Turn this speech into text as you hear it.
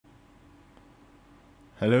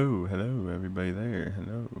Hello, hello, everybody there.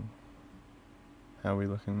 Hello. How are we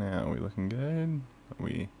looking now? Are we looking good? Are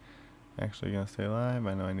we actually gonna stay live?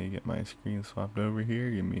 I know I need to get my screen swapped over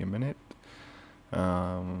here. Give me a minute.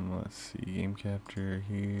 Let's see. Game capture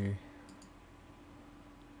here.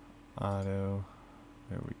 Auto.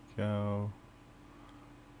 There we go.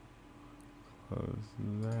 Close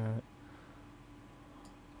that.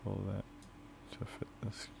 Pull that to fit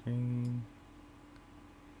the screen.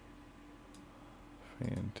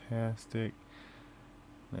 Fantastic.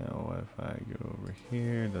 Now what if I go over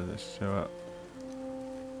here? Does it show up?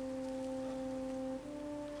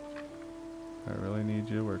 I really need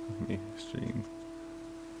you to work with me, stream.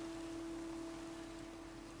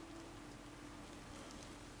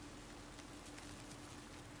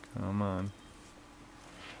 Come on.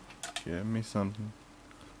 Give me something.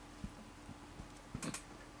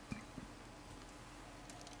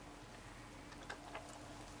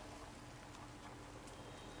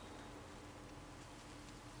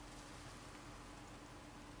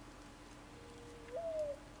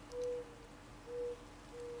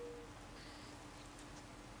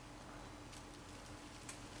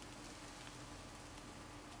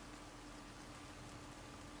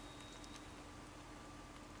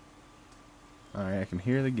 Alright, I can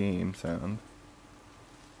hear the game sound.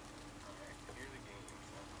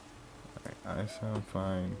 Alright, I sound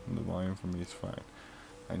fine. The volume for me is fine.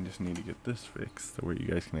 I just need to get this fixed so where you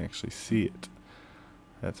guys can actually see it.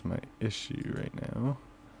 That's my issue right now.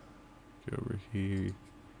 Go over here.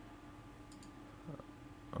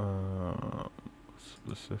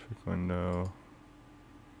 Specific window.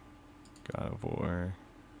 God of War.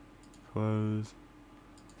 Close.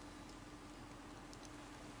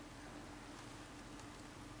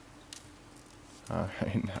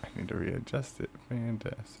 Alright, now I need to readjust it.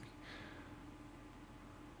 Fantastic.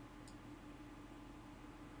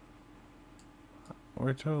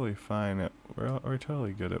 We're totally fine at, we're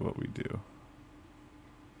totally good at what we do.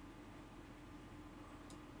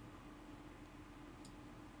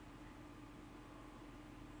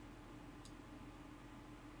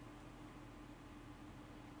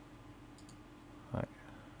 Hi.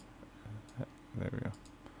 There we go.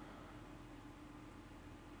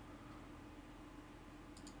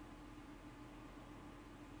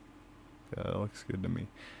 Yeah, that looks good to me.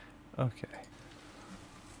 Okay.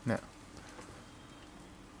 Now.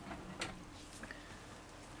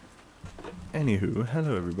 Anywho,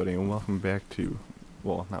 hello everybody and welcome back to,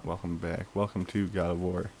 well, not welcome back, welcome to God of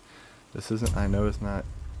War. This isn't, I know it's not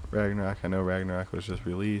Ragnarok, I know Ragnarok was just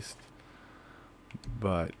released,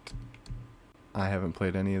 but I haven't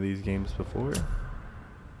played any of these games before,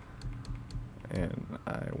 and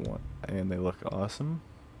and they look awesome.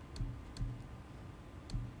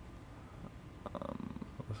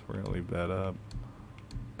 We're gonna leave that up,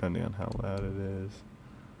 depending on how loud it is.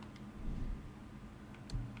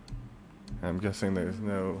 I'm guessing there's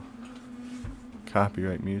no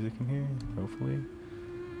copyright music in here, hopefully.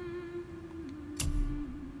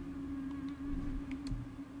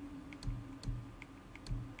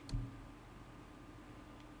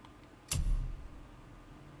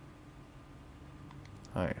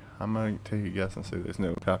 Alright, I'm gonna take a guess and say there's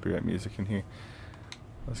no copyright music in here.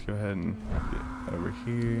 Let's go ahead and get over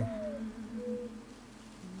here.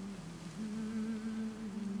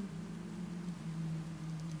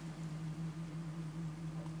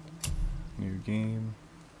 New game.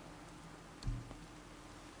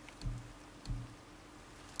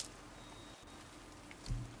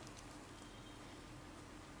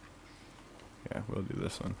 Yeah, we'll do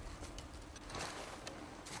this one.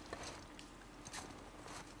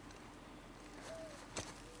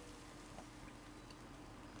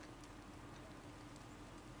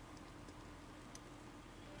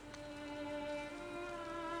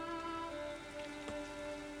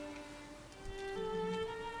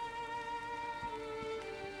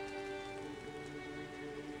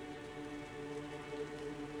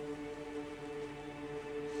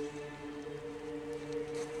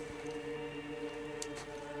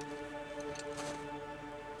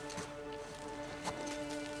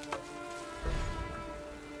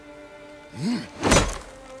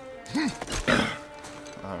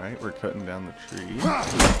 Alright, we're cutting down the tree.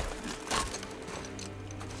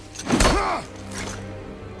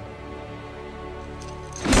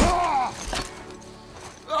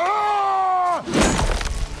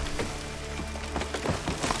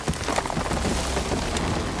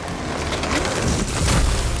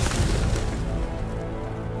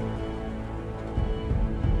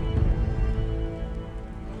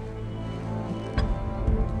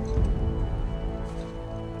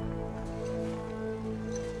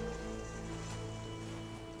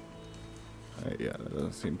 Yeah, that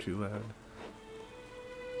doesn't seem too loud.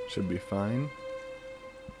 Should be fine.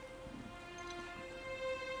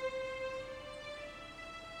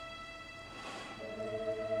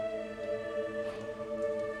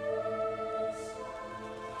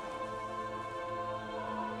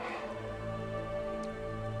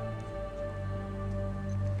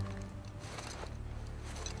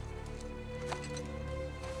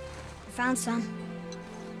 I found some.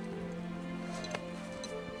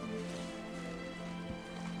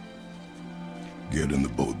 Get in the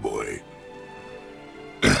boat, boy.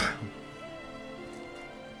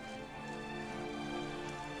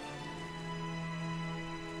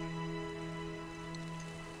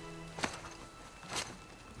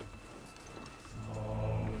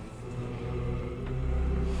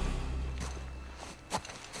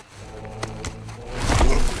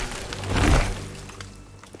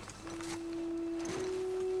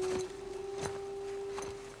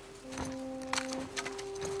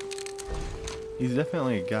 He's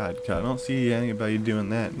definitely a god, 'cause I don't see anybody doing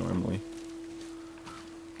that normally.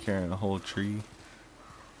 Carrying a whole tree.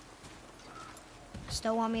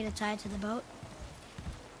 Still want me to tie it to the boat?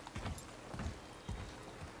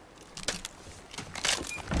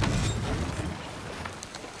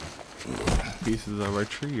 Pieces of our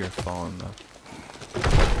tree are falling though.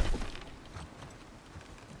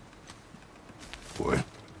 Boy.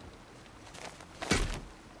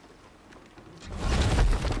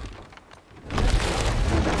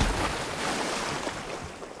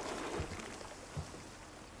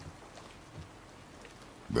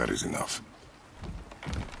 That is enough.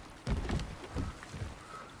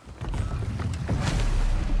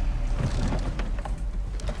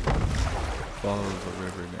 Follow the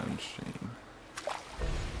river downstream.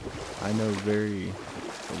 I know very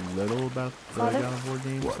little about the Father? God of War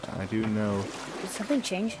games. What? I do know Did something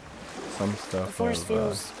change? some The stuff forest of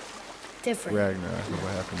feels different. Ragnarok, or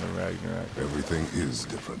what happened to Ragnarok, Everything is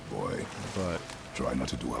different, boy. but Try not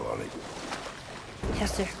to dwell on it.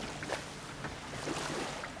 Yes, sir.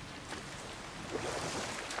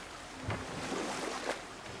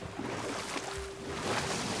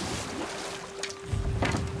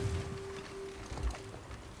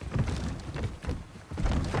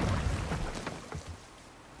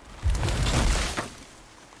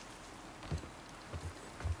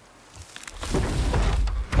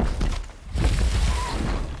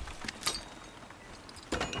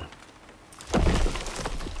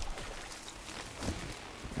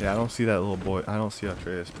 yeah, I don't see that little boy. I don't see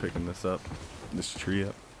Atreus picking this tree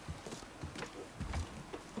up.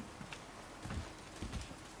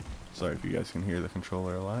 Sorry if you guys can hear the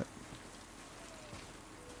controller a lot.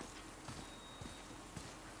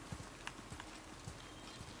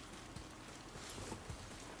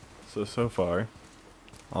 So far,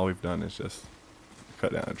 all we've done is just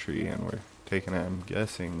cut down a tree and we're taking it, I'm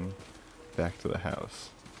guessing, back to the house.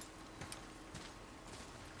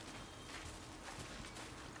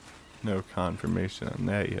 No confirmation on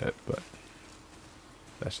that yet, but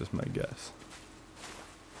that's just my guess.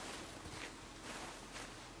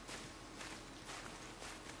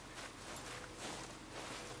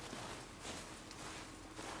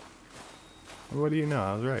 What do you know?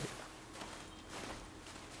 I was right.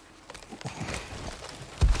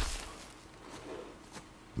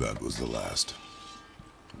 That was the last.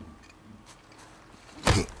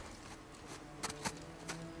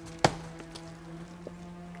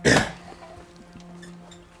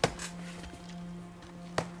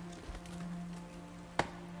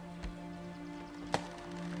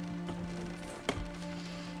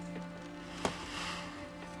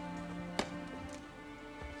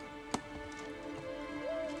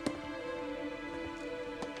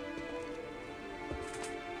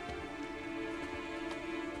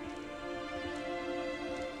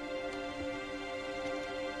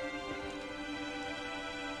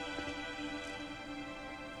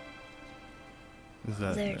 Is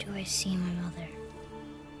that There do I see my mother.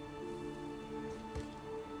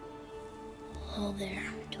 Oh, there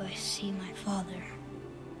do I see my father.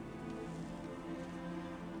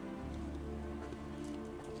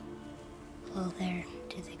 Oh, there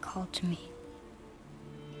do they call to me.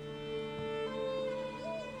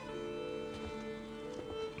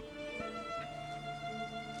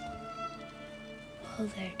 Oh,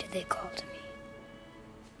 there do they call to me.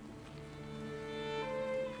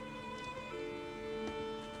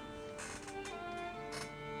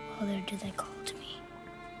 Oh, there do they call to me.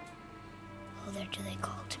 Oh, there do they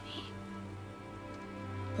call to me.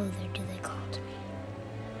 Oh, there do they call to me.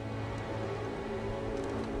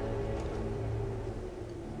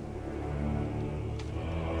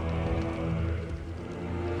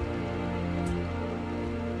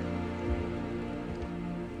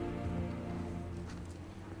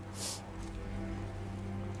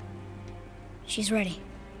 She's ready.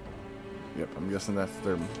 Yep, I'm guessing that's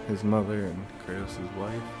his mother and Kratos'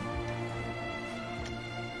 wife.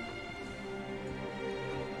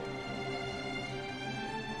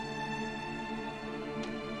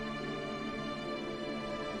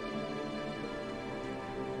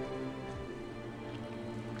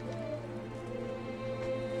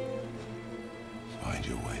 Find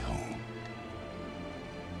your way home.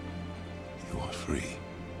 You are free.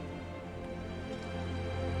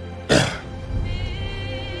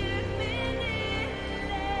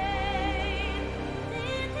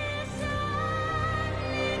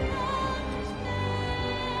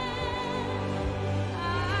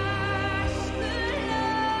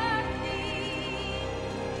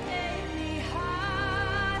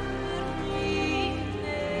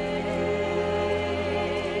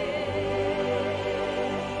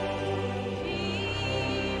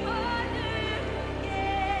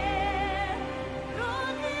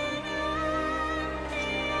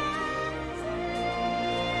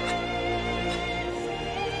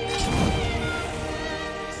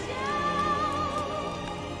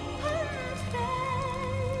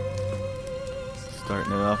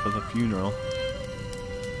 Starting it off with a funeral.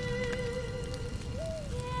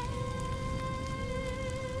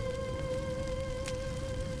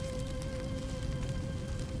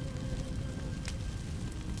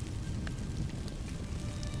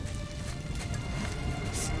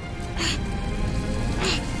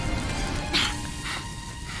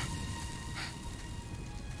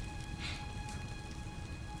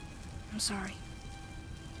 I'm sorry.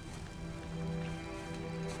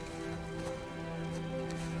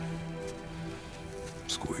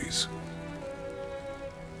 Squeeze.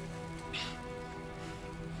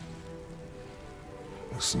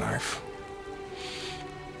 This knife.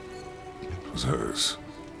 It was hers.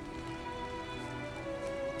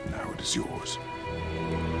 Now it is yours.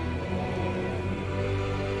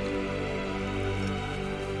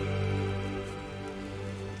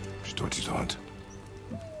 She taught you to hunt.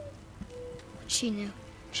 She knew.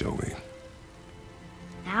 Show me.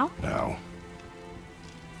 Now? Now.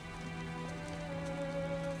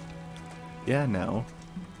 Yeah, now.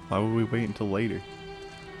 Why would we wait until later?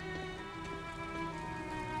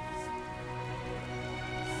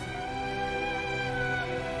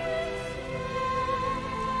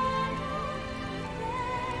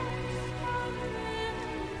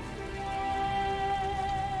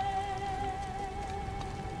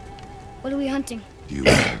 What are we hunting? You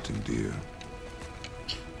are hunting deer.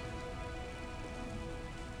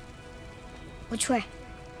 Which way?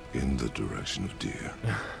 In the direction of deer.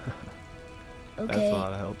 That's Okay. a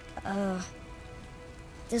lot of help.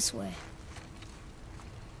 This way.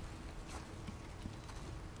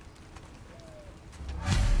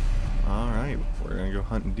 Alright, we're gonna go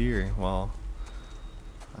hunting deer. Well,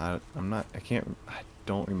 I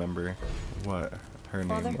don't remember what her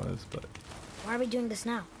Father? name was, but Why are we doing this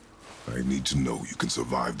now? I need to know you can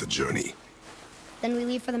survive the journey. Then we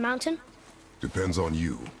leave for the mountain? Depends on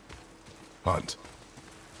you. Hunt.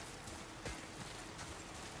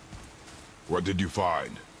 What did you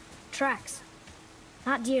find? Tracks.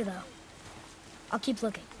 Not deer, though. I'll keep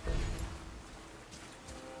looking.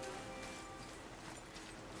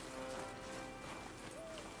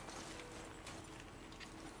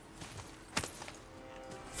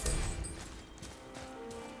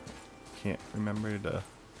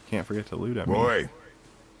 can't forget to loot. I mean. Boy,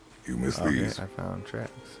 you missed Okay, these. I found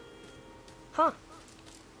tracks. Huh.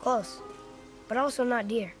 Close. But also not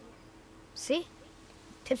deer. See?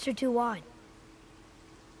 Tips are too wide.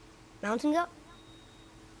 Mountain goat?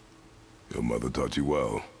 Your mother taught you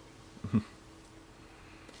well.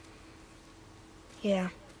 Yeah.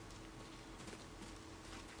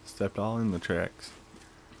 Stepped all in the tracks.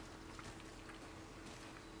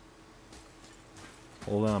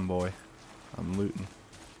 Hold on, boy. I'm looting.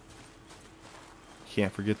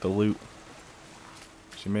 Can't forget the loot.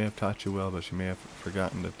 She may have taught you well, but she may have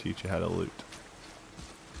forgotten to teach you how to loot.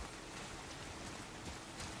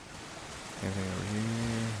 Anything over here?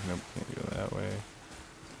 Nope, can't go that way.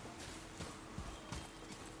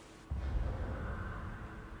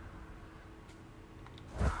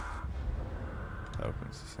 That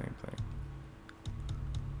opens the same thing.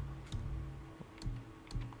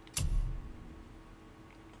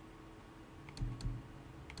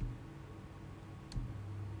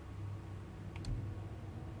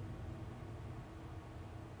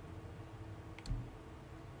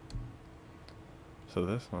 So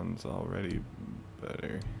this one's already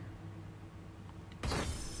better.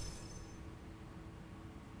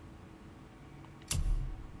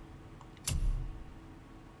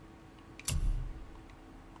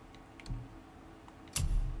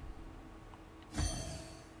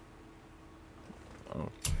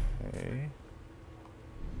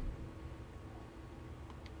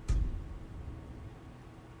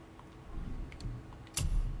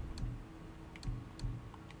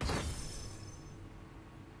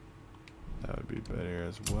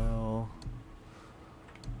 as well.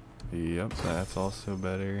 Yep, that's also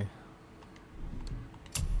better.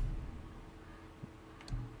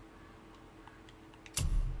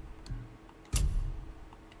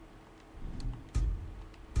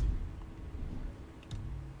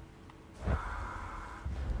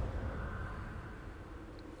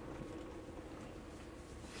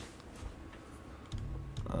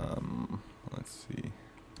 Let's see.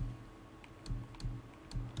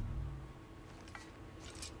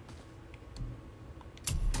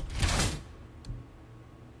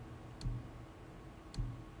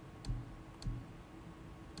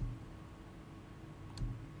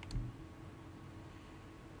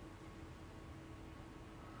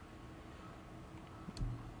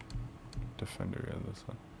 Defender of this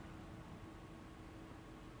one.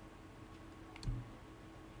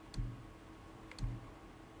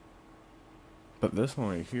 But this one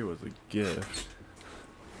right here was a gift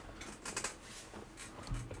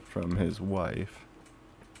from his wife.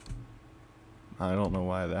 I don't know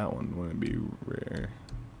why that one wouldn't be rare.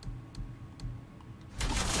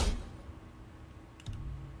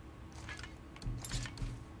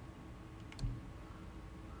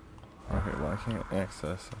 Okay, well I can't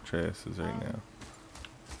access Atreus's right now.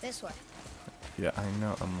 This way. Yeah, I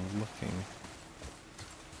know, I'm looking.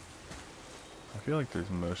 I feel like there's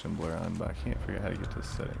motion blur on, but I can't figure out how to get to the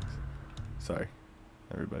settings. Sorry,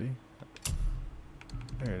 everybody.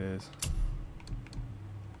 There it is.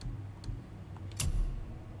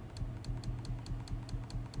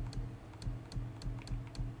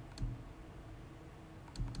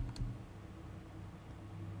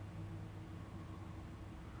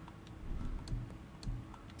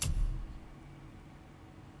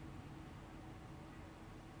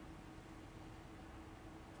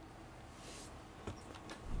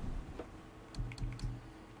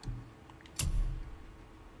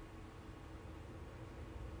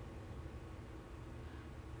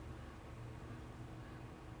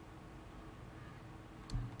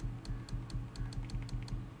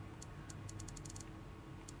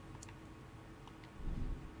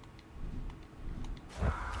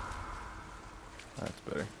 That's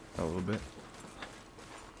better. A little bit.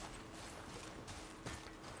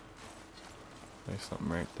 There's something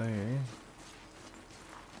right there.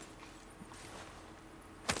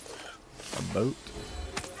 A boat.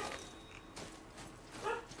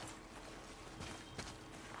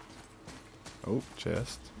 Oh,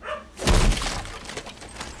 chest.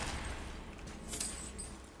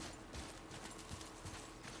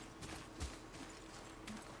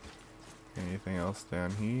 Anything else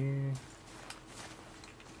down here?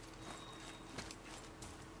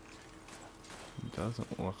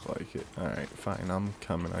 Doesn't look like it. Alright, fine. I'm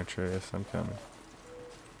coming, Atreus. I'm coming.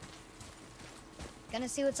 Gonna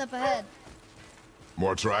see what's up ahead.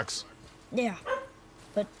 More tracks? Yeah,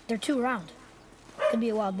 but they're too round. Could be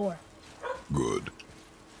a wild boar. Good.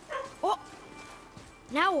 Oh!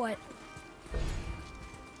 Now what?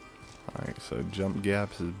 Alright, so jump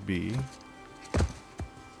gaps is B.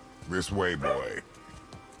 This way, boy.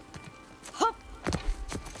 Hup!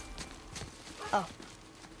 Oh.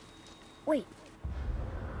 Wait.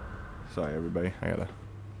 Sorry, everybody. I gotta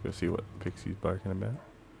go see what Pixie's barking about.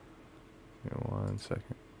 Give me 1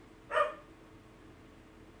 second.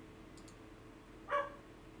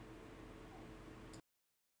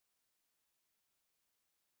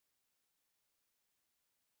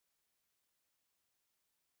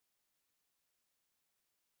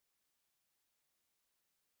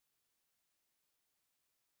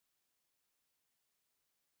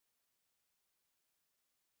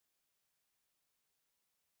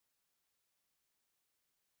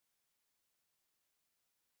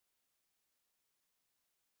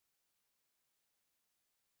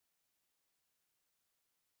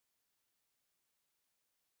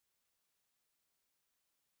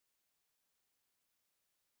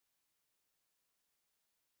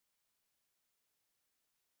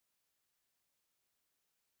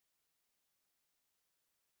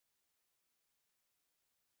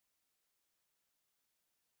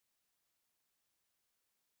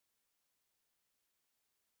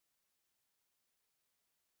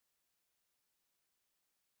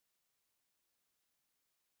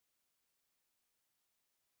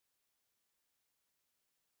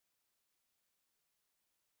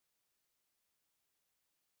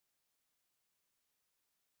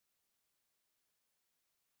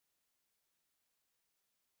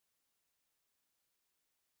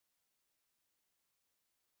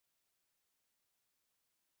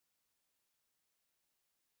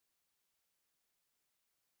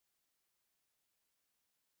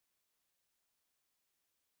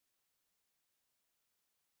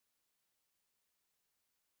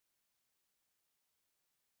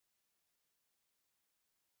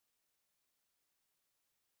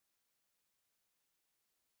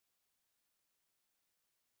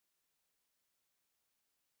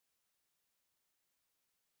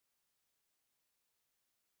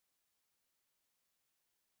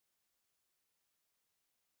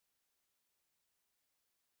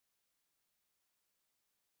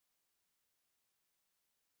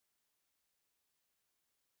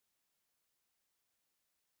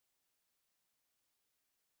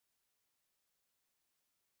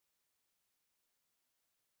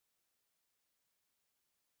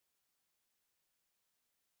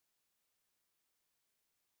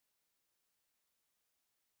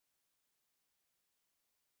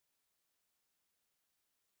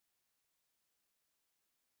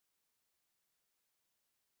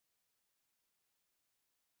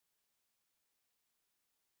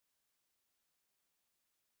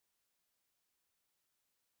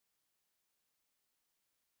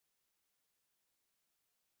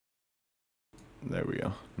 There we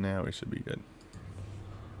go. Now we should be good.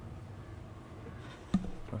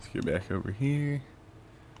 Let's get back over here.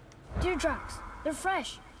 Deer tracks. They're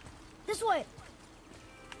fresh. This way.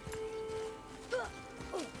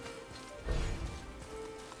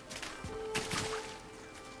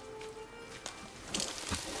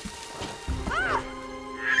 Ah!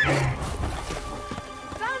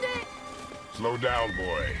 Found it. Slow down,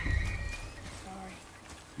 boy. Sorry.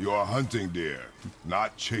 You are hunting deer,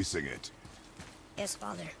 not chasing it. Yes,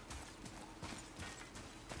 Father.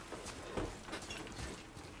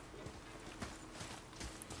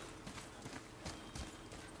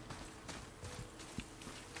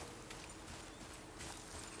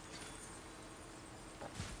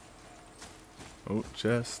 Oh,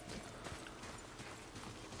 chest.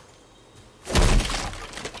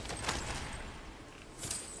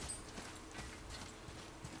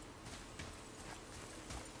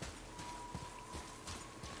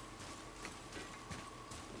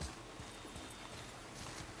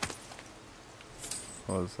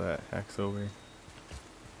 What was that? Hacks over.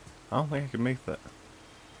 I don't think I can make that.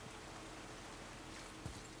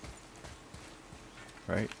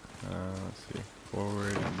 Right? Let's see.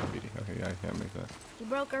 Forward and B. Okay, yeah, I can't make that. You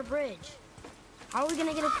broke our bridge. How are we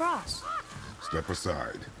gonna get across? Step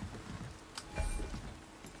aside.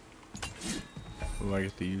 Oh, I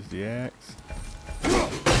get to use the axe.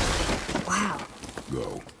 Wow.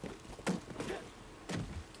 Go.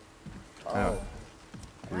 Oh.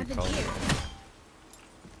 Grab the Recall deer. it.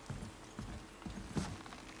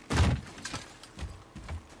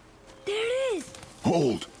 There it is.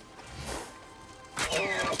 Hold!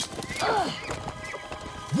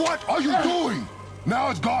 What are you doing? Now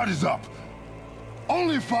his guard is up.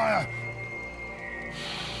 Only fire.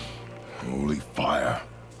 Only fire.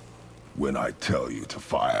 When I tell you to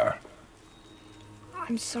fire.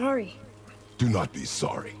 I'm sorry. Do not be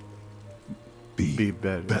sorry. Be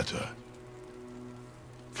better. better.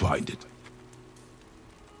 Find it.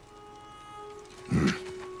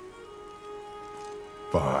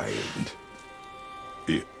 Find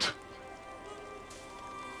it.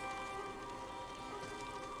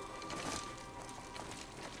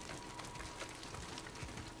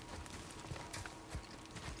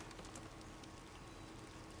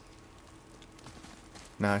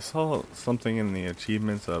 Now I saw something in the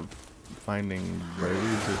achievements of finding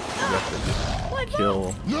roads that you have to just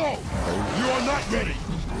kill. No! You are not ready!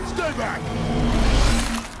 Stay back!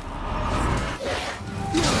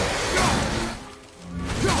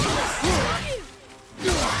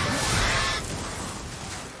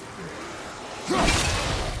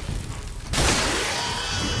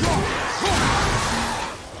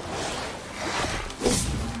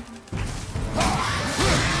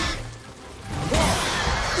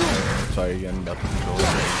 Sorry again about the controller.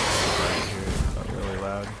 Right here, it's not really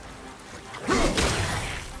loud.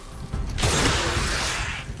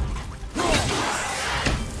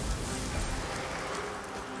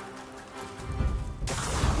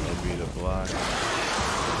 Maybe the block.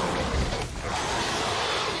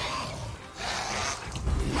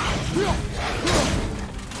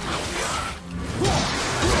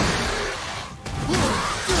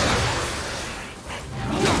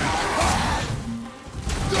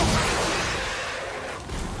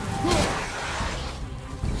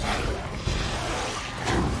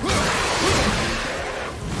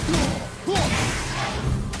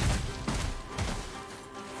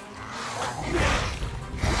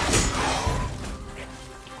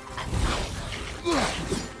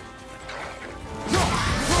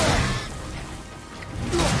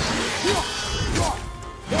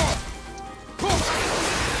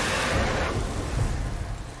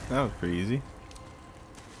 That was pretty easy.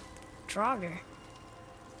 Draugr.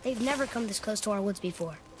 They've never come this close to our woods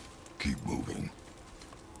before. Keep moving.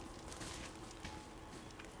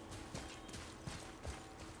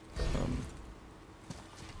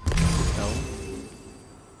 Hell.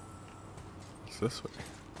 It's this way.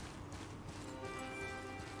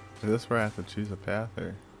 Is this where I have to choose a path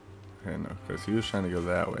or? Okay, no, because he was trying to go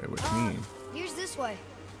that way, which means. Here's this way.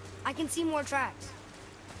 I can see more tracks.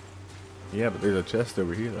 Yeah, but there's a chest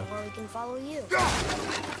over here though. Or we can follow you.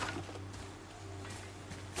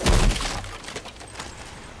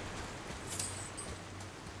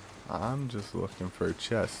 I'm just looking for a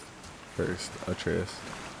chest first, Atreus.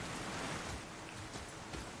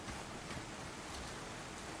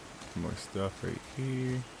 More stuff right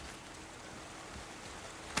here.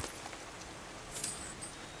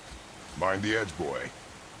 Mind the edge, boy.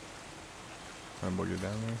 Can I get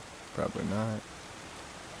down there? Probably not.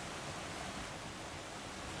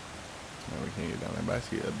 No, we can't get down there, but I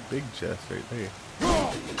see a big chest right there.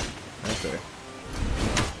 Right there.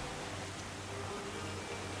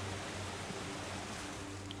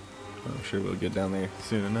 I'm sure we'll get down there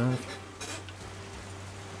soon enough.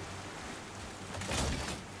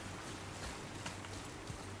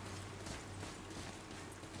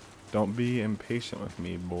 Don't be impatient with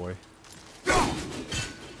me, boy.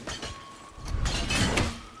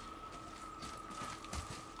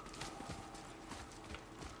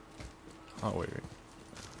 Oh, wait.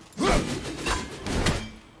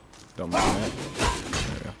 Don't mind that.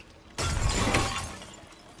 There we go.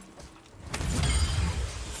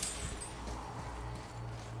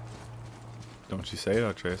 Don't you say it,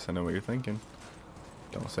 Atreus. I know what you're thinking.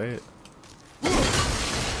 Don't say it.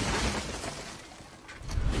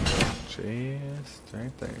 Chest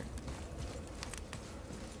right there.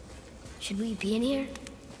 Should we be in here?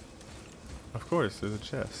 Of course, there's a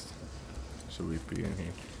chest. Should we be in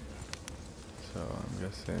here? So I'm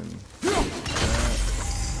guessing that.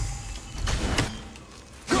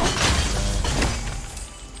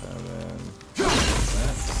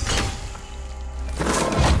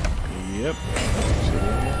 Yep.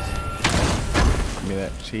 Chest. Give me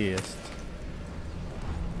that chest.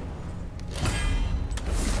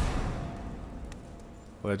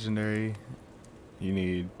 Legendary. You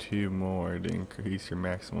need 2 more to increase your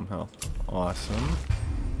maximum health. Awesome.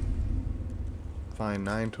 Find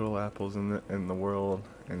 9 total apples in the world,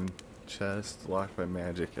 and chests locked by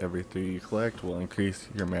magic. Every 3 you collect will increase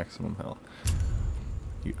your maximum health.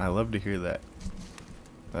 I love to hear that.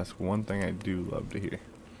 That's one thing I do love to hear.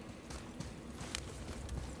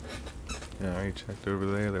 Yeah, I already checked over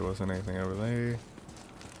there. There wasn't anything over there.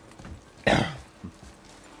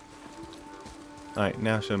 Alright,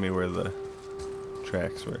 now show me where the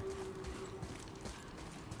tracks were.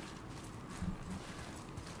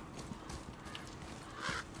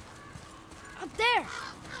 Up there!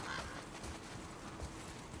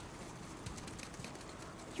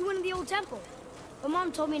 You went to the old temple. But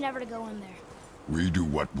Mom told me never to go in there. We do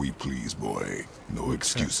what we please, boy. No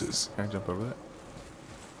excuses. Can I jump over that?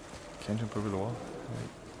 Can I jump over the wall?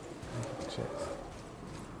 Wait. Chest.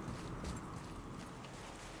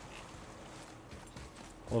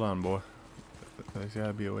 Hold on, boy. There's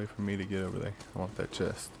gotta be a way for me to get over there. I want that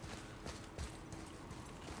chest.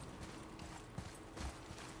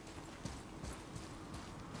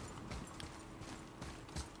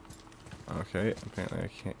 Okay, apparently I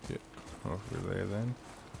can't get over there then.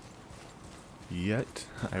 Yet,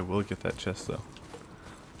 I will get that chest though.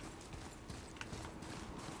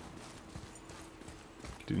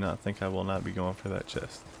 Do not think I will not be going for that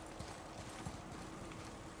chest.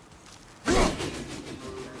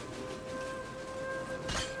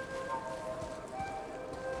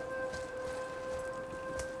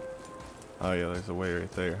 Oh yeah, there's a way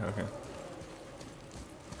right there. Okay.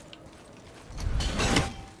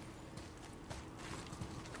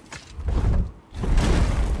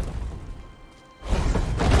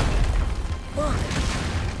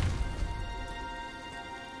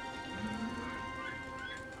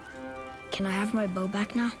 Can I have my bow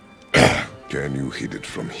back now? Can you hit it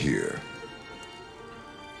from here?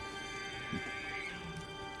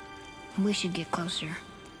 We should get closer.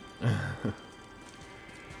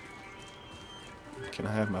 Can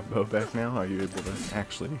I have my bow back now? Are you able to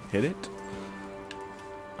actually hit it?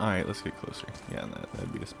 Alright, let's get closer. Yeah,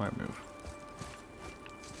 that'd be a smart move.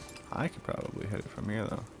 I could probably hit it from here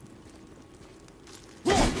though.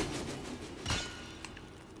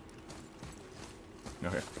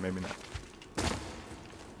 Okay, maybe not.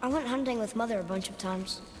 I went hunting with Mother a bunch of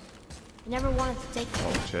times. I never wanted to take them.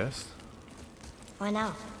 Oh, chest? Why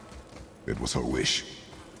now? It was her wish.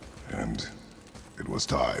 And it was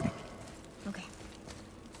time. Okay.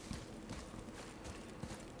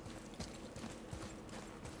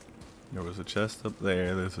 There was a chest up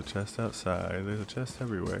there, there's a chest outside, there's a chest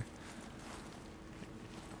everywhere.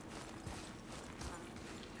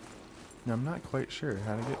 Now, I'm not quite sure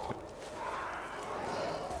how to get to it.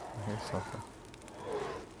 Here's something.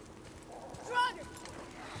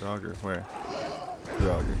 Draugr, where?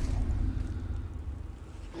 Draugr.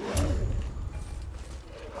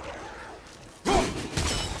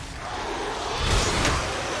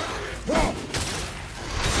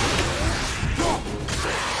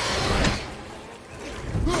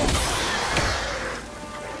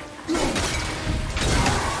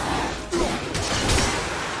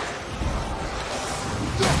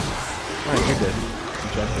 Alright, you're dead. You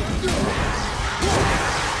jumped it.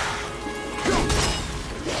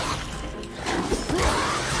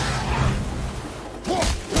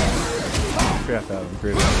 Crap out of him,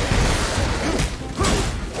 pretty.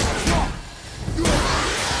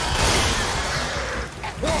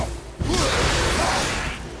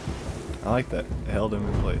 I like that. It held him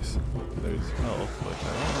in place. There's health, which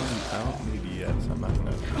I don't need yet, so I'm not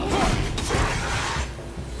gonna.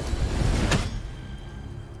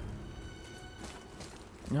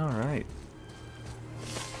 Alright.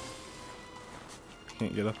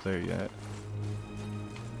 Can't get up there yet.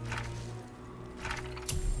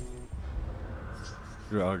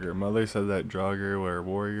 Draugr. Mother said that Draugr were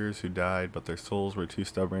warriors who died, but their souls were too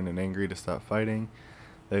stubborn and angry to stop fighting.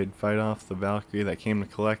 They'd fight off the Valkyrie that came to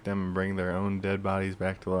collect them and bring their own dead bodies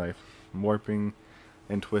back to life, warping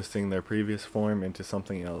and twisting their previous form into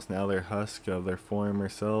something else. Now they're husk of their former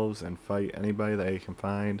selves and fight anybody that they can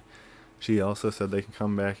find. She also said they can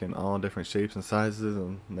come back in all different shapes and sizes,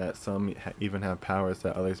 and that some even have powers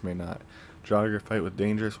that others may not. Draugr fight with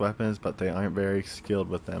dangerous weapons, but they aren't very skilled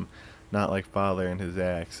with them. Not like Father and his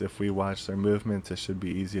axe. If we watch their movements, it should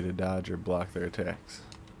be easy to dodge or block their attacks.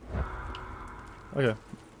 Okay.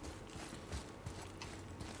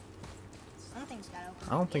 Something's got open.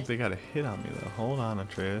 I don't think they got a hit on me though. Hold on,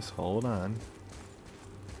 Atreus. Hold on.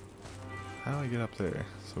 How do I get up there?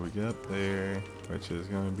 So we get up there, which is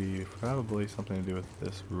going to be probably something to do with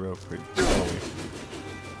this rope right there.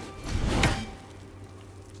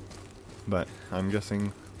 But I'm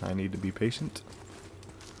guessing I need to be patient.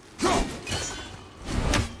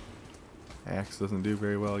 Axe doesn't do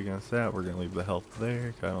very well against that. We're going to leave the health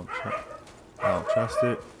there, 'cause I don't trust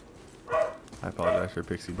it. I apologize for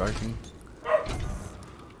Pixie barking.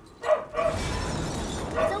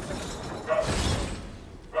 It's open.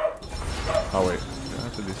 Oh wait, I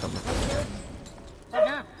have to do something. What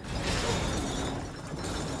now?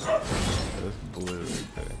 This blue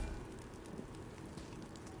right there.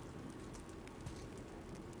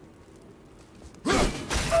 It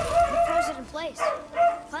froze it in place.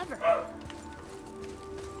 Clever.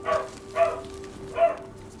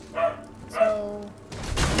 So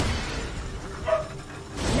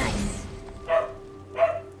nice.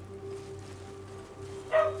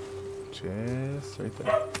 Chest right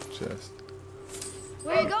there. Chest.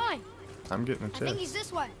 Where are you going? I'm getting a I think he's chest.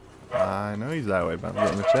 this way. I know he's that way, but I'm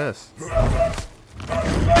getting the chest.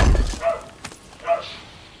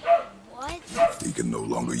 What? He can no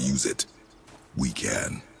longer use it. We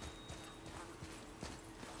can.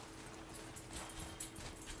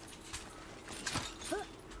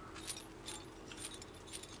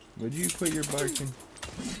 Would you quit your barking?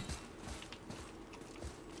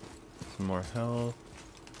 Some more health.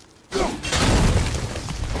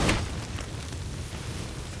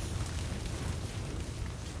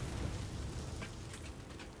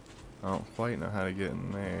 I don't quite know how to get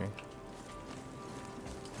in there.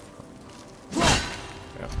 Yeah,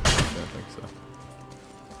 I don't think so.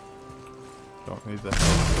 Don't need the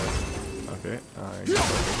health. Okay, I guess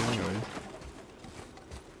I'll take it anyways.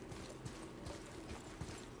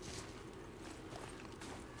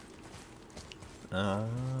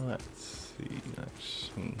 Let's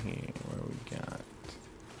see here, where we got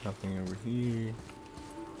nothing over here.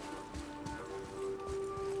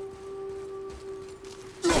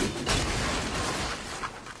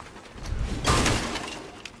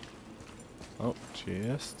 Oh,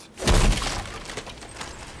 chest.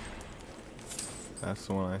 That's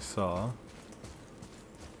the one I saw.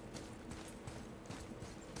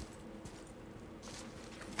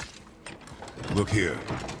 Look here.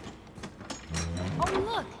 Oh,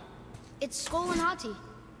 look! It's Skull and Hati,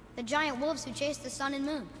 the giant wolves who chase the sun and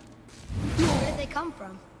moon. Where did they come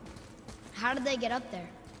from? How did they get up there?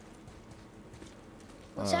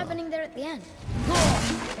 What's happening there at the end?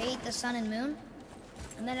 They eat the sun and moon,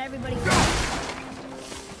 and then everybody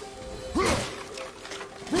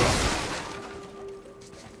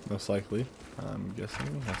Most likely, I'm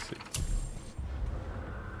guessing. Let's see.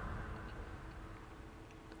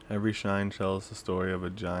 Every shrine tells the story of a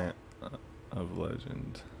giant of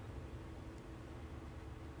legend.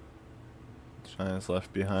 Shrines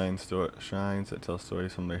left behind shrines that tell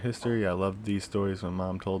stories from their history. I loved these stories when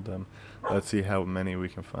Mom told them. Let's see how many we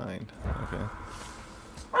can find. Okay.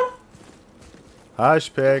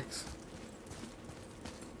 Hush, pigs.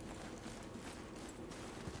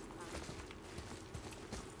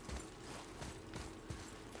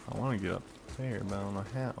 I want to get up there, but I don't know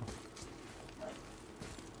how.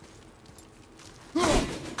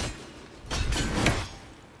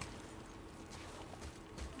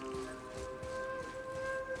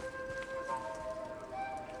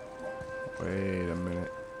 Wait a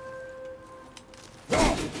minute.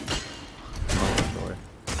 Oh, boy.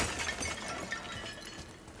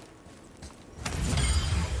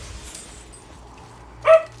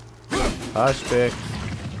 Hush, pick.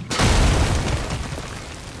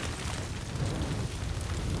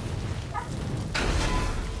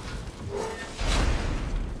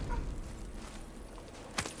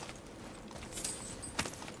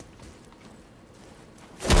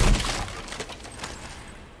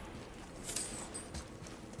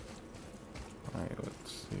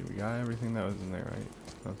 got everything that was in there, right?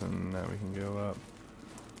 Nothing that we can go up.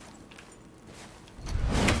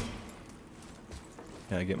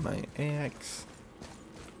 Gotta get my axe.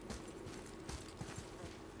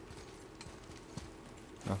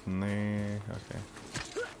 Nothing there. Okay.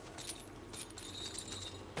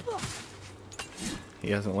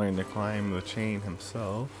 He hasn't learned to climb the chain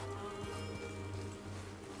himself.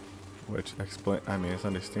 Which I mean, it's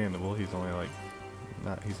understandable. He's only like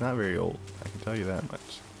he's not very old. I can tell you that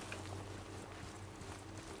much.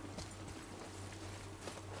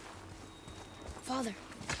 Father,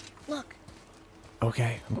 look.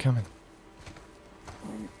 Okay, I'm coming.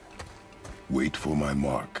 Wait for my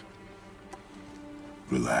mark.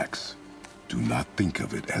 Relax. Do not think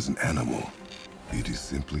of it as an animal. It is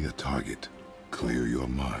simply a target. Clear your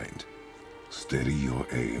mind. Steady your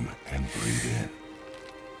aim and breathe in.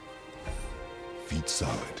 Feet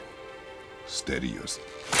solid. Steady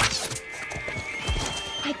yourself.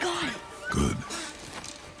 I got it. Good.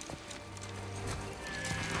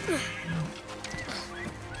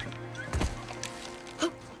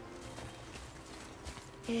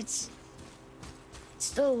 It's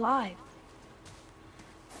still alive.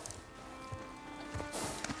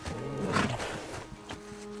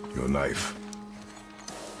 Your knife.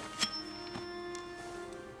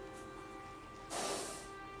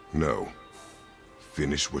 No.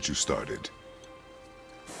 Finish what you started.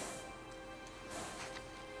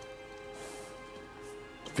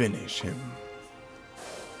 Finish him.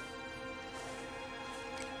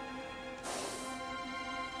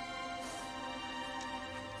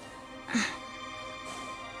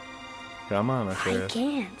 Come on, I Atreus.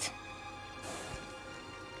 can't.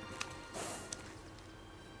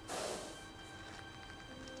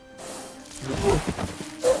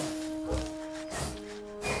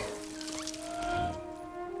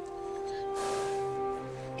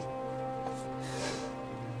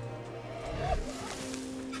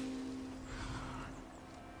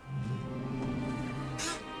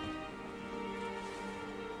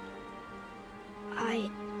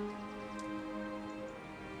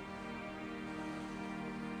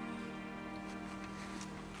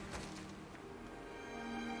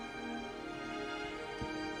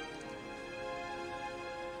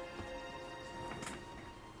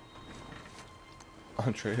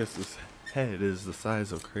 Atreus' head is the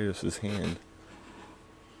size of Kratos' hand.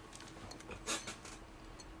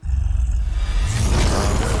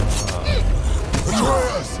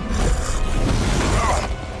 Atreus!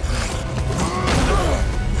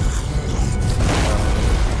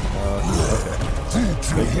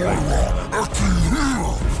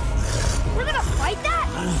 We're gonna fight that?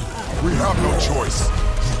 We have no choice.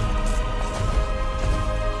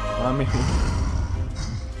 I mean,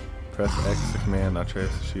 press X to command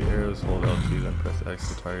Atreus to shoot arrows, hold L2, then press X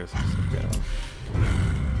to target a specific enemy.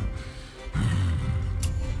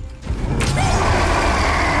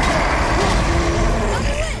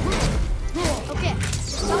 Okay,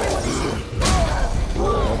 just tell me what to do.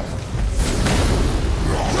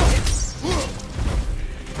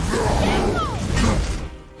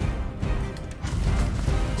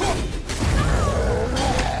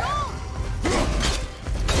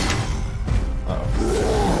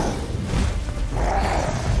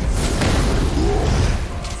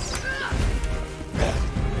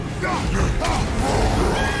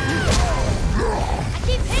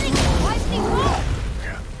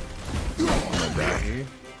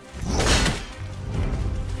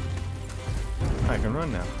 I can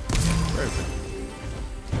run now. Perfect.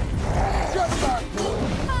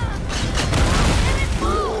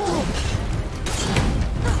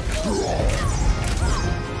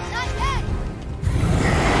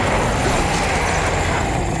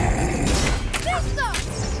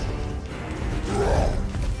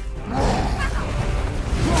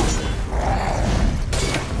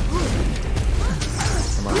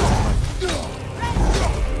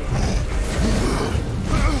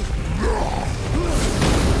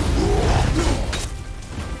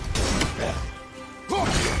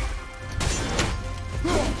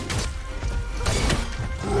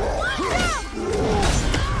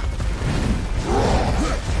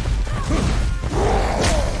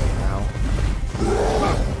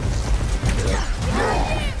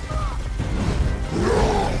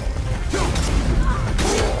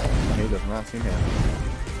 Not seen him.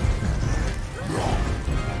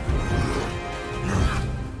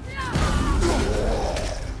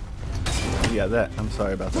 Yeah, that. I'm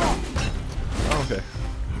sorry about that. Oh, okay.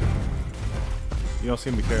 You don't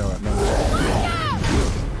seem to care all that much.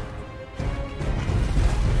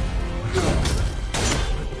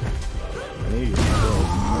 I need you to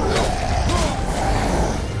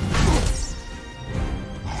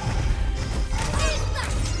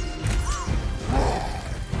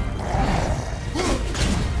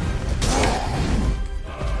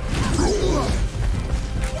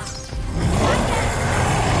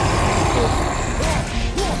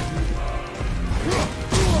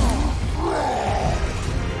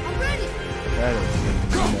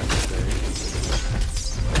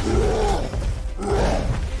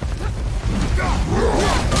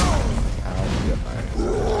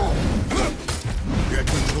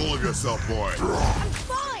boy. I'm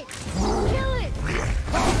fine! Kill it!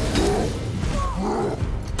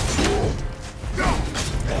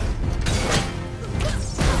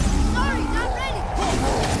 Sorry, not ready!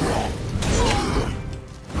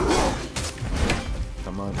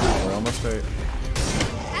 Come on, we're almost there.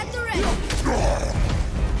 At the ready!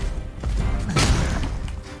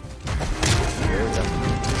 There we go.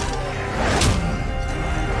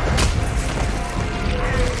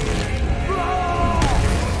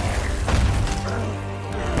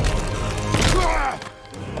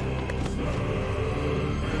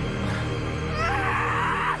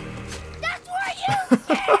 That's where you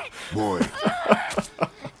sit! Boy,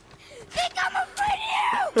 Think I'm afraid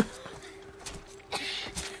of you!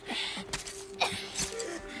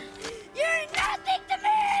 You're nothing to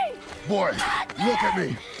me! boy, look at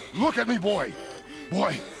me. Look at me, boy.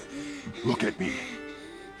 Boy, look at me.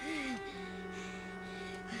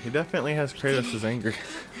 He definitely has Kratos' anger.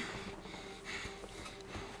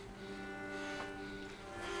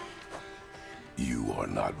 You are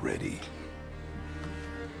not ready.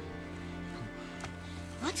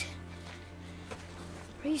 What?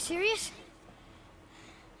 Are you serious?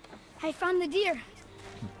 I found the deer.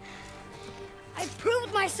 I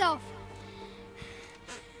proved myself.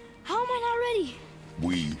 How am I not ready?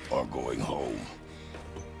 We are going home.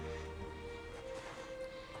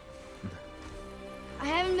 I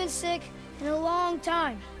haven't been sick in a long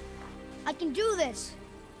time. I can do this.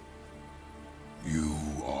 You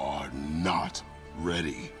are not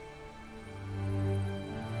ready.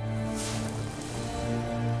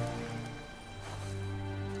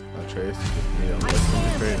 Atreus, yeah, listen to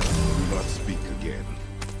Kratos. Do not speak again.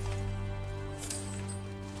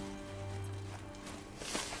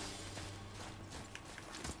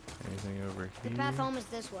 Anything over The here? path home is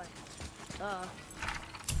this way.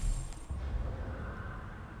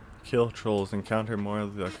 Kill trolls. Encounter more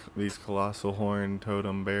of these colossal horned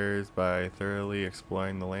totem bears by thoroughly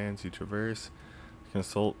exploring the lands you traverse.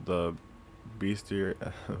 Consult the bestiary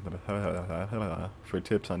for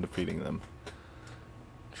tips on defeating them.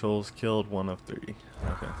 Trolls killed 1 of 3.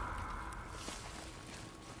 Okay.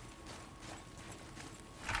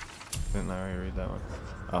 Didn't I already read that one?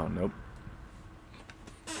 Oh, nope.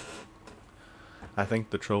 I think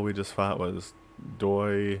the troll we just fought was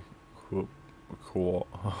Doi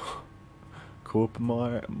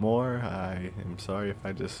Koopmar. I am sorry if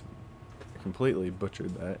I just completely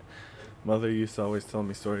butchered that. Mother used to always tell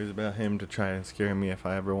me stories about him to try and scare me if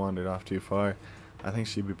I ever wandered off too far. I think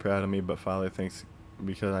she'd be proud of me, but Father thinks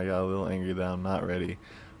because I got a little angry that I'm not ready.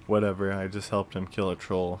 Whatever, I just helped him kill a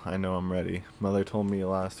troll. I know I'm ready. Mother told me a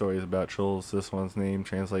lot of stories about trolls. This one's name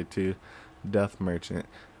translates to Death Merchant.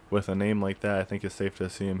 With a name like that, I think it's safe to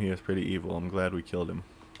assume he was pretty evil. I'm glad we killed him.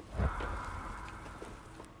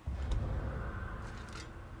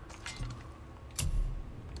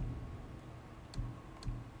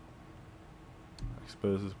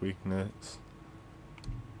 Exposes weakness.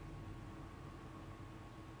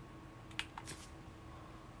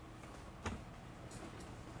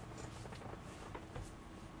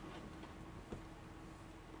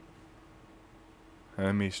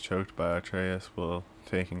 Enemies choked by Atreus will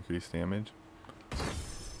take increased damage.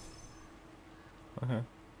 Okay.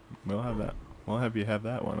 We'll have that. We'll have you have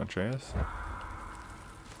that one, Atreus.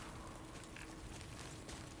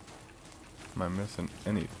 Am I missing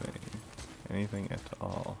anything? Anything at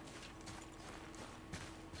all?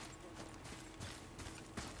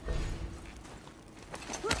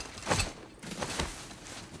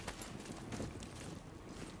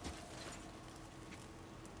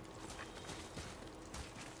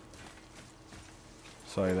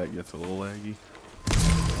 Sorry, that gets a little laggy.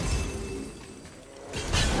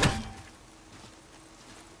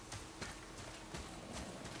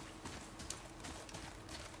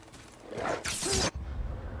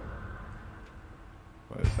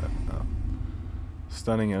 What is that? Oh.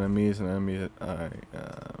 Stunning enemies and enemy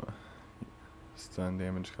stun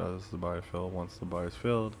damage causes the bar to fill. Once the bar is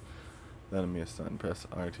filled, the enemy is stunned. Press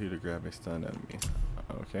R2 to grab a stunned enemy.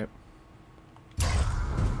 Okay.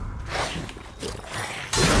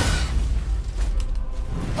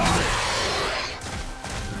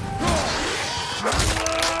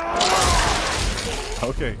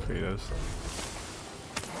 Okay, Kratos.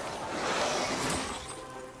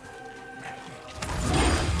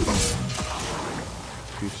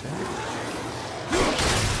 Touche.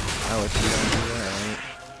 I'll let you guys do that, alright?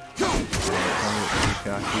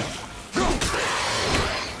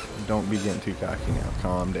 Don't be getting too cocky now.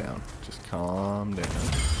 Calm down. Just calm down.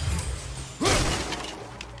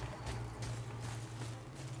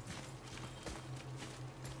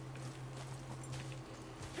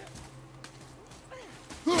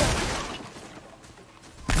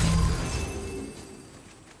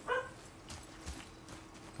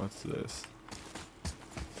 What's this?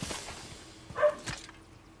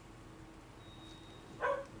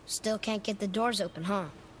 Still can't get the doors open, huh?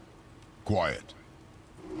 Quiet.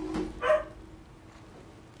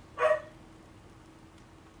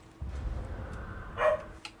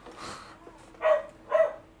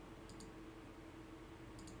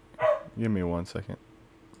 Give me 1 second.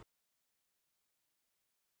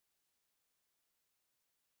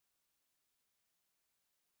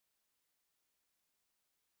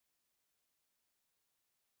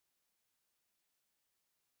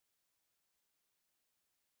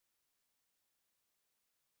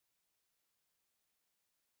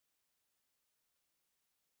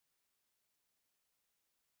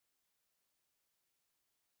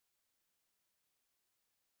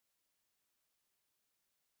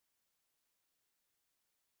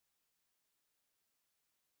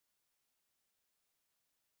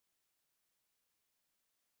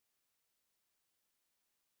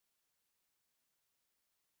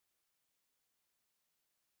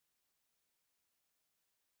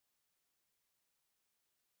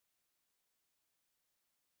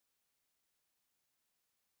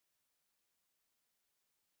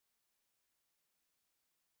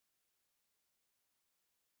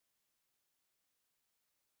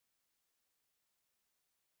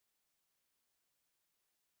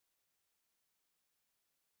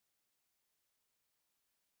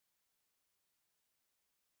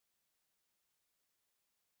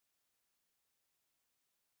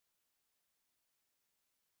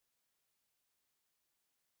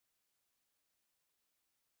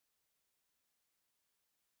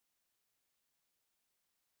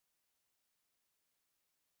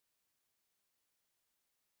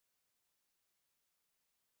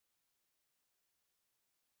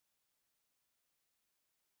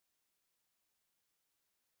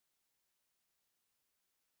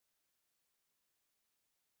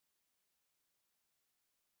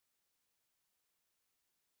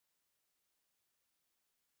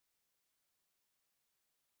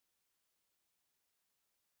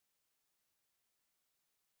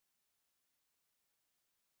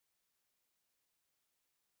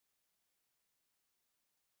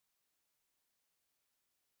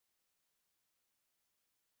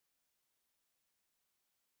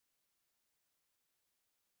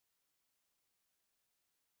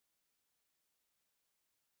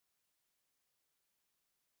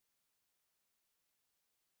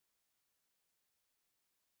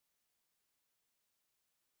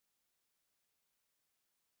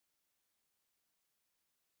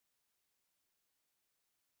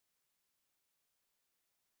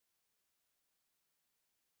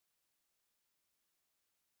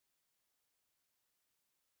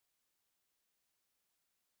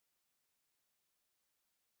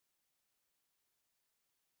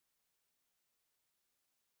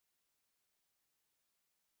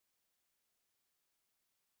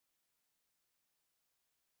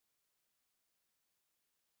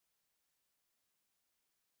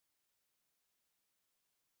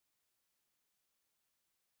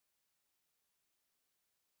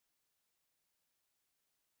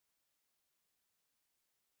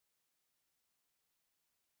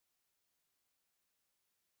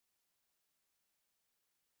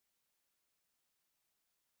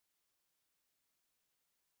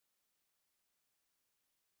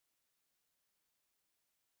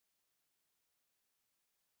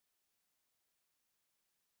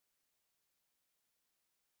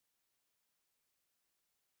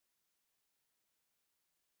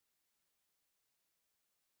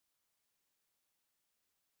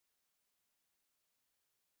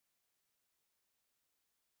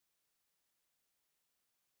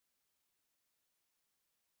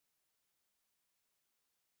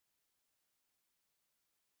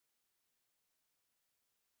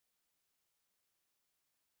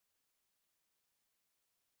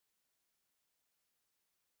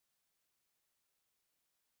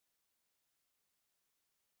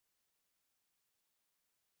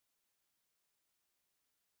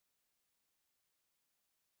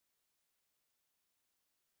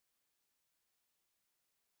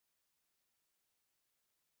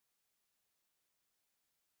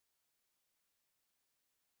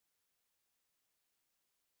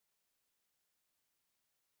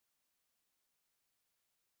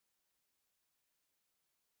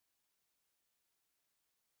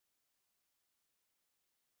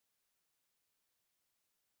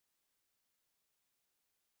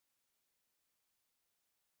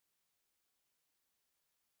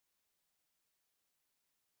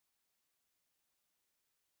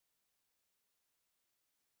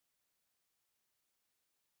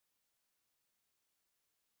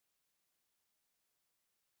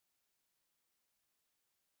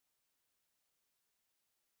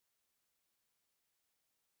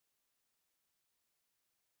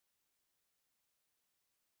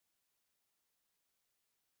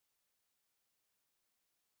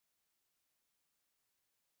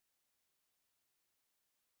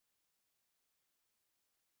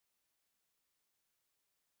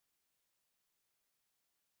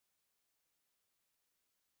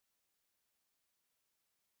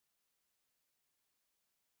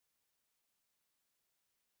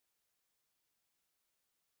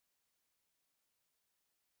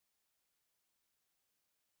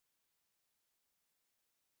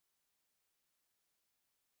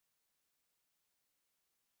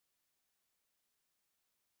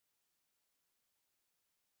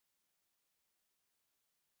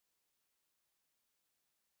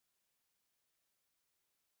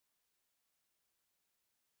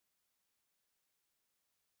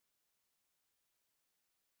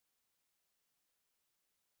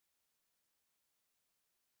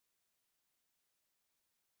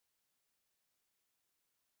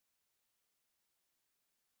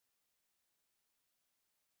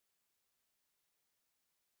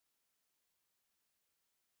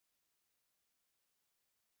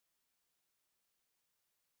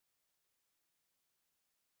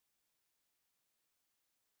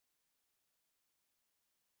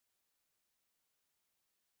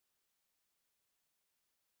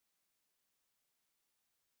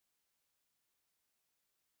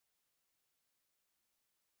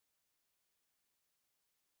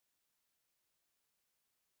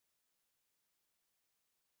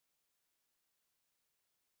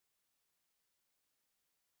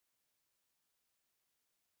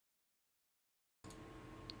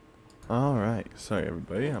 Alright, sorry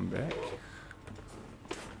everybody, I'm back.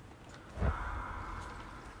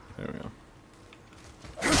 There we go.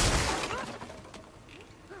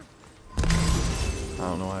 I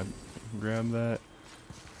don't know why I grabbed that.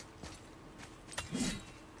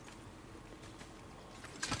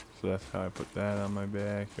 So that's how I put that on my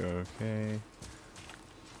back. Okay.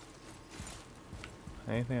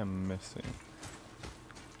 Anything I'm missing?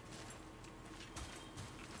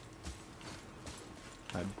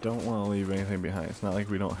 I don't want to leave anything behind. It's not like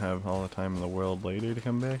we don't have all the time in the world later to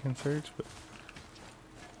come back and search, but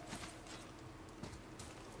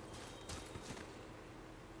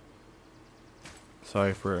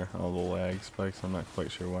sorry for all the lag spikes. I'm not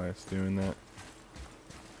quite sure why it's doing that.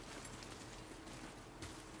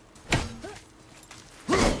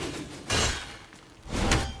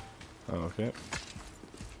 Okay.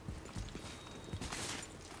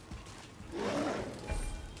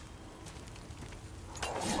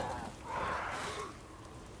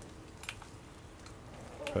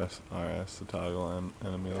 Press RS to toggle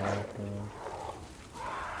enemy lock.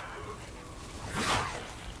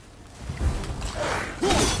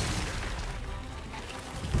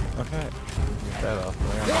 Okay, get that off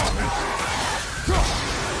there.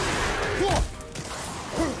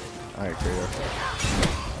 Alright, Kratos.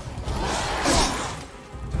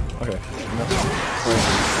 Okay, enough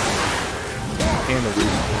handle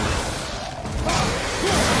these.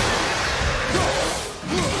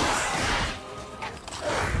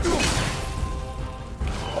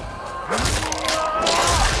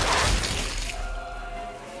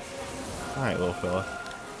 Alright, little fella.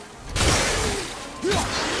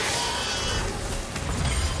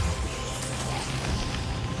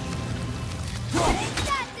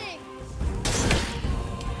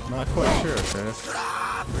 Not quite sure, Chris.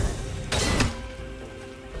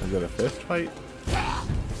 Is it a fist fight?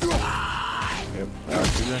 Yep,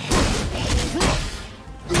 that's exactly.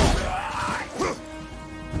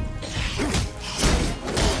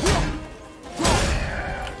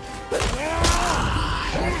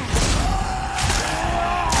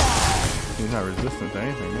 He's not resistant to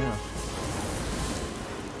anything now.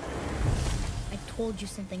 I told you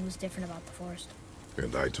something was different about the forest.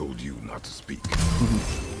 And I told you not to speak.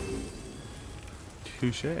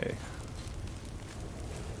 Touché.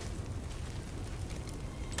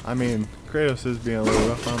 I mean, Kratos is being a little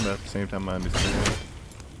rough on, but at the same time I understand.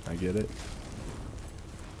 I get it.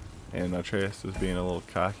 And Atreus is being a little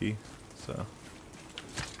cocky, so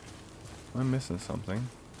I'm missing something.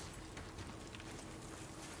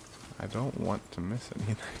 I don't want to miss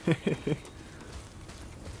anything.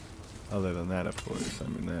 Other than that, of course. I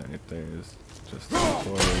mean, that right there is just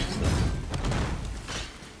toys.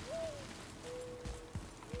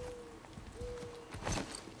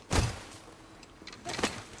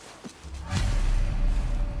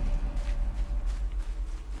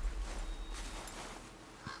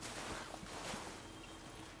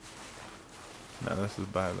 Now this is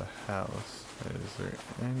by the house. Is there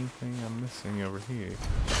anything I'm missing over here?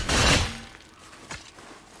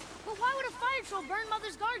 But why would a fire troll burn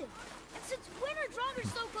Mother's garden? And since when are Draugrs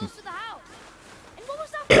so close to the house? And what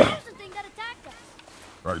was that frozen thing that attacked us?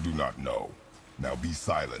 I do not know. Now be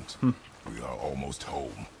silent. We are almost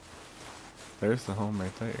home. There's the home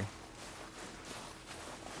right there.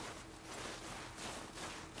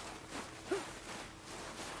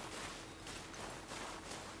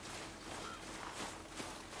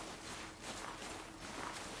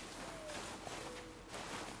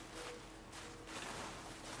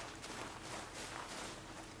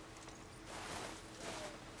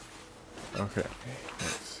 Okay,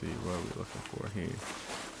 let's see what are we looking for here.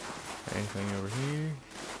 Anything over here?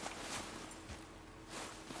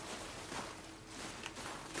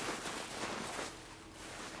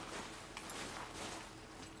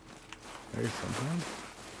 There's something.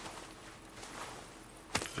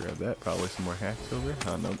 Grab that. Probably some more hacks over.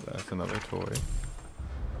 Oh no, that's another toy.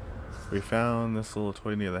 We found this little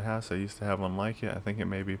toy near the house. I used to have one like it. I think it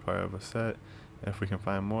may be part of a set. If we can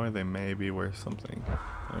find more, they may be worth something.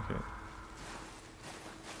 Okay.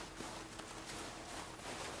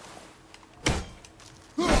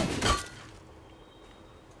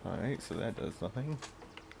 Alright, so that does nothing.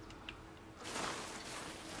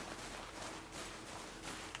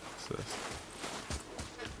 What's this?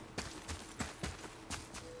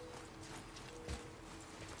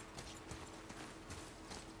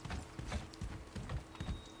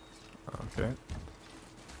 Okay.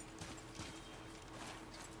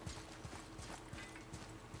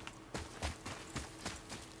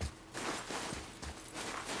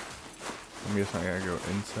 I'm guessing I gotta go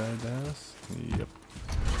inside the house? Yep.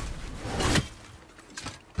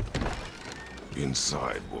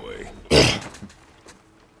 Inside, boy.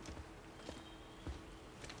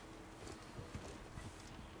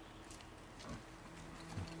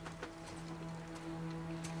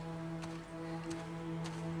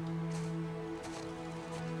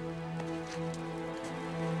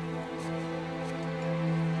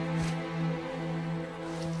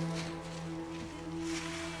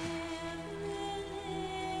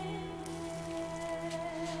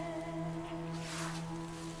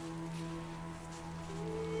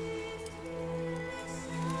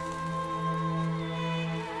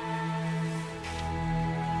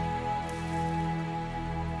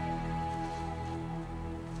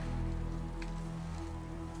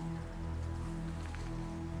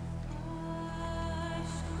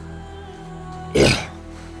 You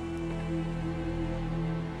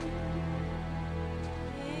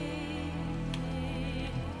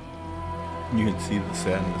can see the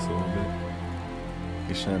sadness a little bit.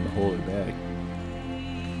 He's trying to hold it back.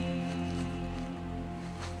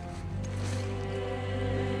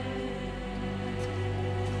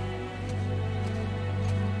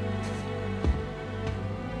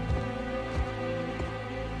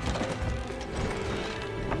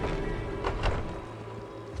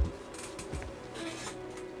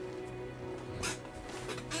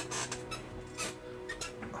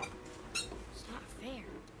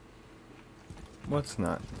 What's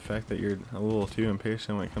not? The fact that you're a little too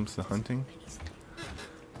impatient when it comes to hunting?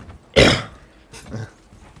 Why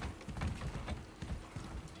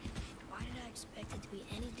did I expect it to be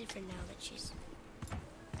any different now that she's...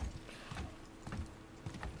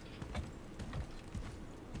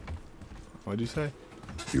 What'd you say?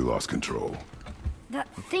 You lost control.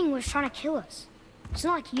 That thing was trying to kill us. It's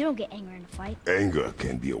not like you don't get angry in a fight. Anger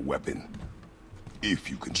can be a weapon.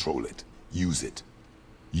 If you control it, use it.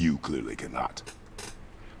 You clearly cannot.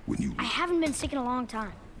 When you... I haven't been sick in a long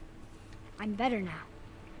time. I'm better now.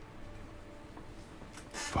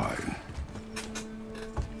 Fine.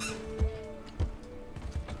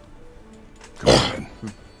 Come on.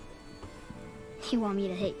 You want me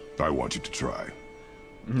to hit you? I want you to try.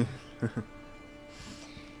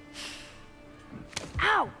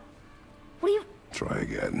 Ow! What are you... Try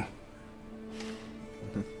again.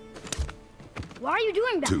 Why are you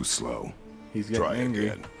doing that? Too slow. He's getting Try angry.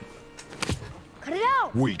 again. Cut it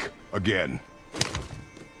out! Weak. Again.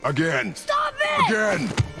 Again. Stop it! Again.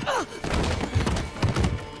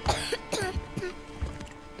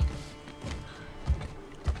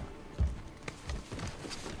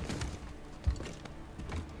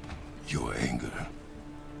 Your anger.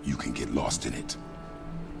 You can get lost in it.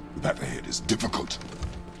 The path ahead is difficult.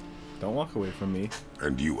 Don't walk away from me.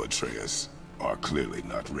 And you, Atreus, are clearly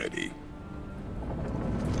not ready.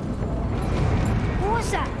 What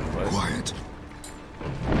was that? Quiet.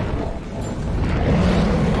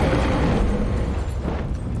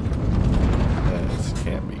 This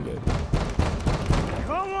can't be good.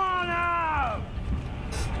 Come on out!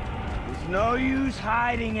 There's no use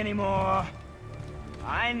hiding anymore.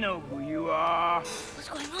 I know who you are. What's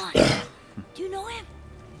going on? Do you know him?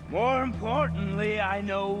 More importantly, I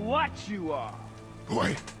know what you are.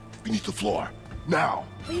 Boy, beneath the floor. Now.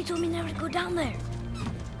 But you told me never to go down there.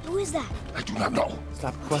 Who is that? I do not know.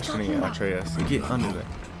 Stop questioning it, Atreus. Get under there.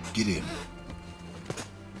 Get in.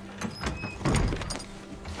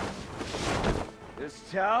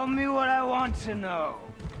 Just tell me what I want to know.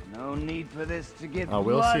 No need for this to get Oh,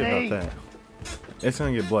 we'll bloody. see about that. It's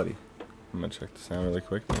gonna get bloody. I'm gonna check the sound really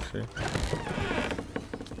quick, make sure.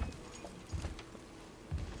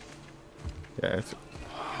 Yeah, it's...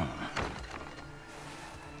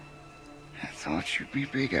 I thought you'd be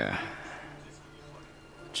bigger.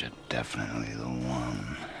 But you're definitely the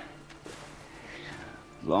one.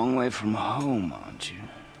 Long way from home, aren't you?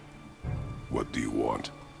 What do you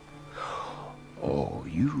want? Oh,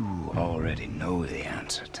 you already know the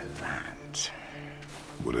answer to that.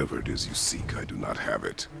 Whatever it is you seek, I do not have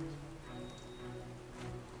it.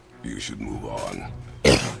 You should move on.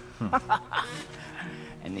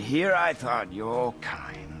 And here I thought your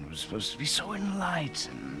kind was supposed to be so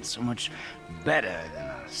enlightened, so much better than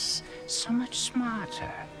us, so much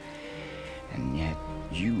smarter. And yet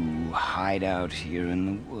you hide out here in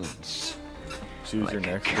the woods. Choose like your a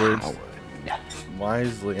next coward. words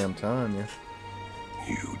wisely, I'm telling you.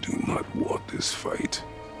 You do not want this fight.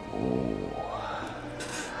 Oh.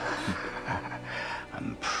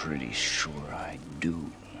 I'm pretty sure I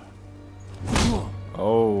do.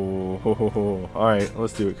 Oh, ho, ho, ho. Alright,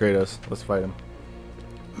 let's do it, Kratos. Let's fight him.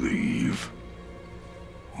 Leave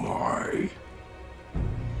my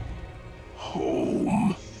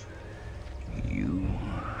home. You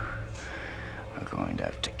are going to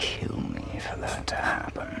have to kill me for that to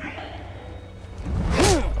happen.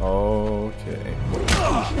 Okay.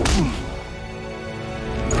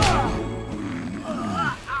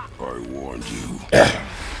 I warned you.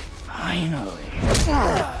 Finally.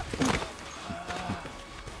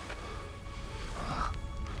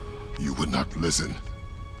 You would not listen.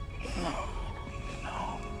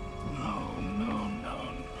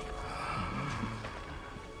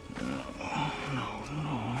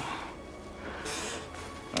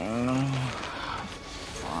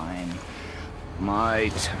 Fine. My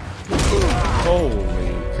turn.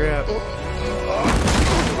 Holy crap.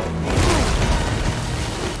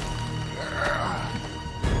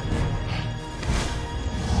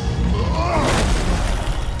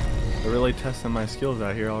 They're really testing my skills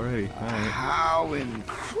out here already. All right. How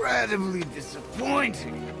incredibly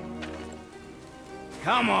disappointing.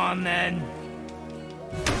 Come on, then.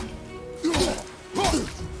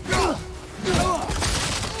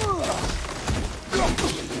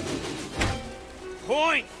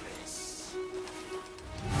 Pointless.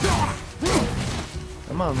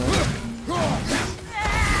 Come on, man.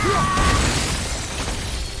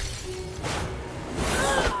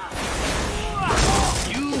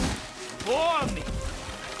 You bore me.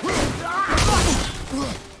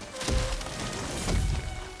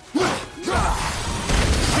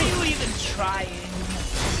 Are you even trying?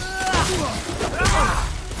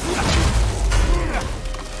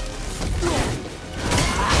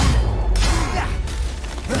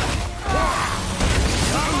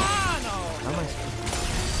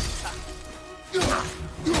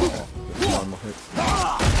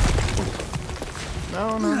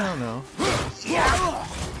 No, no, no, no.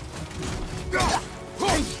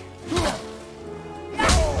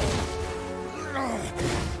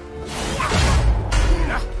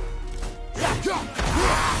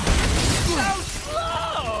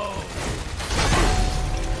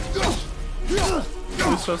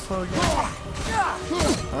 You're so slow again.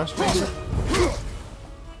 Huh, stranger?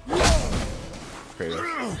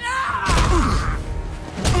 Kratos.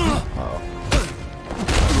 Uh-oh.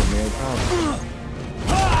 Not giving me any problems.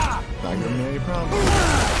 Not giving me any problems.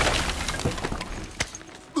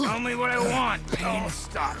 Tell me what I want. Pain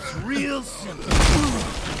stops real simple.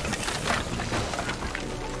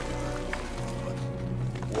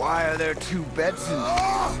 Why are there two beds in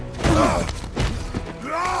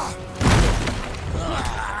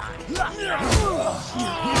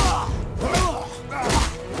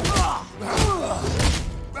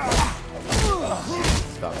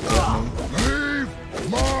Stop threatening. Leave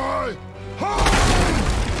my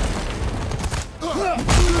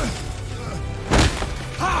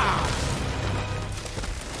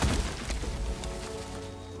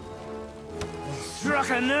Struck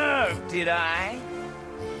a nerve, did I?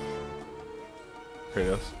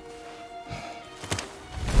 Kratos.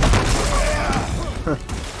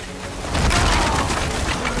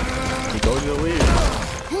 He told you to leave.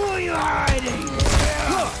 Who are you hiding?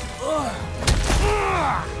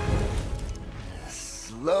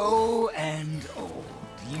 Slow and old.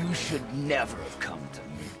 You should never have come to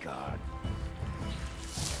Midgard.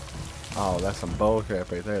 Oh, that's some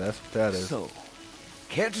bullcrap right there. That's what that is. So,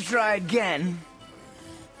 care to try again?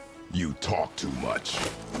 You talk too much.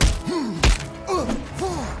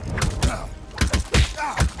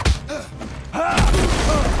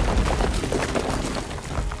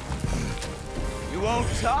 You won't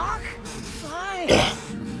talk? Fine.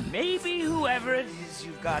 Maybe whoever it is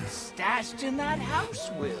you've got stashed in that house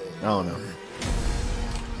will. Oh no.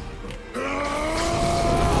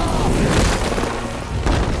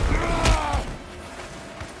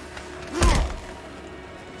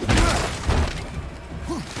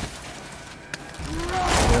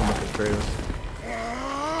 Damn, look at Kratos.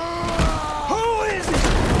 Who is it?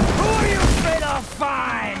 Who are you afraid I'll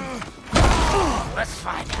find? Let's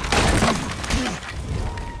find out.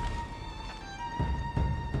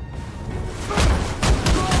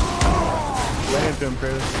 Lay into him,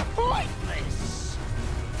 Kratos. Pointless.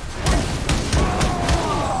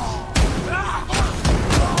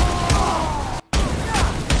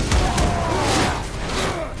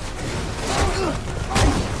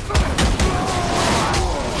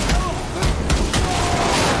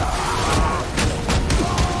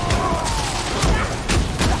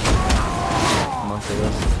 Come on,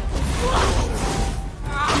 Kratos.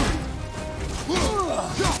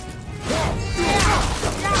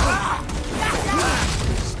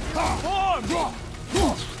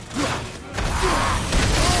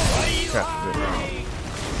 Crap, good.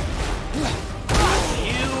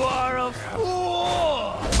 You are a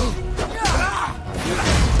fool!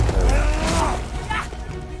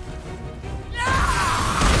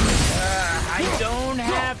 I don't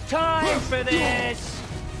have time for this!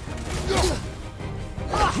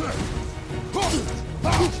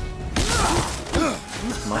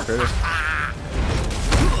 Come on, Kratos.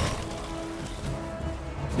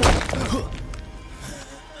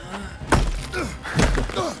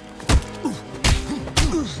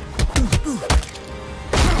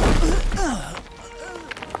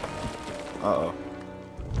 Uh-oh.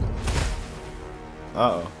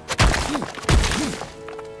 Uh-oh.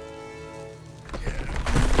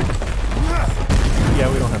 Yeah,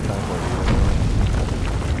 we don't have time for it.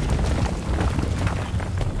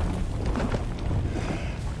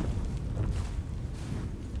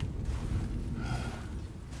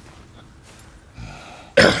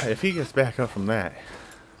 If he gets back up from that,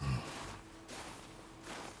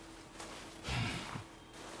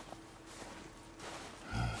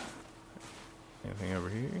 anything over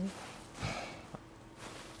here?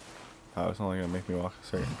 Oh, it's only gonna make me walk a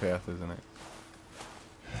certain path, isn't it?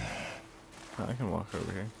 Oh, I can walk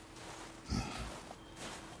over here.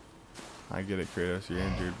 I get it, Kratos, you're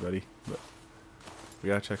injured, buddy, but we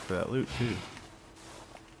gotta check for that loot, too.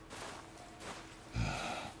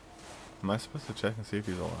 Am I supposed to check and see if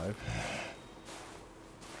he's alive?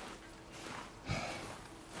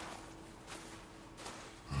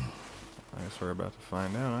 I guess we're about to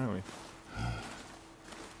find out, aren't we?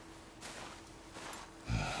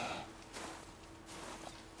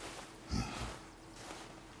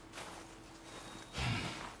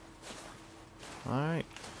 Alright.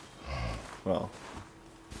 Well,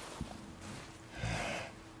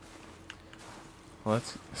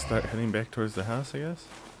 let's start heading back towards the house, I guess.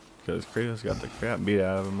 Because Kratos got the crap beat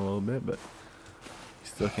out of him a little bit, but he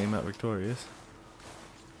still came out victorious.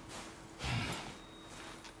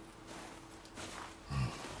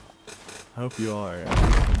 I hope you all are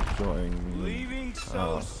enjoying. Leaving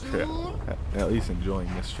so soon? At least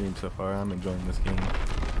enjoying this stream so far. I'm enjoying this game.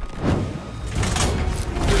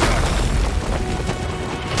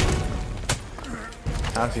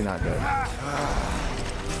 How's he not dead?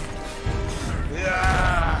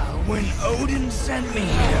 When Odin sent me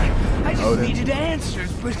here, I just needed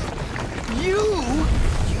answers, but you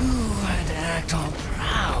had to act all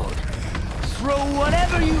proud. Throw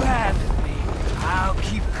whatever you have at me. I'll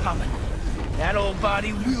keep coming. That old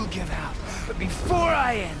body will give out. But before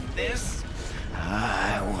I end this,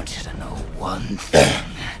 I want you to know one thing.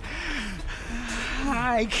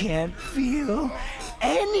 I can't feel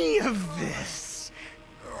any of this.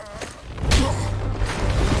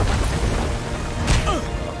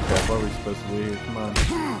 What are we supposed to do here? Come on.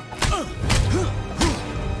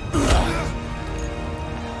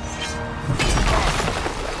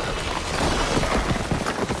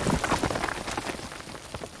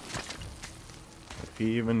 If he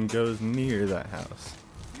even goes near that house.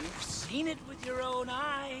 You've seen it with your own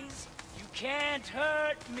eyes. You can't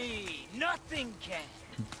hurt me. Nothing can.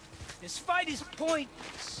 This fight is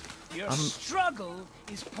pointless. Your struggle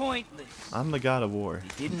is pointless. I'm the god of war.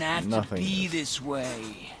 It didn't have to be this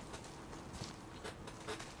way.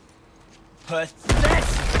 Pathetic!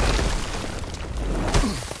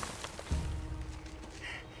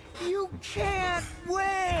 You can't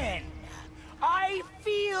win! I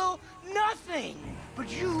feel nothing! But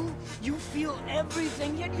you feel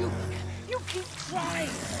everything, yet you keep trying.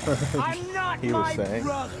 I'm not my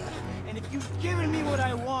brother, and if you'd given me what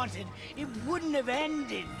I wanted, it wouldn't have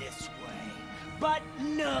ended this way. But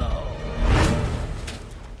no!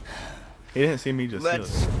 He didn't see me just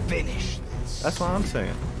Let's finish this. That's what I'm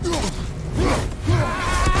saying. You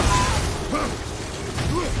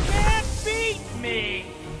can't beat me!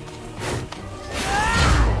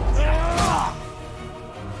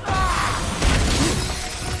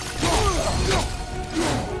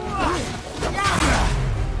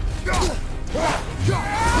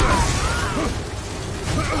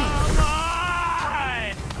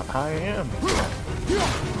 I am.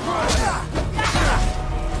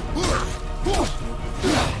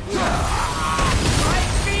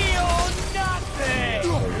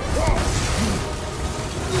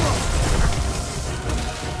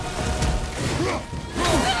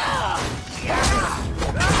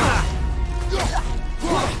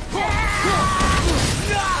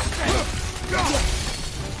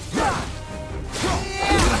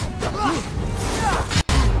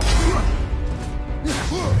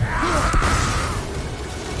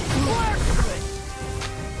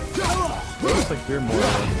 Looks like you're more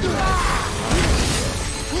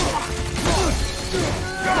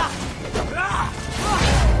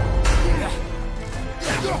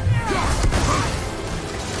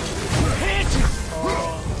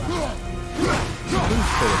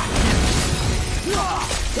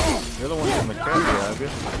You're the one getting the crap out of you.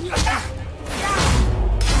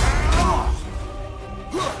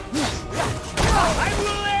 I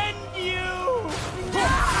will end you!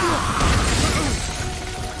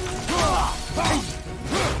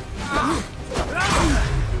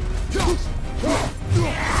 You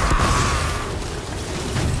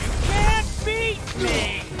can't beat me!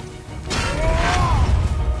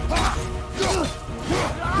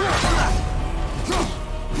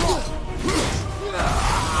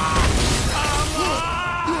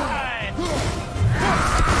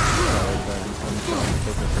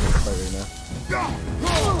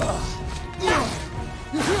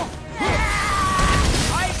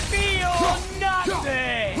 I feel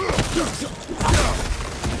nothing!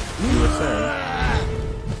 You were saying.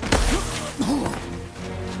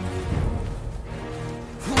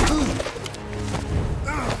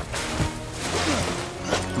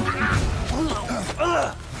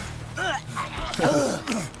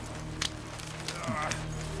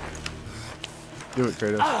 Do it,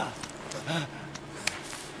 Kratos.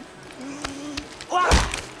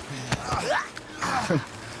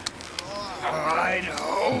 I'd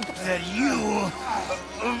hope that you,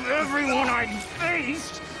 of everyone I'd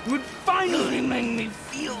faced, would finally make me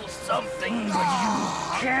feel something, but you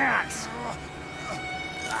can't.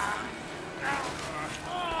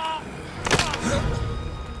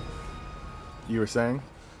 You were saying?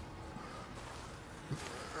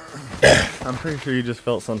 I'm pretty sure you just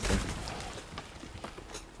felt something.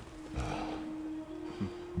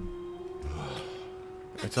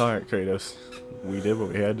 It's alright, Kratos. We did what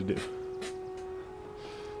we had to do.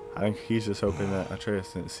 I think he's just hoping that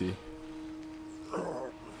Atreus didn't see.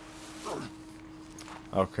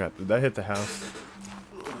 Oh crap, did that hit the house?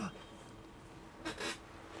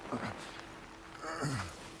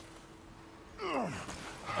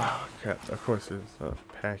 Oh crap, of course there's a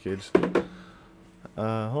package.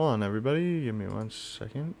 Hold on everybody, give me 1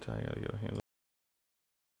 second. I gotta go handle.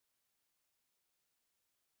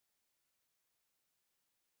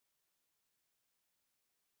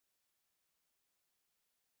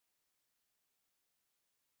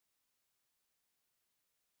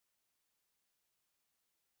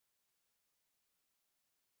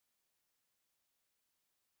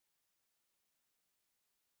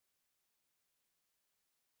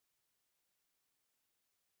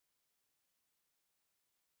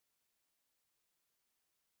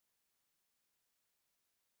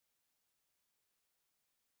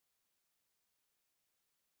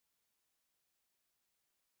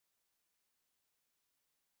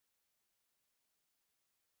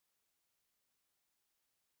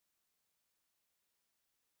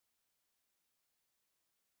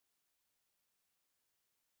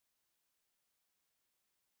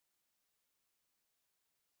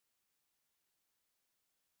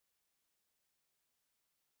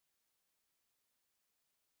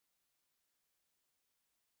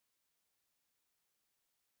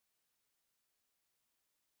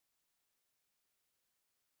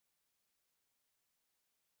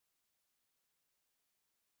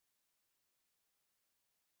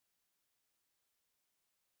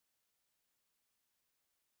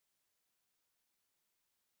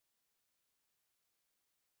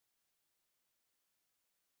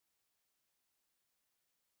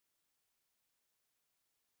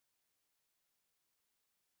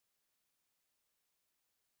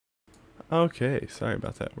 Okay, sorry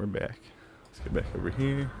about that. We're back. Let's get back over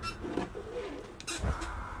here.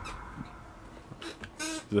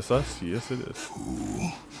 Is this us? Yes, it is. Who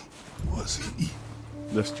was he?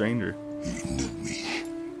 The stranger. He knew me.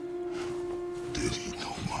 Did he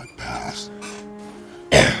know my past?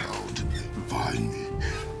 How did they find me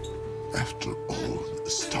after all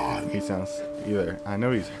this time? He sounds either. I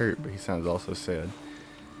know he's hurt, but he sounds also sad.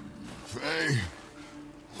 Faye,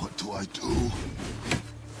 what do I do?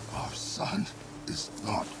 Our son is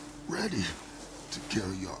not ready to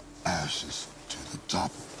carry your ashes to the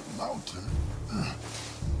top of the mountain.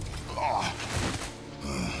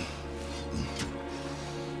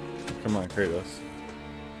 Come on, Kratos.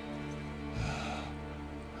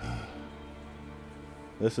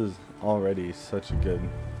 This is already such a good...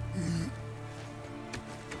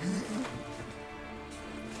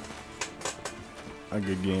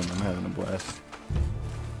 game. I'm having a blast.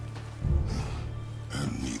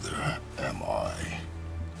 And neither am I.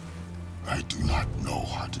 I do not know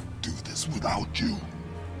how to do this without you.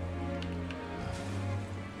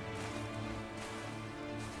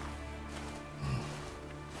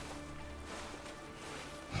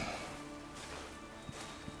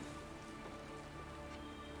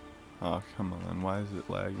 Oh, come on. Why is it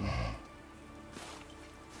lagging?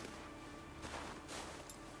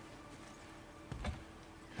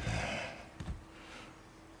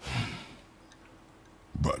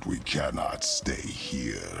 But we cannot stay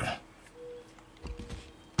here.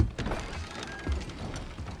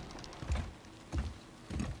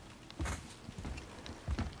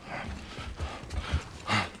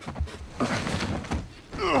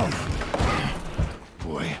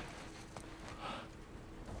 Boy.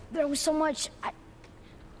 There was so much.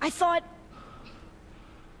 I thought.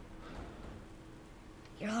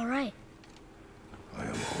 You're all right. I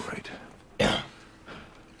am all right.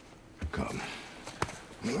 Come.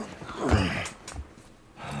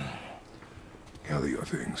 Gather your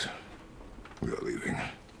things. We are leaving.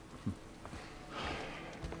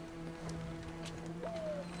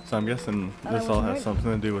 So I'm guessing this all has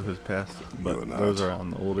something to do with his past, but those are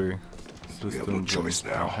on the older systems. We have no choice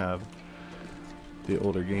and now. I don't have the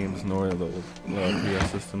older games nor the old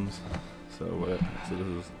PS systems. So this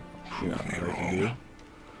is, you know, what I can do.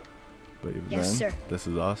 But even Yes, then, sir. this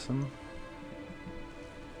is awesome.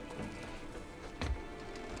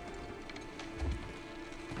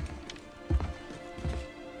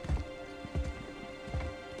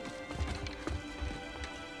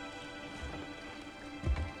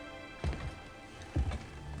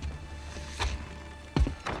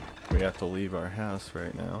 have to leave our house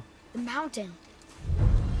right now. The mountain.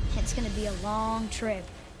 It's gonna be a long trip.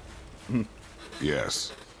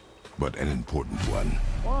 Yes, but an important one.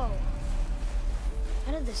 Whoa.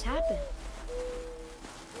 How did this happen?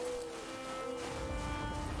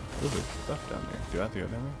 There's stuff down there. Do I have to go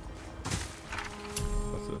down there?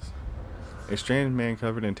 What's this? A strange man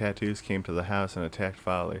covered in tattoos came to the house and attacked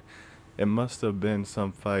Folly. It must have been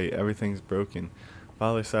some fight. Everything's broken.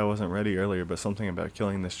 Folly said I wasn't ready earlier, but something about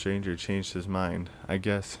killing the stranger changed his mind. I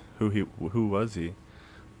guess. Who was he?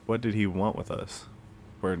 What did he want with us?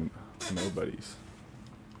 We're nobodies.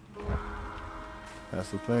 That's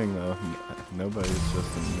the thing, though. Nobody's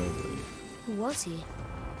just a nobody. Who was he?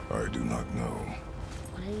 I do not know.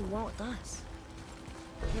 What did he want with us?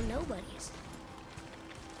 We're nobodies.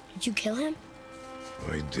 Did you kill him?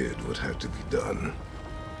 I did what had to be done.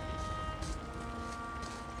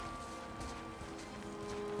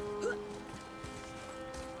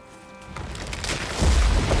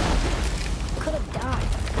 Could have died.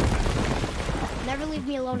 Never leave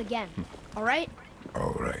me alone again. All right?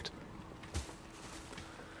 All right.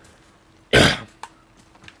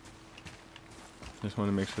 Just want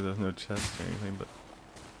to make sure there's no chests or anything, but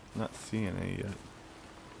I'm not seeing any yet.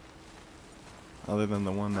 Other than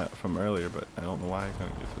the one that from earlier, but I don't know why I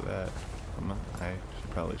couldn't get to that. I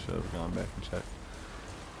probably should have gone back and checked.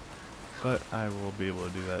 But I will be able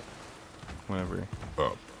to do that whenever.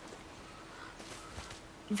 Up.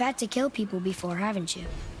 You've had to kill people before, haven't you?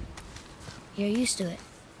 You're used to it.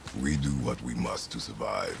 We do what we must to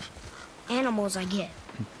survive. Animals, I get.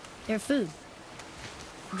 They're food.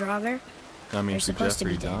 Draugr, I mean, they're for supposed to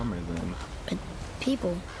Jeffrey be dead. Dahmer, then. But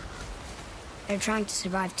people, they're trying to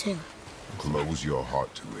survive too. Close your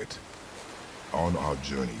heart to it. On our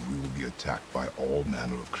journey, we will be attacked by all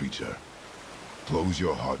manner of creature. Close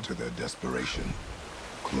your heart to their desperation.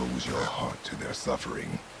 Close your heart to their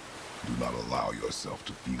suffering. Do not allow yourself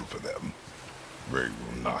to feel for them. They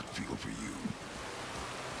will not feel for you.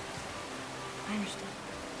 I understand.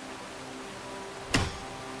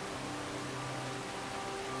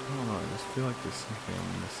 I don't know, I just feel like there's something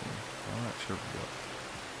I'm missing. I'm not sure what.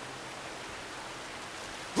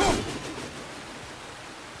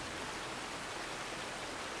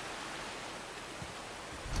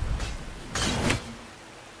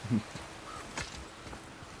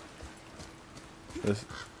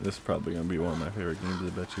 This is probably gonna be one of my favorite games, I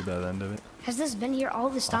bet you, by the end of it. Has this been here all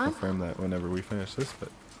this I'll time? confirm that whenever we finish this, but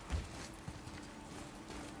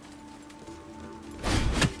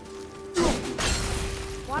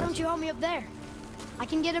Why don't you help me up there? I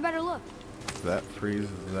can get a better look. that freezes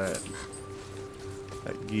that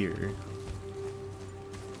gear.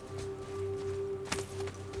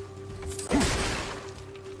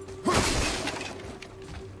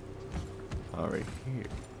 All right, here.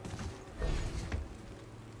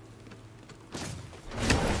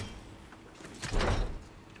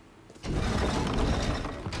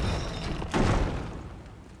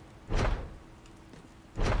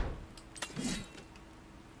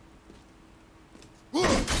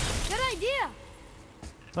 Good idea.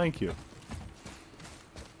 Thank you.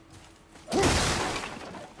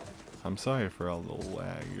 I'm sorry for all the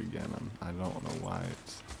lag again. I don't know why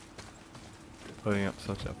it's putting up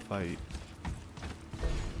such a fight.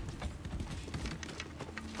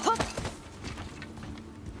 Hup.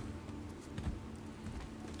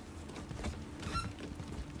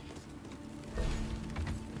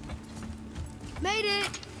 Made it.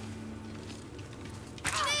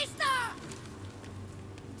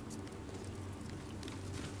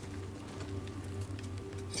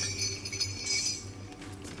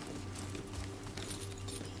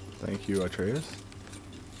 Thank you, Atreus.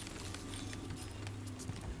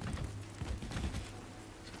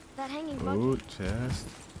 That hanging Ooh, bucket, chest.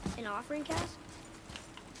 an offering cask?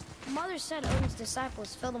 Mother said Odin's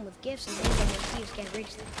disciples fill them with gifts and leave them where thieves can't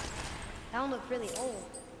reach them. That one looked really old.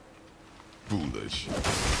 Foolish.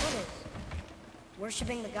 What is?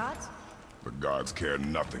 Worshipping the gods? The gods care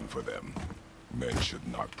nothing for them. Men should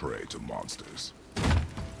not pray to monsters.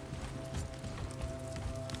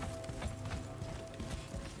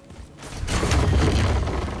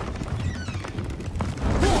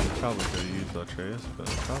 Probably could have used Atreus, but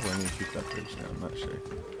probably need to keep that bridge down. I'm not sure.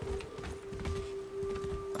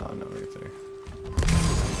 Oh no, right there.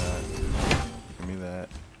 Give me that.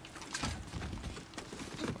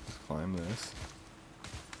 Let's climb this.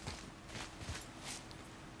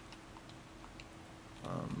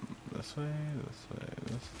 This way,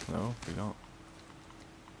 this. No, we don't.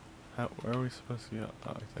 Where are we supposed to go?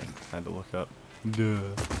 Oh, I think I had to look up.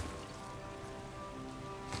 Duh.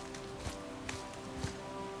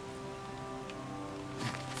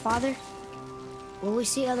 Father, Will we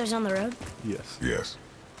see others on the road? Yes. Yes.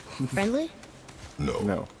 Friendly? No.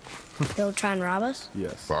 No. They'll try and rob us?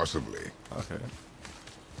 Yes. Possibly. Okay.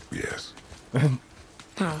 Yes.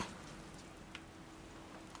 Oh.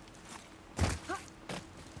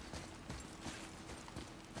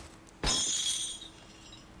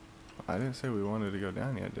 I didn't say we wanted to go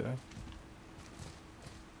down yet, did I?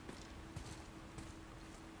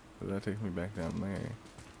 But that takes me back down there.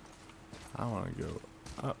 I want to go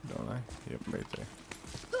up, don't I? Yep, right there.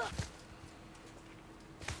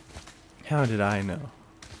 How did I know?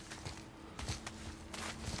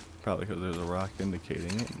 Probably because there's a rock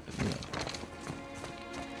indicating it. You know.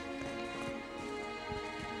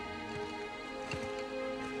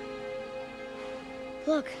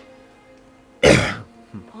 Look.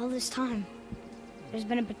 All this time, there's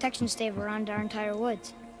been a protection stave around our entire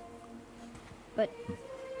woods. But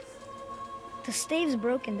the stave's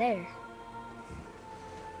broken there.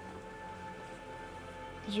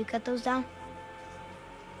 Did you cut those down?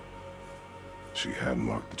 She had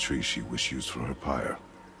marked the tree she wished used for her pyre.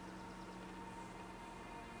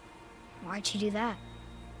 Why'd she do that?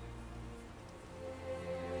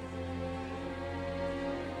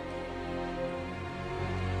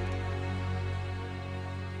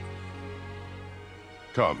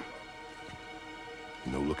 Come.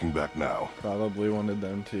 No looking back now. Probably wanted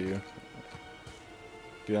them to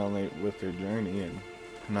get on with their journey and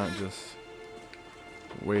not just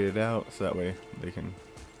wait it out so that way they can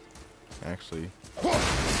actually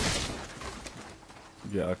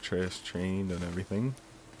get Atreus trained and everything.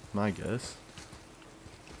 My guess.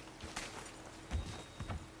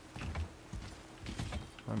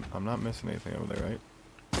 I'm not missing anything over there, right?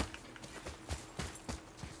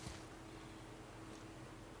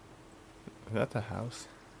 Is that the house?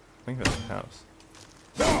 I think that's the house.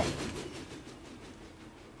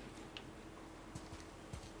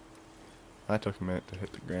 That took a minute to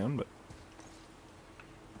hit the ground, but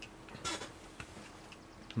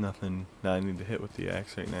nothing that I need to hit with the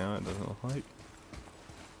axe right now, it doesn't look like.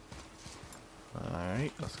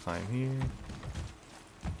 Alright, let's climb here.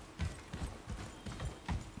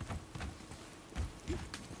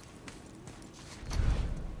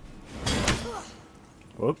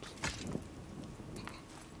 Whoops.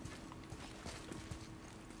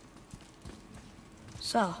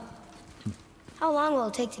 So, how long will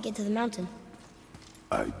it take to get to the mountain?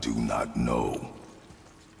 I do not know.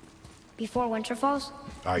 Before winter falls?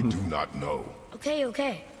 I do not know. Okay,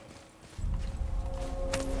 okay.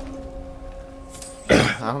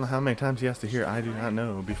 I don't know how many times he has to hear I do not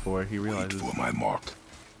know before he realizes. For my mark.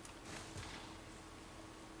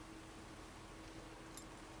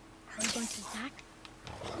 Are we going to attack?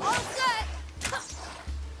 All set!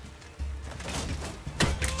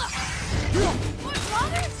 More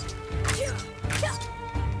brothers?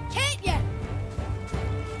 Can't yet!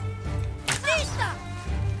 Lisa!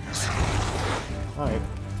 Alright.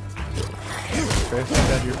 Chris, get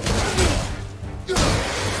out of here.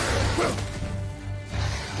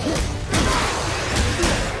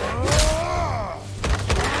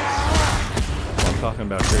 I'm talking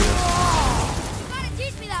about Kratos. You gotta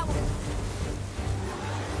teach me that one!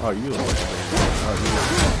 Oh, you look like Kratos. Oh,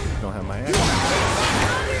 you don't have my axe.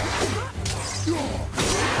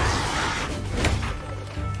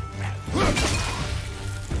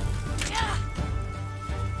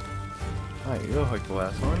 Alright, you look like the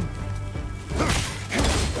last one.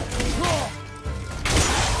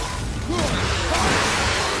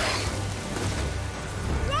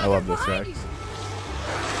 I love this axe.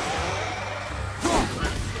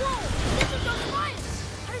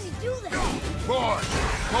 How does he do that? Boy,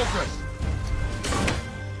 focus.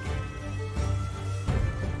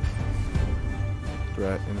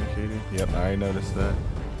 Threat indicator. Yep, I already noticed that.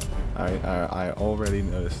 I already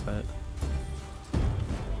noticed that.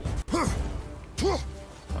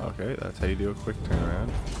 Okay, that's how you do a quick turnaround.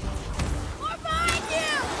 More behind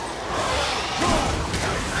you!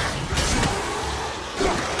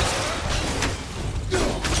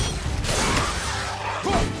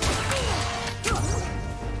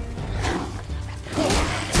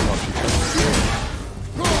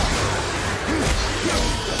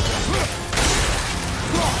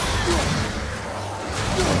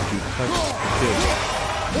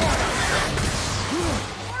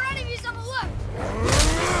 More enemies on the left!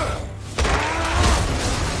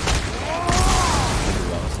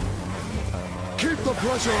 Keep the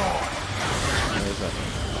pressure on. There's that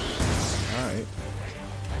one. Alright.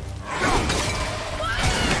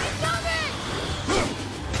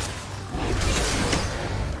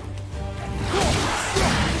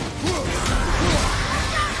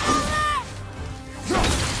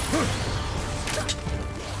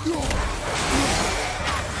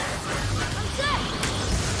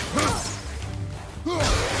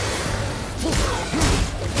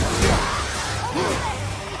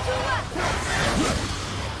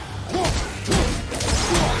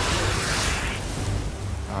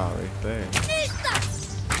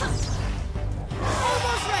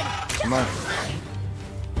 Come on.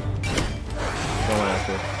 Going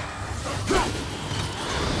after.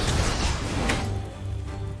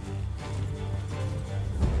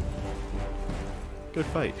 Good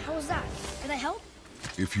fight. How was that? Did I help?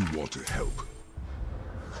 If you want to help,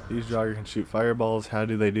 These Draugr can shoot fireballs. How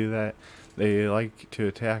do they do that? They like to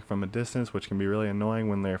attack from a distance, which can be really annoying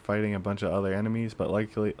when they're fighting a bunch of other enemies, but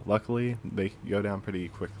luckily they go down pretty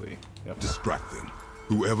quickly. Yep. distract them.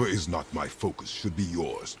 Whoever is not my focus should be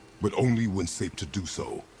yours, but only when safe to do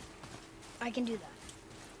so. I can do that.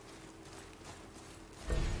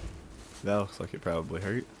 That looks like it probably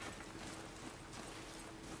hurt.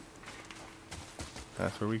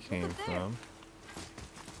 That's where we came from.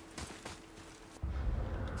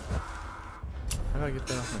 How do I get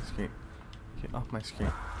that off my screen? Get off my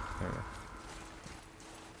screen. There we go.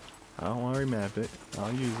 I don't want to remap it.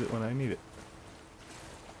 I'll use it when I need it.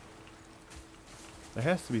 There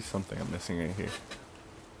has to be something I'm missing right here.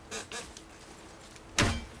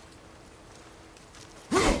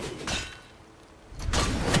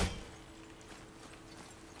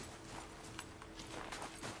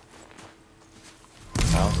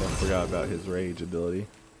 I also forgot about his rage ability.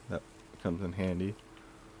 That comes in handy.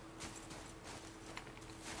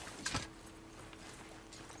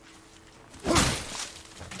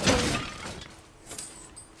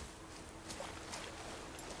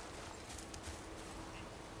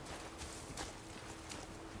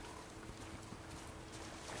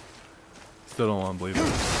 Still don't want to believe it.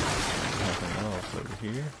 Nothing else over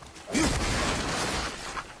here.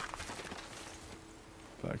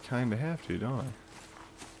 But I kinda have to, don't I?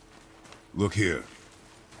 Look here.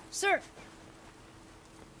 Sir,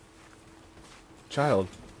 Child.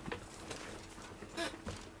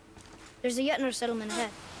 there's a Jötnar settlement ahead.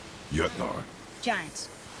 Jötnar. Giants.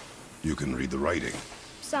 You can read the writing.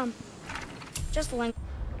 Some. Just the language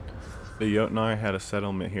The Jötnar had a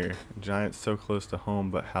settlement here. Giants so close to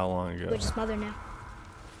home, but how long ago? is mother now.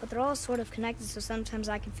 But they're all sort of connected, so sometimes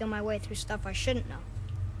I can feel my way through stuff I shouldn't know.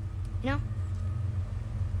 You know?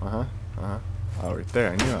 Uh-huh. Uh-huh. Oh, right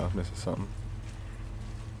there. I knew I was missing something.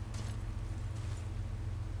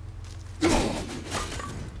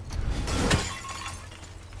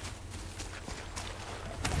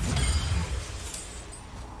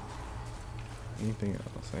 Anything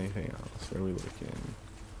else? Anything else? Where are we looking?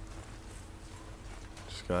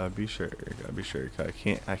 Just gotta be sure. Gotta be sure. 'Cause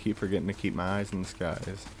I keep forgetting to keep my eyes in the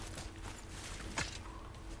skies.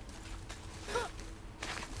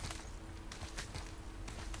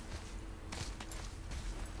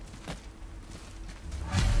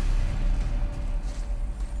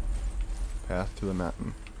 Path to the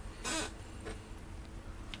mountain.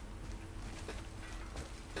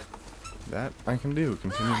 That I can do.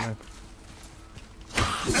 Continue my.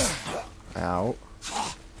 Ow.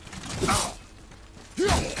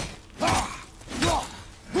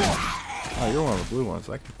 Oh, you're one of the blue ones.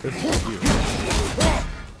 I can fist with you.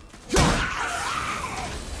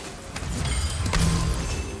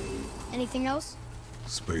 Anything else?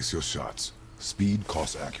 Space your shots. Speed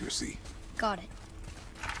costs accuracy. Got it.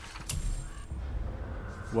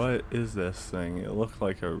 What is this thing? It looked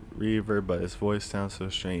like a reaver, but his voice sounds so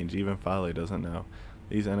strange. Even Folly doesn't know.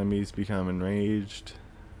 These enemies become enraged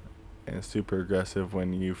and super aggressive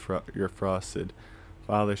when you're frosted.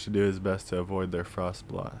 Father should do his best to avoid their frost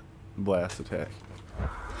blast attack.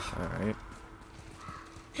 Alright.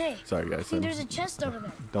 Hey, Sorry guys. see, there's a chest over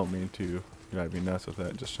there. Don't mean to drive me nuts with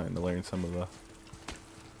that. Just trying to learn some of the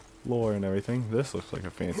lore and everything. This looks like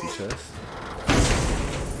a fancy chest.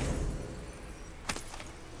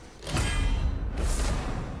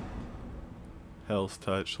 Hell's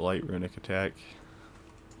Touch, light runic attack.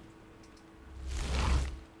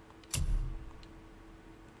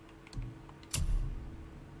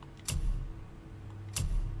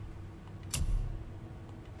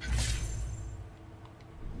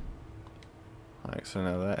 Alright, so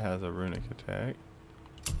now that has a runic attack.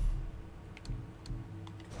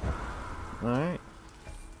 Alright.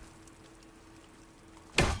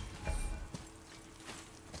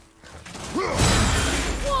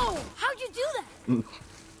 Whoa! How'd you do that?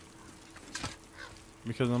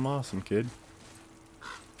 Because I'm awesome, kid.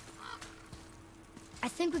 I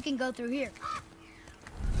think we can go through here.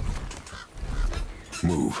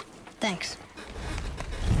 Move. Thanks.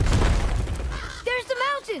 There's the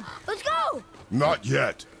mountain! Let's go! Not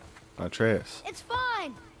yet. Atreus. It's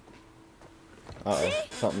fine! Uh-oh.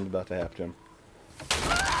 Something's about to happen to him.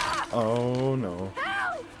 Oh, no.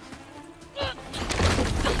 Help!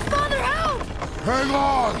 Father, help! Hang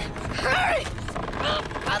on! Hurry!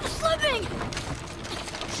 I'm slipping!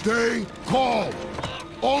 Stay calm.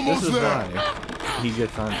 This Almost is there. why. he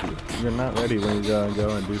gets onto you. You're not ready when you go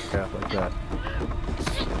and do crap like that.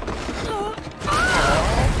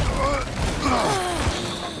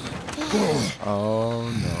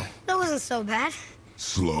 Oh no. That wasn't so bad.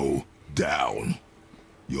 Slow down.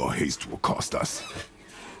 Your haste will cost us.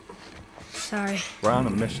 Sorry. We're on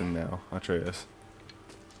a mission now, Atreus.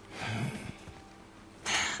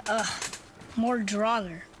 More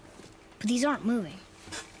Draugr. But these aren't moving.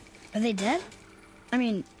 Are they dead? I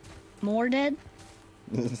mean, more dead?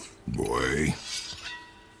 Boy.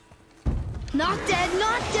 Not dead,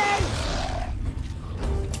 not dead!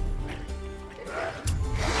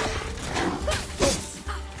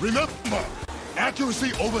 Remember,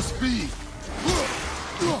 accuracy over speed.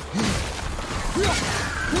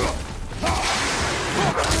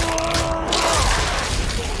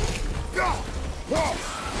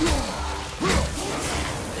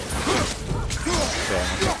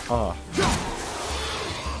 Ah.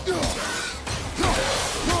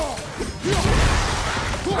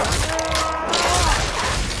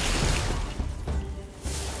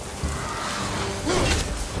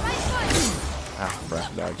 Ah,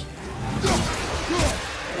 crap, dodge.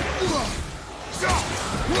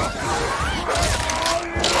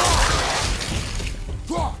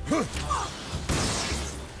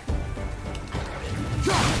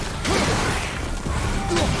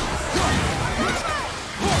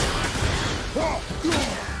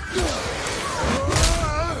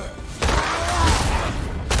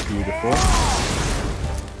 Beautiful.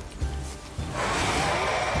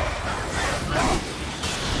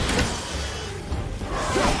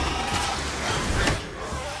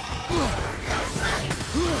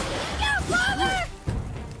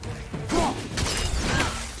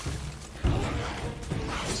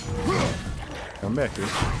 Come back here.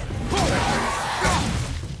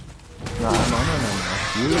 No.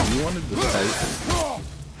 You wanted this fight.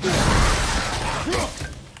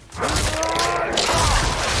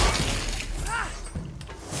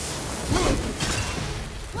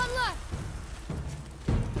 One left.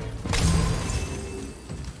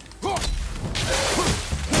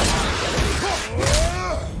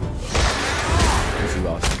 This is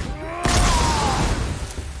awesome.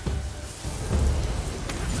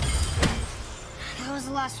 That was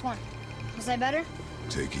the last one. Was I better?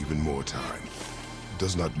 Take even more time.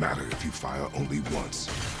 Does not matter if you fire only once.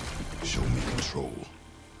 Show me control.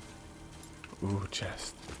 Ooh,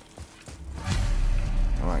 chest.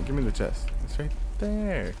 Come on, give me the chest. It's right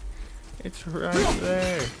there. It's right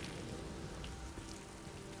there.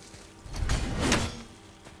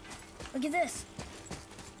 Look at this.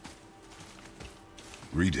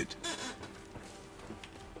 Read it.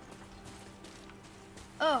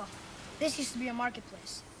 Oh, this used to be a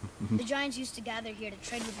marketplace. The giants used to gather here to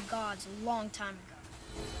trade with the gods a long time ago.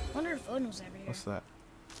 Wonder if Odin was ever here. What's that?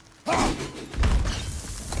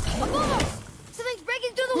 Above us! Something's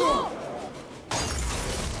breaking through the wall!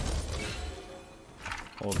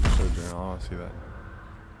 Hold the show journal. I want to see that.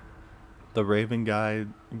 The raven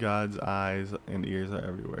god's eyes and ears are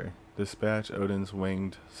everywhere. Dispatch Odin's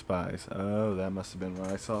winged spies. Oh, that must have been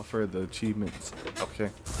what I saw for the achievements.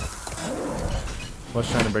 Okay. What's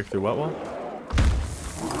trying to break through what wall?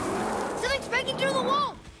 Something's breaking through the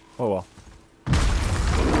wall! What wall?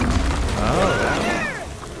 Oh, that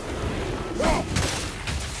one.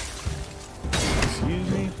 Excuse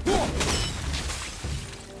me?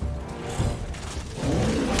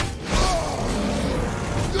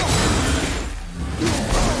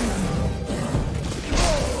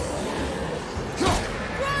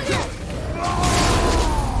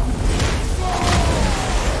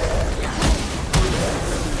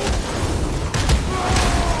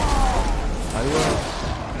 I will.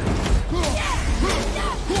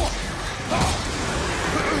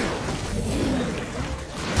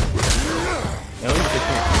 At least it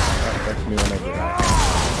can't affect me when I get out.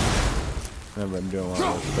 Remember, I'm doing one of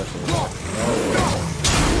those special attacks.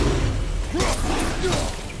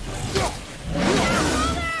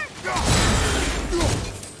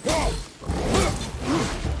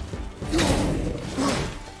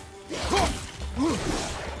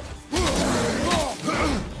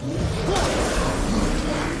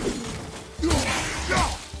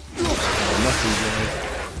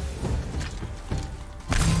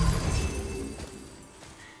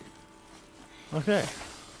 Okay.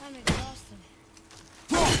 I'm exhausted.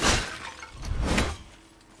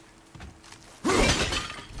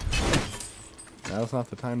 Now's not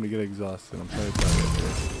the time to get exhausted. I'm sorry about it.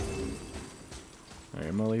 Alright,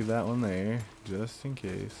 I'm gonna leave that one there, just in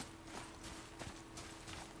case.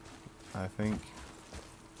 I think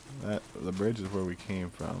that the bridge is where we came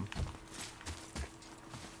from.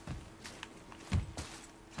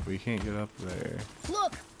 We can't get up there.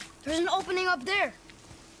 Look, there's an opening up there.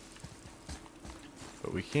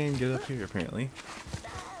 But we can get up here, apparently.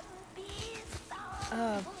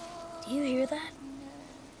 Do you hear that?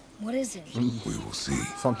 What is it? We will see.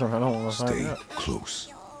 Something I don't want to find Stay out. close.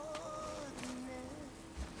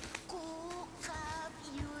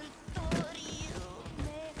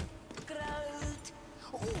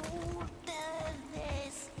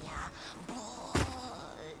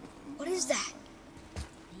 What is that?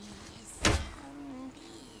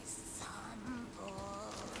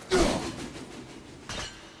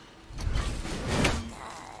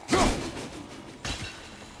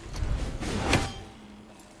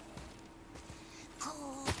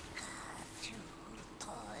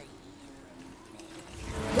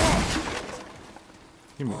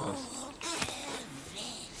 Give me this.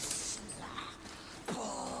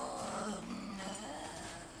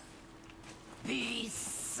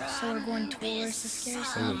 So we're going towards the scary There's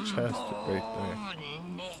sign. a chest right there.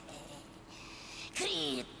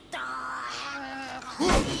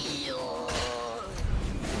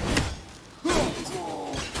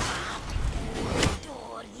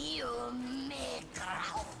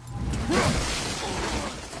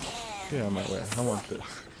 Yeah, on my way. I want this.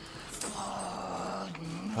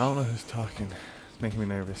 I don't know who's talking. It's making me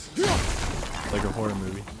nervous. Like a horror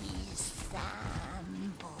movie.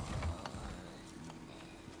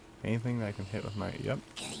 Anything that I can hit with my... Yep.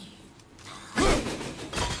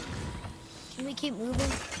 Can we keep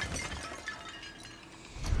moving?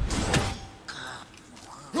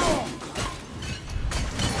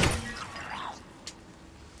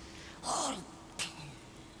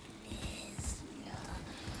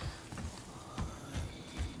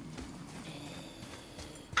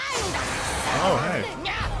 Oh, hey.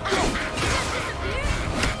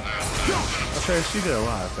 Okay, she did a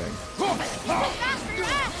lot of things.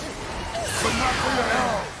 But not for your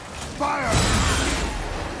arrow! Fire!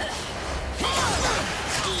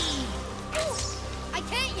 I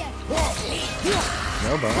can't yet.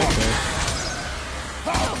 No, but okay.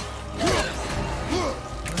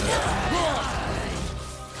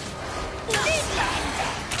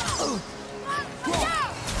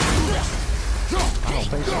 I don't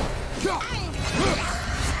think so.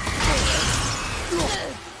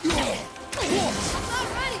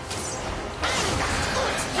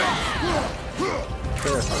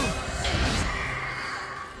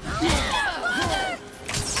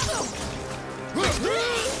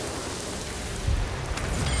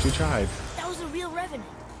 She tried. That was a real revenant.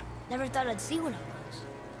 Never thought I'd see one of those.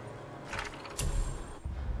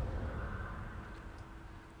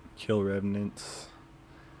 Kill revenants.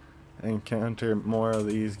 Encounter more of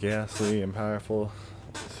these ghastly and powerful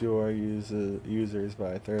Sewer users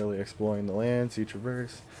by thoroughly exploring the lands you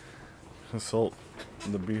traverse. Consult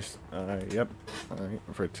the beast. Alright, yep. Alright,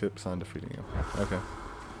 for tips on defeating him. Okay.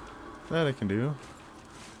 That I can do.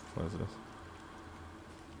 What is this?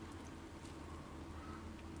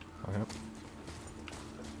 Okay.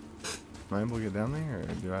 Am I able to get down there, or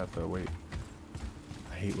do I have to wait?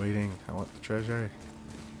 I hate waiting. I want the treasure.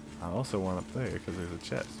 I also want up there, because there's a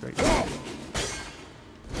chest right there.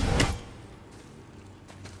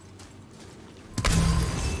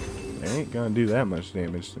 They ain't gonna do that much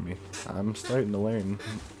damage to me. I'm starting to learn.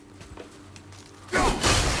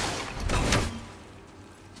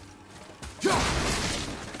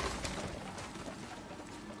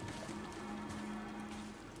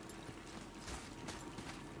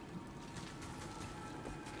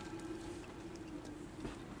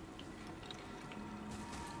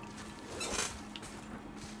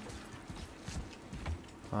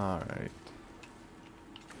 Alright.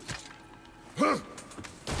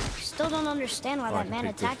 Still don't understand why Oh, I that can man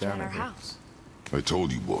take this attacked you down at our right here. house. I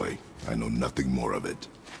told you, boy. I know nothing more of it.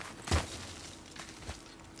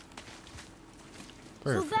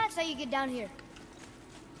 So Perfect. that's how you get down here.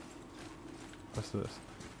 What's this?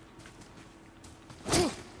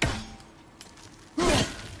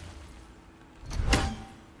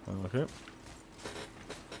 Okay.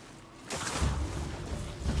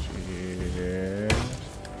 Cheers.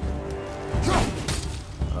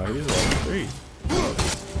 Oh, he's level 3.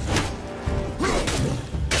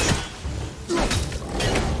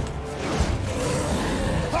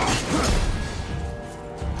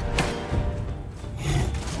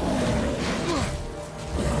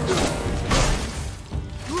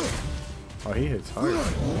 Oh, he hits hard.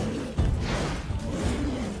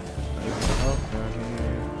 Oh, down here.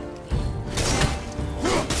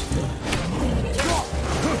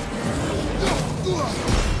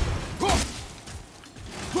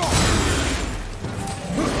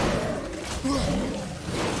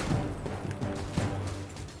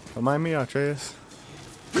 Remind me, Atreus.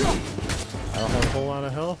 don't have a whole lot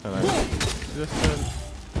of health, and I just said,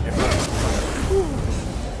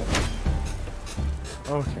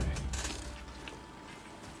 okay.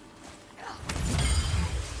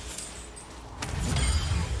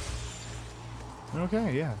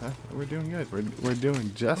 Okay, yeah, we're doing good. We're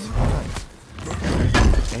doing just fine.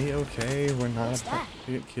 A-okay, we're not about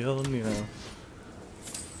to get killed, you know.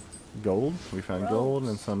 Gold? We found gold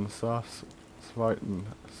and some soft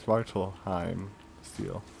Svartalheim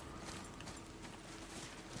steel.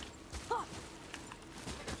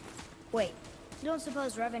 Wait, you don't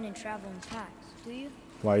suppose Revenant travel in packs, do you?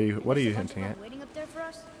 What are you There's a bunch hinting of at? them waiting up there for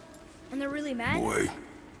us? And they're really mad? Boy,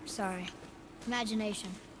 Sorry. Imagination.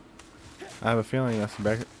 I have a feeling that's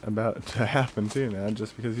about to happen too now,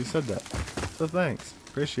 just because you said that. So thanks.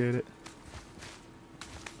 Appreciate it.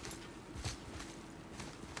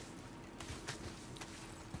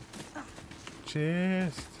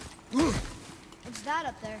 Chest. What's that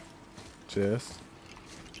up there? Chest.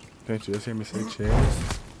 Can't you just hear me say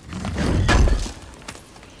chest?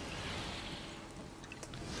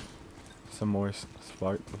 Some more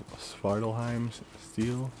Svartalheim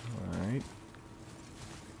steel. Alright.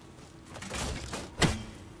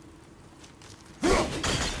 I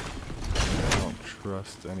don't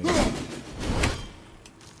trust anyone.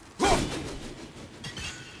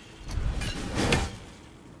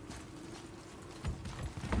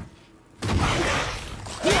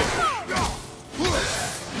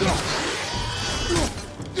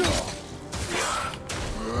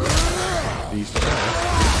 These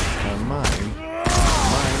chests are mine.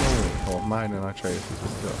 Mine only. Well, mine and Atreus'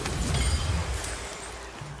 stuff.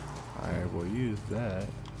 I will use that.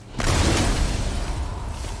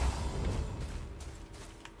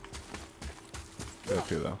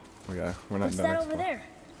 Okay though. We're not What's done that over exploring. there?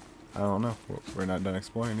 I don't know. We're not done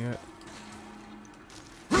exploring yet.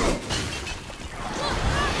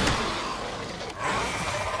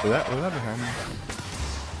 Was that behind me?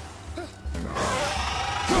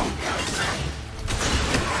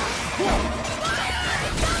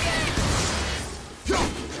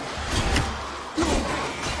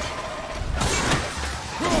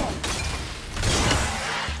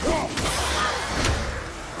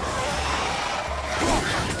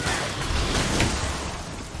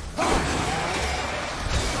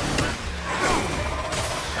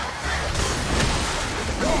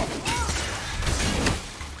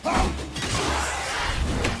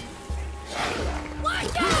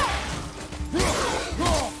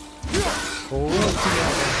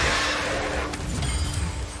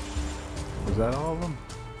 Was that all of them?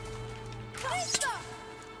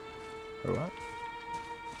 Or what?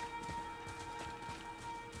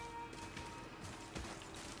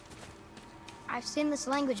 I've seen this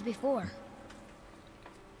language before.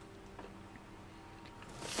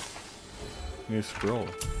 New scroll.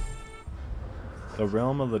 The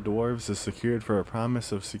realm of the dwarves is secured for a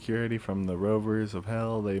promise of security from the rovers of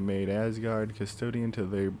hell. They made Asgard custodian to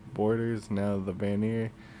their borders. Now the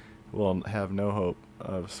Vanir will have no hope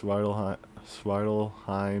of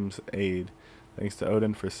Svartalheim's aid. Thanks to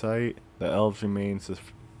Odin for sight, the elves remain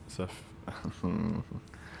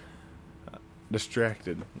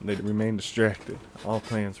distracted. They remain distracted. All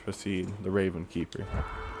plans proceed. The Raven Keeper.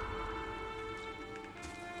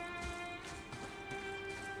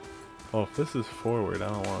 Oh, if this is forward, I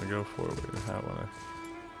don't want to go forward. I want to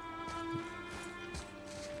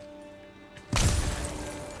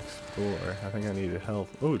explore. I think I needed help.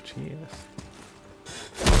 Oh, cheers.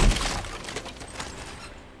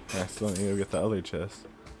 I still need to go get the other chest.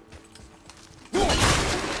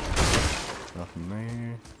 Nothing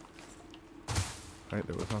there. Right,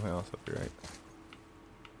 there was nothing else up here, right?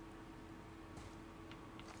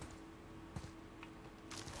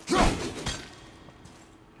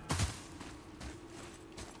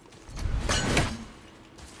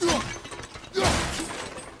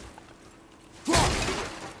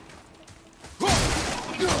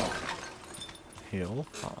 Heal.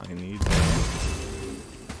 I need that.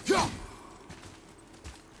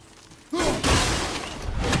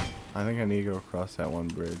 I think I need to go across that one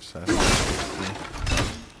bridge. So what's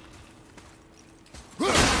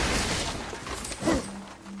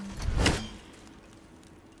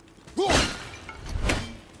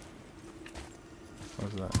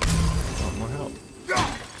that? Want more help?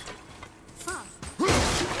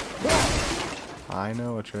 I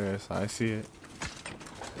know, Atreus. I see it.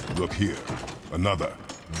 look here. Another.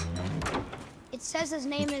 It says his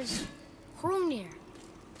name is Hrungnir.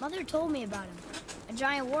 Mother told me about him. A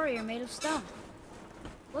giant warrior made of stone.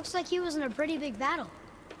 Looks like he was in a pretty big battle.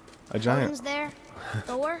 A giant. Odin's there,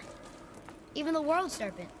 Thor, even the World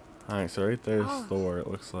Serpent. Alright, so right there's Thor, it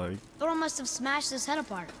looks like. Thor must have smashed his head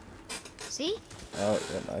apart. See? Oh,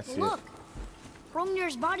 yeah, I see Look!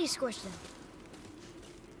 Hrungnir's body squished him.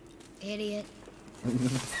 Idiot.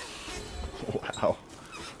 it. Wow.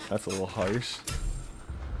 That's a little harsh.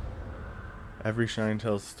 Every shrine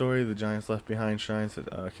tells a story. The giants left behind shrines.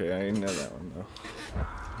 Okay, I didn't know that one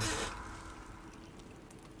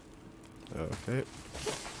though. Okay.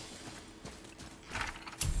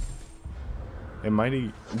 A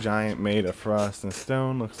mighty giant made of frost and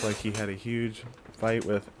stone. Looks like he had a huge fight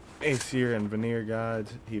with Aesir and Vanir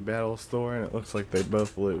gods. He battles Thor, and it looks like they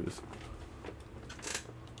both lose.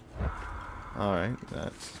 Alright,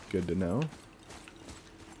 that's good to know.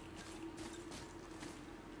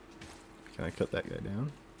 Can I cut that guy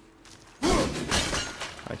down?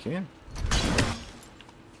 I can.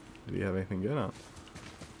 Did he have anything good on?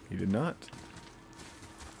 He did not.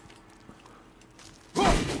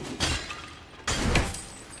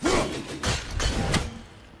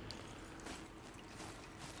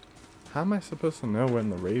 How am I supposed to know when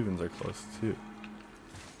the ravens are close to?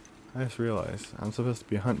 I just realized I'm supposed to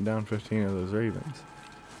be hunting down 15 of those ravens.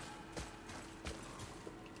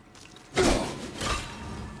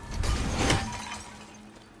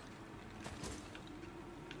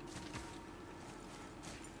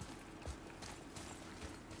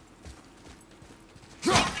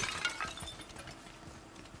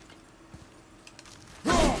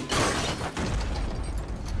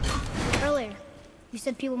 Earlier, you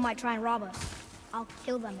said people might try and rob us. I'll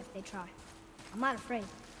kill them if they try. I'm not afraid.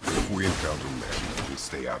 If we encounter men, we'll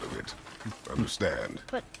stay out of it. Understand?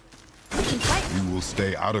 But we can fight. You will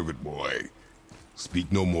stay out of it, boy.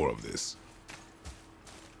 Speak no more of this.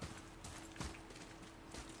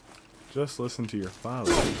 Just listen to your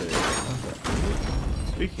father.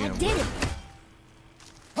 Speaking That of did it.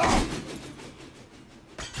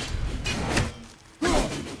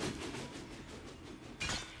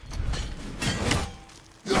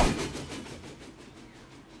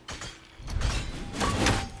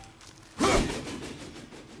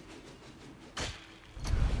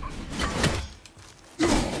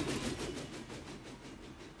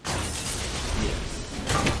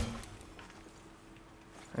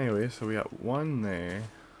 Anyway, so we got one there,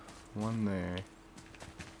 and then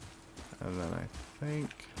I think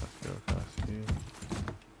let's go across here.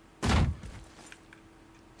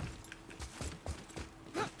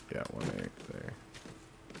 Yeah, one right there.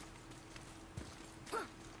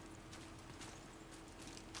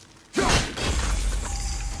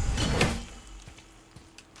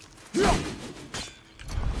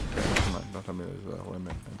 Okay, come on, don't tell me there's a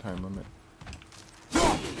limit, a time limit.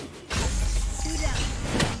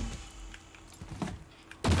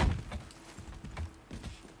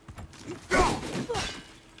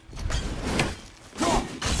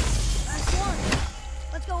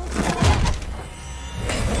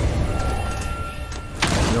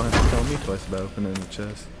 You don't have to tell me twice about opening the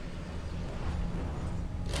chest.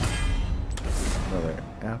 Another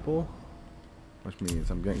apple, which means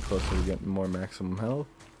I'm getting closer to getting more maximum health.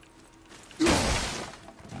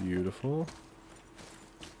 Beautiful.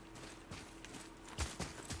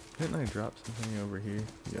 Didn't I drop something over here?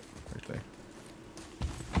 Yep, right there.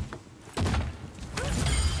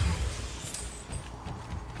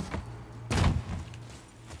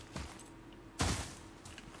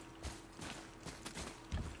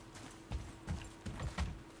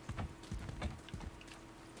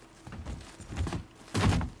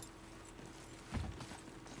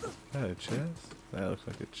 Is that a chest? That looks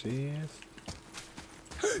like a chest.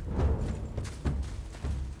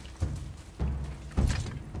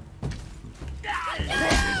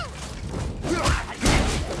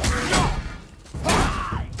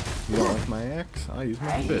 You don't like my axe? I'll use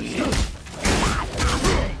my fist.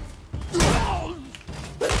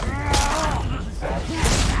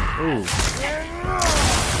 Ooh.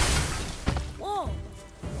 Whoa!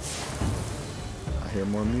 I hear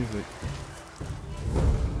more music.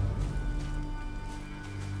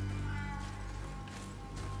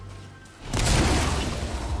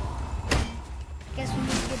 Guess we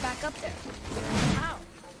need to get back up there. How?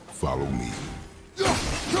 Follow me.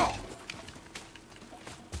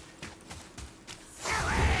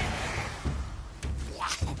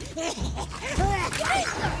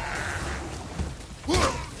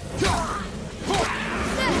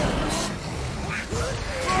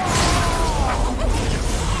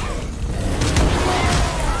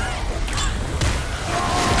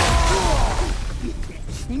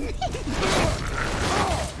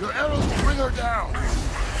 Your arrows will bring her down.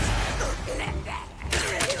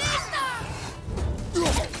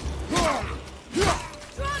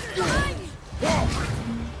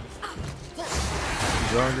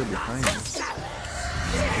 Draugr behind us.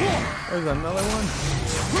 There's another one.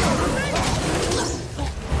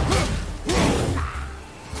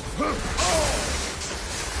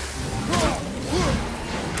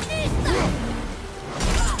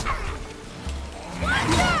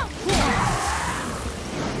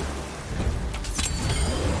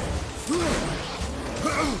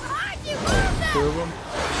 Two of them.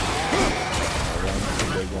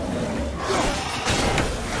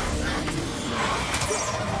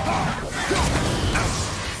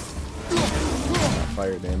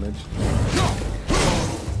 Fire damage.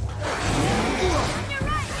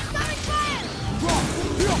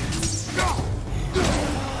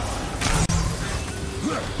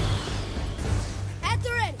 At the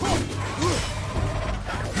ready.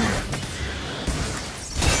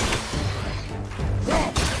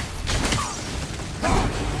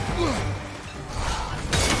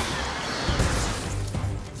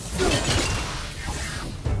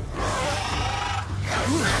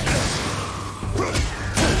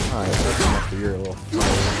 Alright, that's enough for your little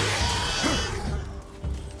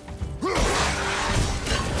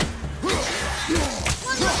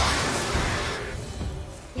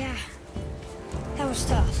Yeah, that was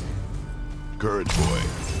tough. Courage, boy.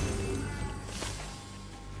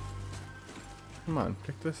 Come on,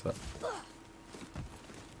 pick this up.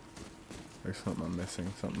 There's something I'm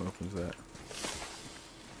missing. Something opens that.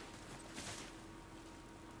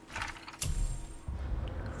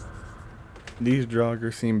 These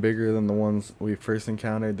Draugr seem bigger than the ones we first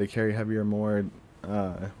encountered. They carry heavier, more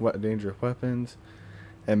dangerous weapons.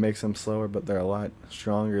 It makes them slower, but they're a lot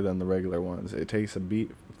stronger than the regular ones. It takes a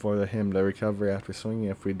beat for him to recover after swinging.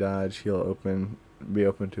 If we dodge, he'll be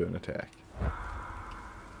open to an attack.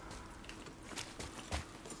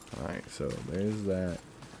 Alright, so there's that.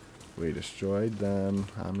 We destroyed them.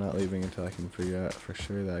 I'm not leaving until I can figure out for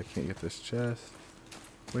sure that I can't get this chest.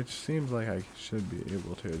 Which seems like I should be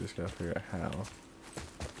able to. I just gotta figure out how.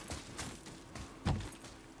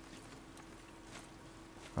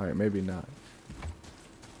 Alright, maybe not.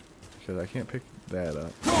 Because I can't pick that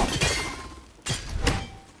up.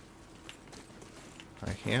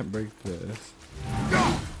 I can't break this.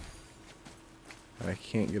 I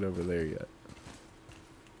can't get over there yet.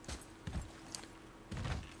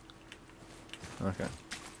 Okay.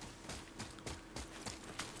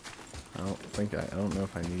 I don't know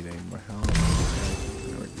if I need any more help.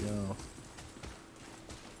 There we go.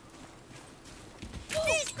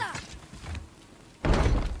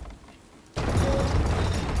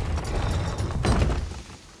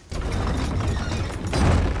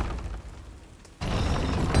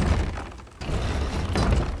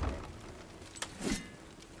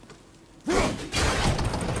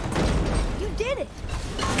 You did it.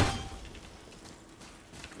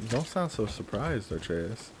 Don't sound so surprised,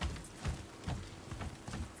 Atreus.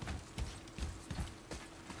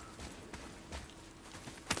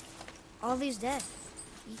 All these dead.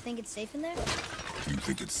 You think it's safe in there? You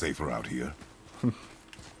think it's safer out here? Need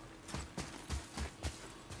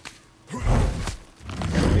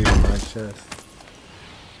my chest.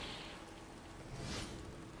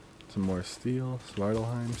 Some more steel,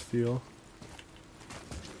 Svartalheim steel.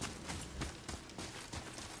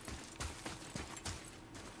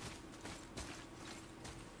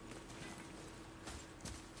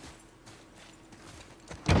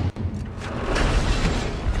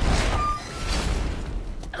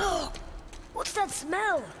 What's that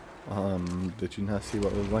smell? Did you not see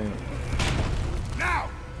what was laying? Now!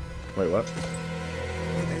 Wait, what?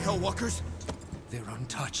 Are they Hellwalkers? They're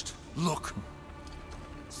untouched. Look.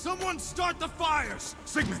 Someone start the fires!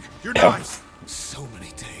 Sigmund, you're nice! So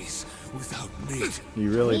many days without meat.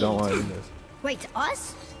 You really don't want to do this. Wait,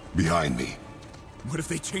 us? Behind me. What if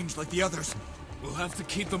they change like the others? We'll have to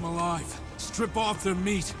keep them alive. Strip off their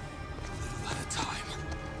meat. A little at a time.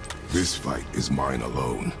 This fight is mine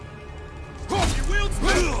alone. He wields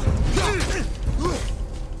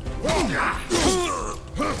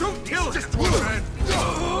Don't kill just one man!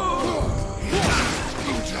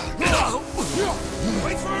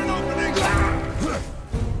 Wait for an opening!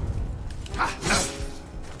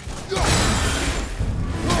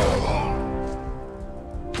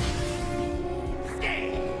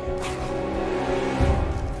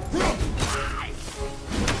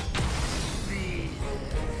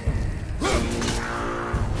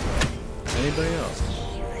 Anybody else?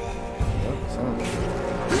 Oh, someone.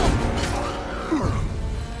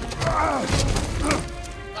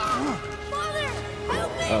 Father,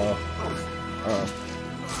 help me!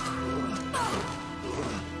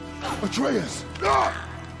 Atreus!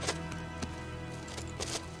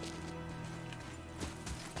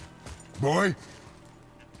 Boy?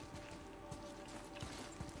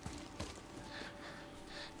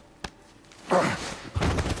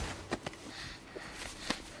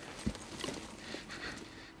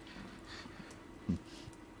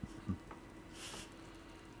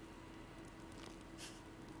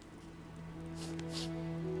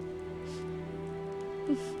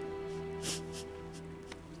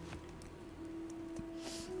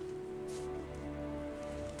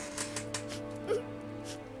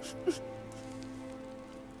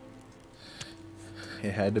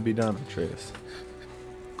 It had to be done, Atreus.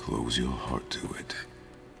 Close your heart to it.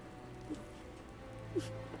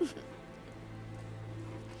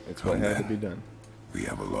 It's what had to be done. We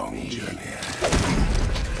have a long journey.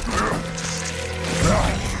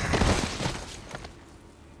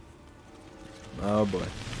 Oh boy.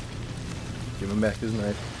 Give him back his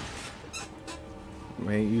knife.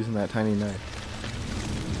 We ain't using that tiny knife.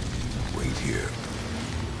 Wait here.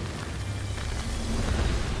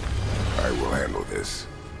 I will handle this.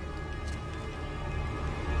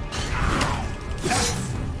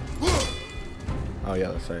 Oh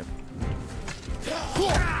yeah, that's right.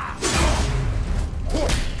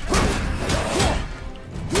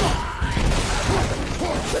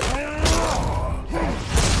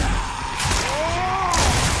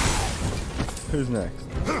 Who's next?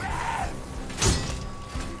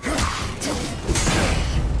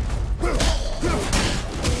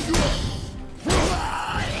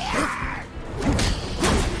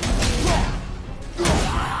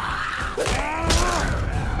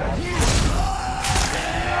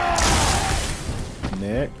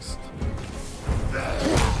 Next.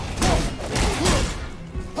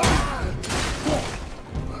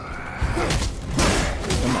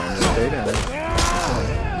 Come on, stay down.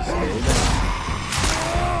 Stay down.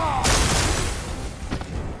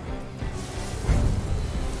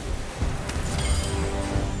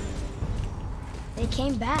 They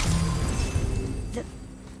came back.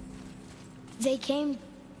 They came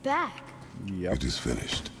back. Yep. It is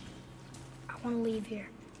finished. I want to leave here.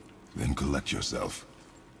 Then collect yourself.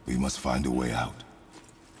 We must find a way out.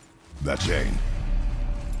 That chain.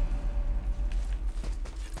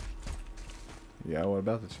 Yeah, what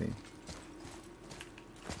about the chain?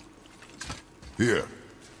 Here.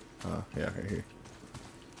 Oh, yeah, right here.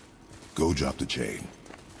 Go drop the chain.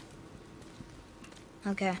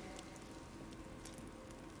 Okay.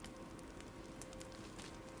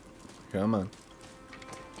 Come on.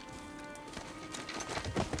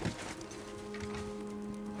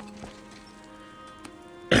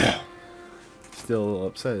 Still a little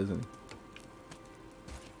upset, isn't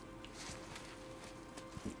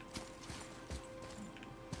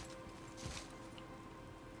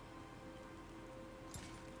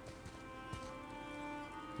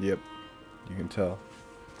he? Yep, you can tell.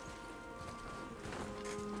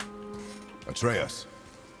 Atreus.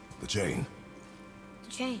 The chain. The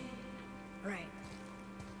chain. Right.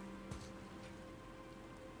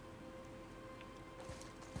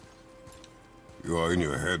 You are in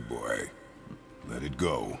your head, boy. Let it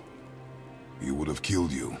go. He would have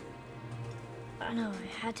killed you. I know, I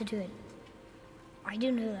had to do it. I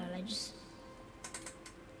do know that, I just...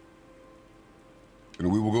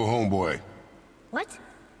 And we will go home, boy. What?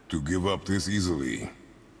 To give up this easily.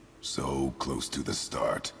 So close to the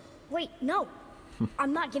start. Wait, no.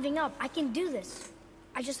 I'm not giving up. I can do this.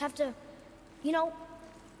 I just have to, you know,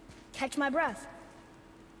 catch my breath.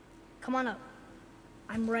 Come on up.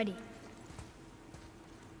 I'm ready.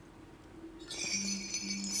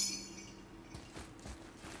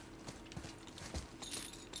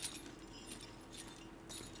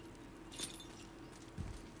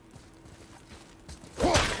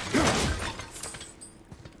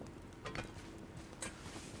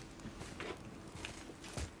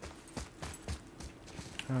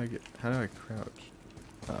 How do I crouch?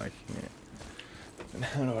 Oh, I can't. And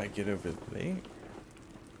how do I get over there?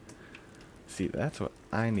 See, that's what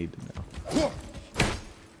I need to know.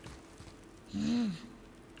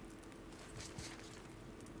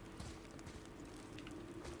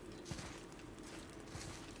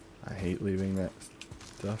 I hate leaving that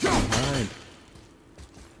stuff behind.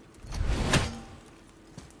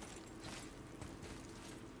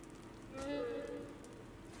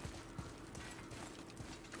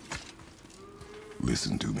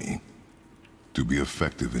 Listen to me. To be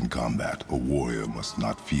effective in combat, a warrior must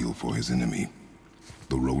not feel for his enemy.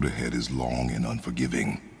 The road ahead is long and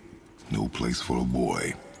unforgiving. No place for a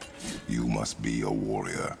boy. You must be a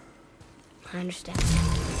warrior. I understand.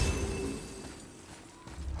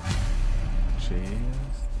 Jeez.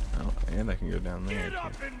 Oh, and I can go down there. Get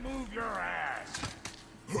up and move your ass!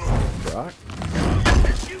 Brock?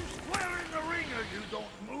 You square in the ring or you don't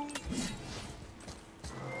move!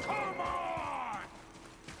 Come on!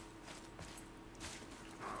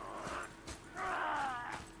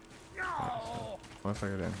 No! What if I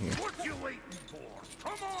go down here? What you waiting for?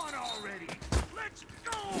 Come on already! Let's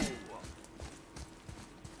go!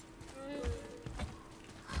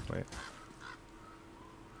 Wait.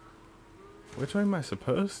 Which way am I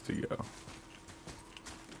supposed to go?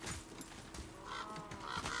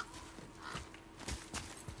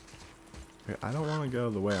 Okay, I don't want to go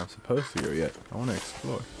the way I'm supposed to go yet. I want to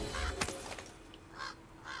explore.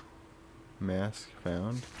 Mask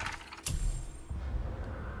found.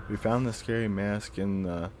 We found the scary mask in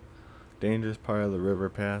the dangerous part of the river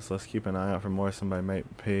pass. Let's keep an eye out for more. Somebody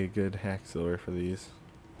might pay good hack silver for these.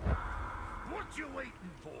 What you waiting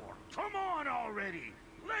for? Come on already!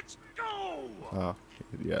 Let's go! Oh,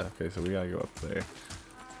 yeah, okay, so we gotta go up there.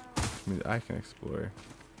 I mean, I can explore.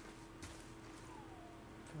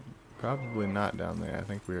 Probably not down there. I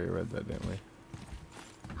think we already read that, didn't we?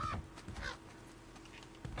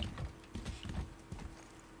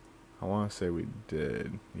 I want to say we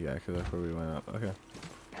did. Yeah, because that's where we went up. Okay.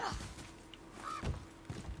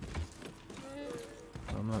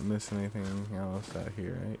 I'm not missing anything else out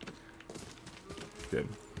here, right? Good.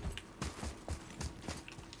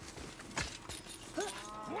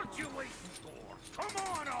 What you waiting for? Come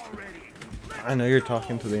on already! I know you're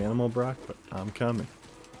talking to the animal, Brock, but I'm coming.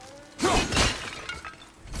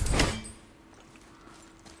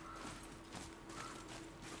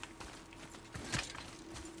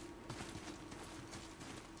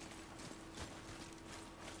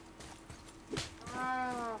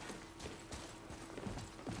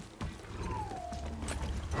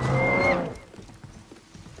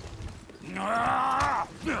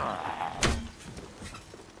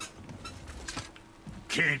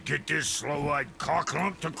 Can't get this slow-eyed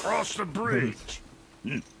cocklump to cross the bridge.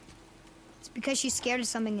 It's because she's scared of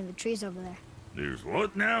something in the trees over there. There's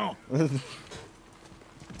what now?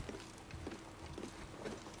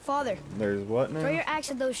 Father, There's what now? throw your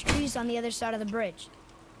axe at those trees on the other side of the bridge.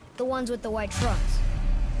 The ones with the white trunks.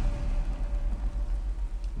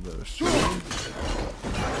 Those trees.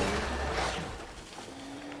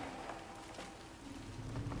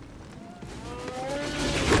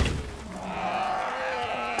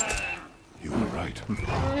 You were right.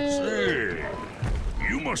 Say,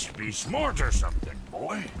 you must be smart or something,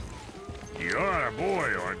 boy. You're a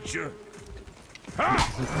boy, aren't you?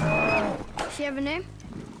 Ha! Does she have a name?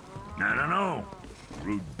 I don't know.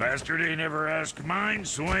 Rude bastard ain't ever asked mine,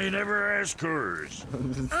 so I ain't ever asked hers.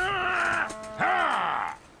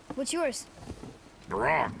 Ha! What's yours?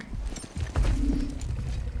 Brock.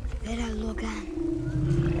 Vera Logan.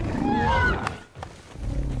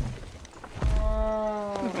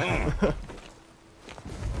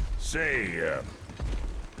 Say,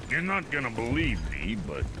 you're not gonna believe me,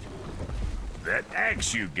 but that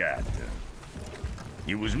axe you got,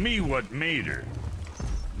 it was me what made her.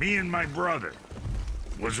 Me and my brother.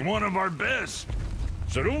 Was one of our best.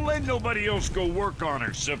 So don't let nobody else go work on her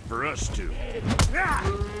except for us two.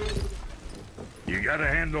 You gotta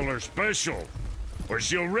handle her special, or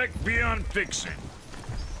she'll wreck beyond fixing.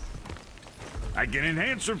 I can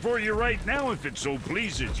enhance her for you right now if it so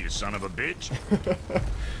pleases you, son of a bitch.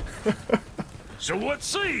 So what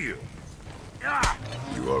say you?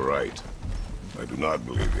 You are right. I do not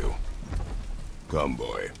believe you. Come,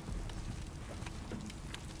 boy.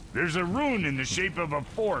 There's a rune in the shape of a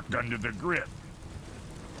fork under the grip.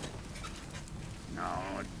 No,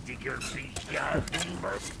 digger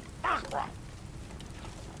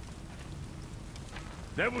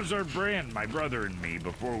That was our brand, my brother and me,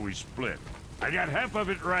 before we split. I got half of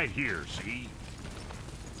it right here, see?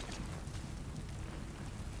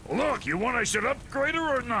 Look, you want I should upgrade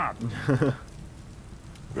her or not?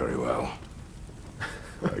 Very well.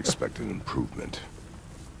 I expect an improvement.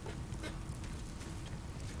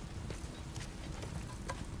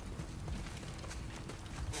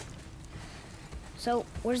 So,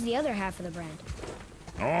 where's the other half of the brand?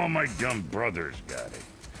 All my dumb brothers got it.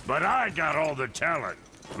 But I got all the talent.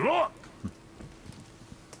 Look!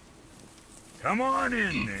 Come on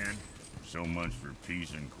in, then. So much for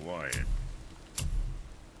peace and quiet.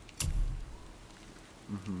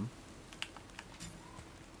 Mm-hmm.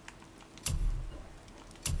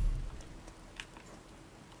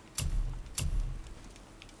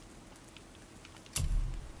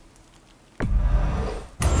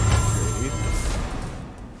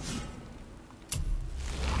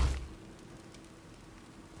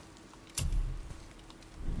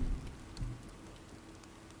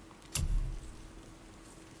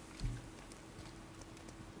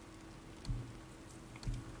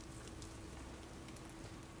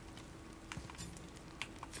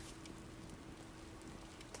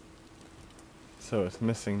 So it's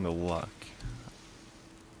missing the luck.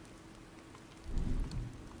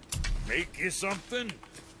 Make you something?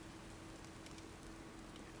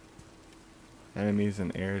 Enemies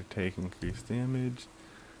in air take increased damage.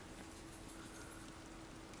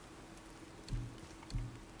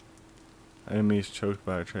 Enemies choked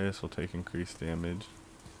by Atreus will take increased damage.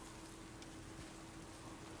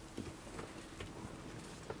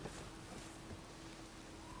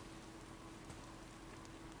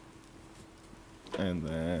 And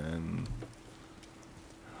then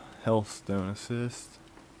Healthstone assist.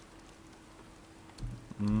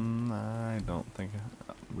 I don't think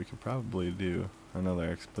we could probably do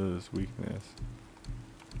another exposed weakness.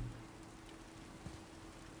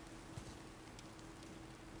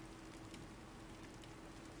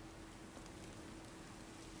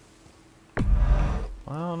 I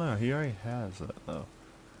don't know. He already has that though.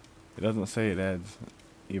 It doesn't say it adds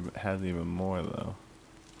has even more though.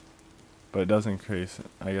 But it does increase.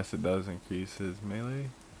 I guess it does increase his melee.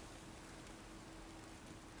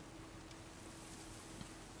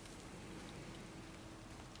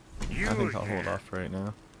 I think I'll hold off right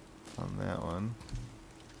now on that one.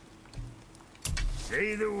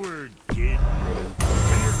 Say the word, kid. See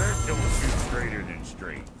if that don't shoot straighter than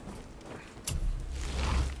straight.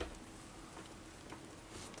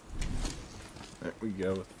 There we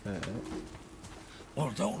go with that.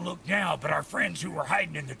 Well, don't look now, but our friends who were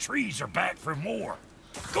hiding in the trees are back for more.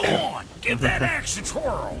 Go on, give that axe a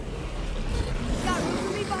twirl. Got room for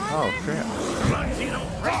me behind Oh there? crap! As long as you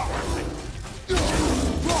don't break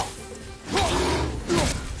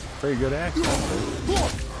Pretty good axe.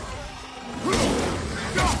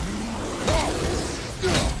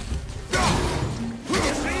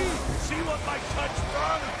 See what my touch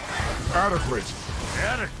brought? Adequate.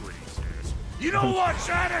 Adequate, he says. You know what's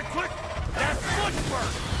adequate? That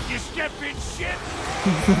footwork. You step in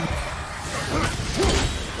shit.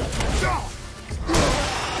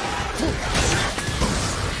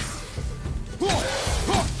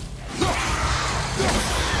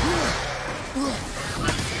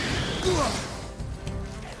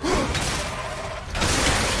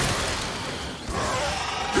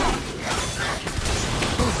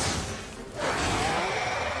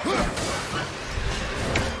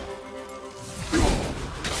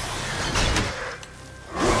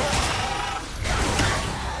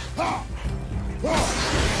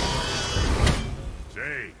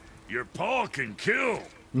 Say, your paw can kill.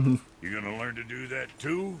 You gonna learn to do that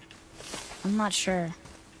too? I'm not sure.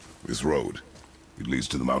 This road, it leads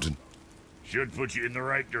to the mountain? Should put you in the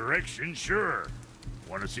right direction, sure.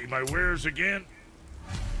 Want to see my wares again?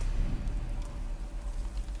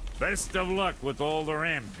 Best of luck with all the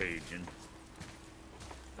rampaging.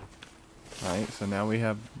 Alright, so now we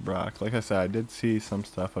have Brock. Like I said, I did see some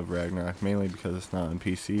stuff of Ragnarok, mainly because it's not on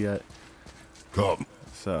PC yet. Come.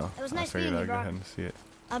 So, It was I nice figured meeting I'd you, go Brock. ahead and see it.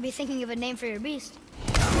 I'll be thinking of a name for your beast.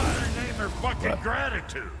 How about her name her fucking What?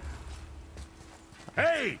 Gratitude?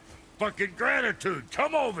 Hey, fucking Gratitude,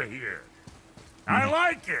 come over here. I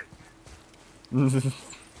like it.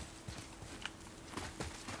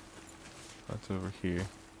 What's over here?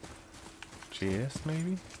 Chest,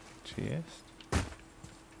 maybe? Chest?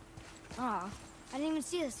 Aw, I didn't even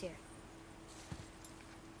see this here.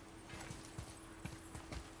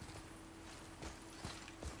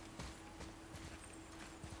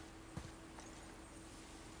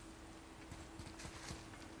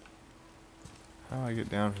 How do I get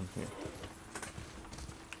down from here?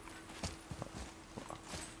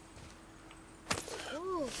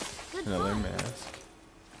 Ooh, good Another fun. mask.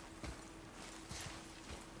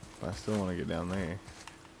 I still want to get down there.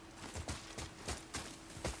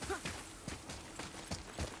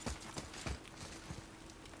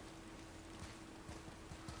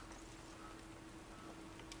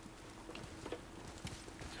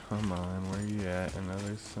 Come on, where you at? I know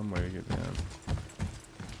there's some way to get down.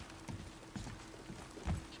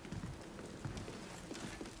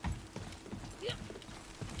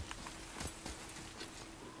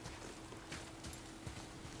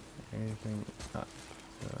 Anything up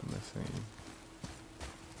that I'm missing?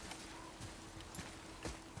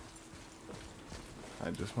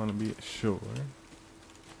 I just want to be sure.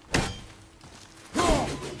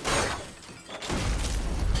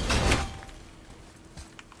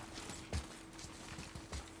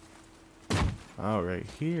 All right,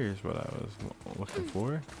 here's what I was looking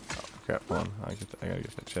for. Oh, crap! One, I gotta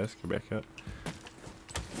get the chest. Go back up.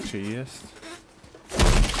 Chest.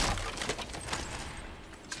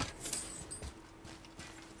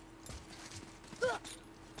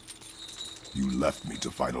 You left me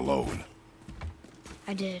to fight alone.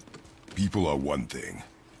 I did. People are one thing.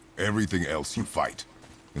 Everything else you fight.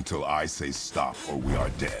 Until I say stop or we are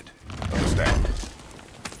dead. Understand?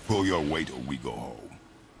 Pull your weight or we go home.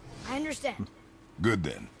 I understand. Good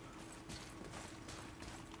then.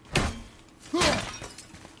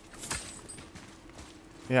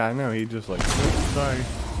 Yeah, I know. He just like, "Oops, sorry,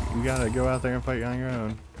 you gotta go out there and fight on your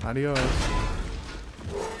own. Adios."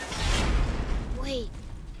 Wait,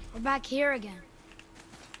 we're back here again.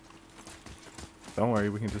 Don't worry,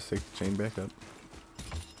 we can just take the chain back up.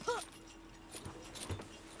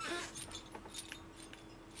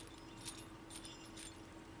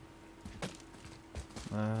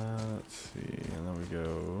 Let's see, and then we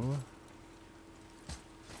go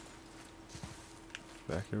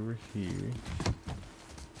back over here.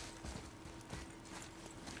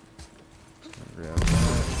 Grab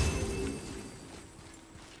that.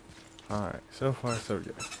 Alright, so far so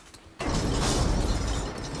good.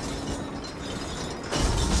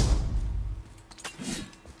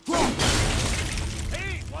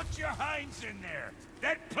 Hey, watch your hinds in there.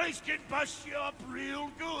 That place can bust you up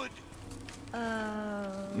real good.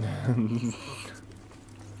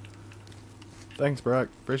 Thanks, Brock.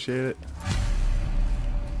 Appreciate it.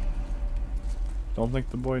 Don't think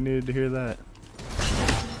the boy needed to hear that.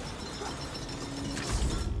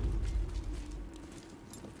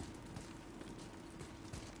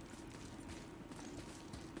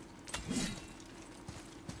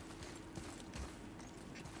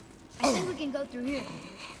 I think we can go through here.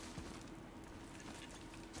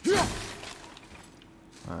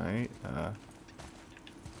 Alright,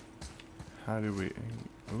 how do we...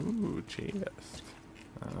 Ooh, chest.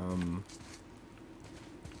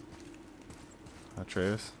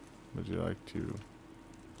 Atreus, would you like to...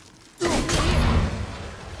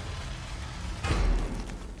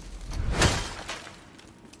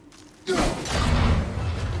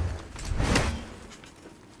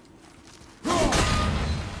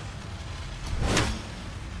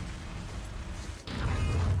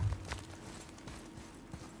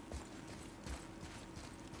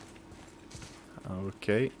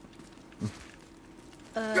 Okay.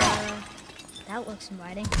 That looks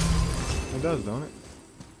inviting. It does, don't it?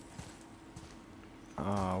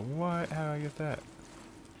 What? How do I get that?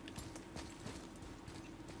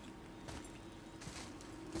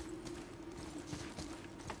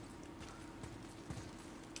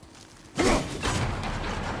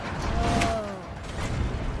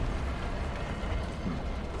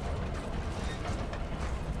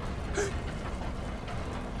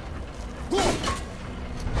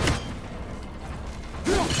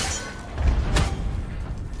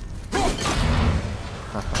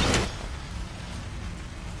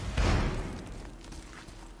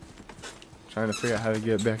 Trying to figure out how to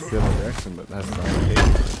get back the other direction, but that's not the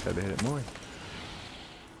case. Just had to hit it more.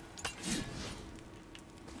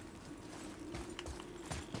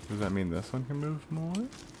 Does that mean this one can move more?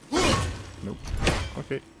 Nope.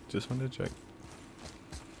 Okay, just wanted to check.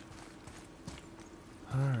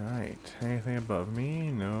 Alright, anything above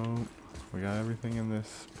me? Nope. We got everything in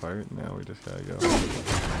this part, now we just gotta go.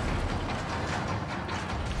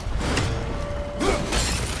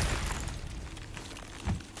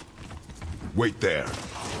 Wait there.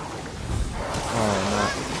 Oh,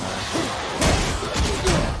 not.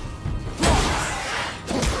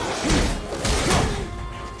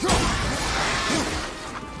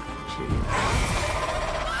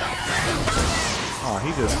 Oh, he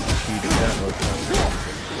just cheated that low time.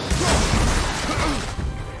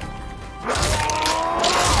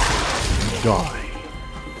 Die.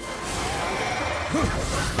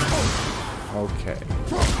 Okay.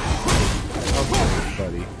 Okay,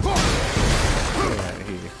 buddy. Get out of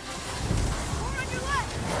here.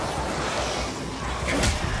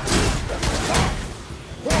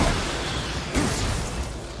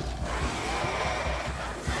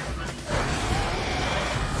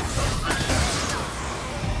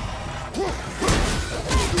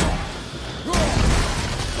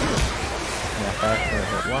 If I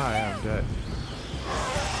hit Y, I'm dead.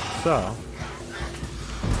 So.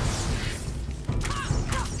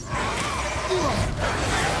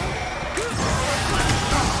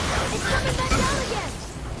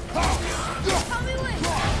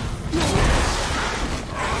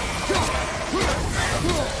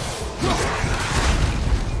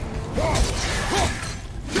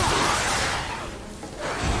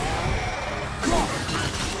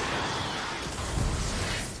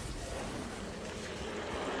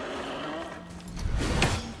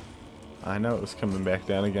 I know it was coming back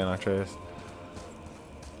down again, Atreus.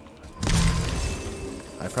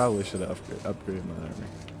 I probably should have upgraded my armor.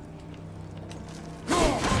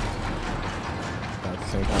 At the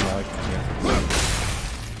same time, I like the chance.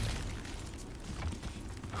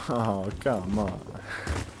 Oh, come on.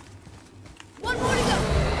 One more to go.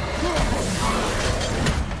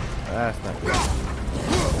 That's not good.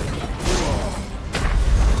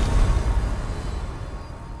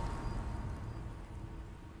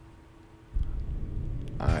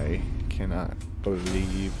 I cannot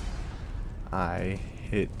believe I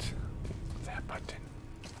hit that button.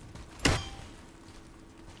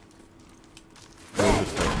 Where's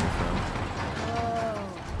this taking me from?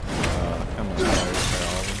 Come on, guys.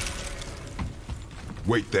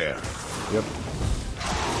 Wait there. Yep.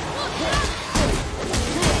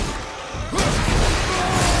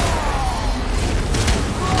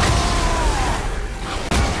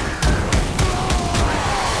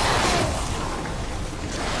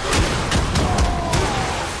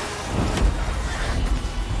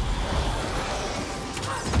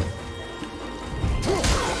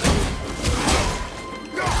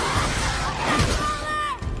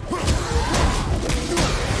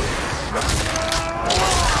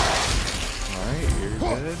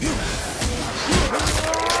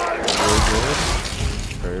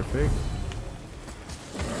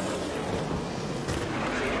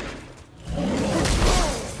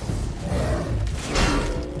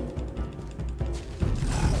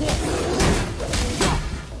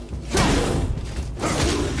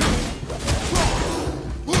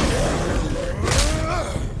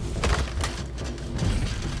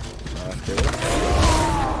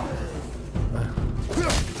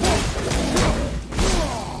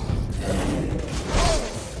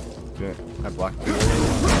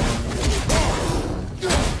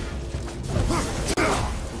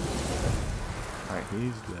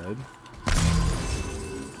 he's dead.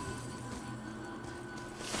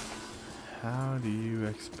 How do you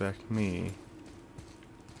expect me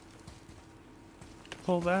to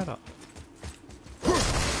pull that off?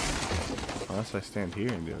 Unless I stand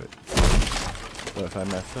here and do it. But if I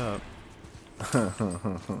mess up...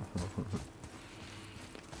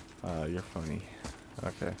 you're funny.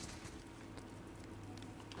 Okay.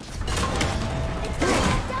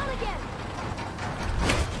 Down again.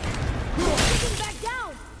 Taking back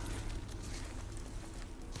down.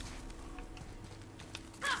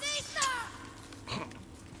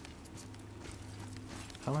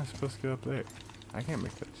 How am I supposed to go up there? I can't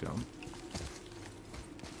make that jump.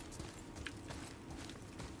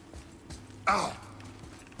 Ow!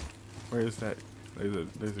 Where is that?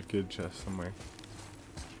 There's a good chest somewhere.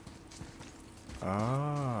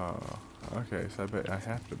 Oh, okay. So I bet I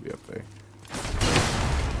have to be up there.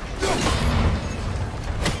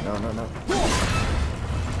 No, no, no.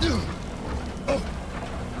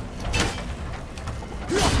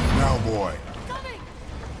 Now, boy. Coming.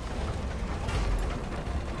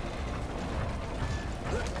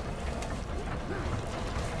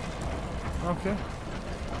 Okay.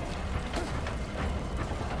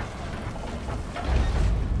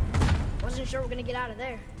 Wasn't sure we're gonna get out of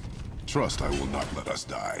there. Trust I will not let us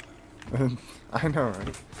die. I know,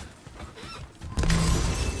 right?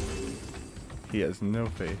 He has no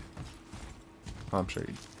faith. I'm sure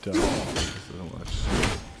he does. This isn't much.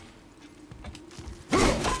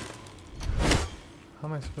 How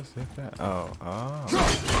am I supposed to hit that? Oh, oh.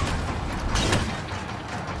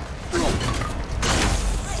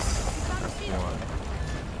 That's one.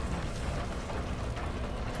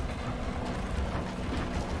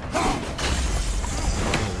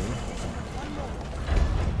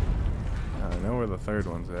 I know where the third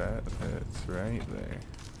one's at. It's right there.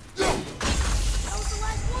 That was the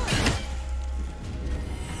last one.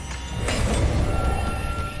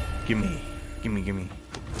 Gimme. Gimme, gimme.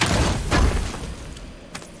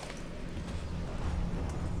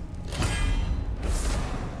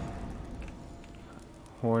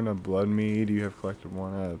 Horn of Blood Mead. You have collected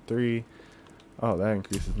 1 out of 3. Oh, that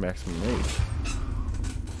increases maximum rate.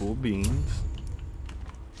 Cool beans.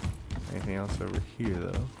 Anything else over here,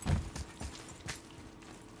 though?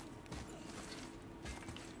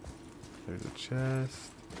 There's a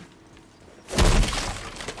chest.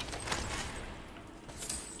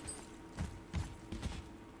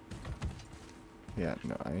 Yeah,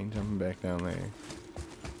 no, I ain't jumping back down there.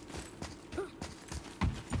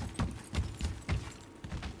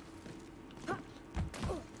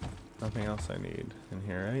 Nothing else I need in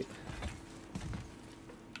here, right?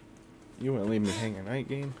 You wouldn't leave me hanging, right,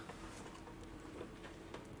 game?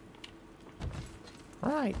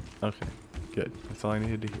 Right. Okay, good. That's all I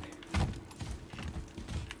needed to hear.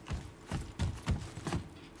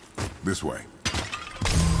 This way.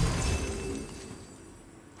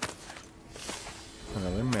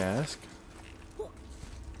 Another mask.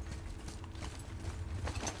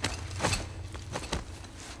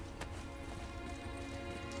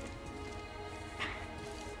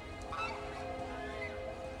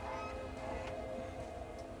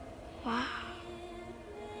 Wow.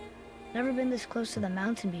 Never been this close to the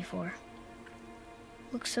mountain before.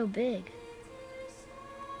 Looks so big.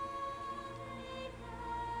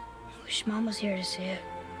 I wish Mom was here to see it.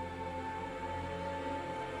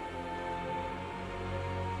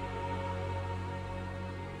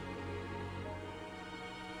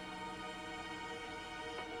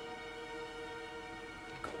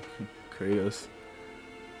 Kratos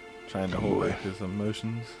trying to hold back his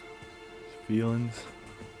emotions, his feelings.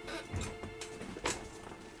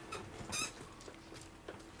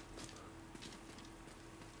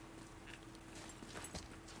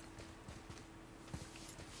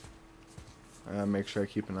 I gotta make sure I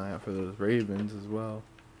keep an eye out for those ravens as well.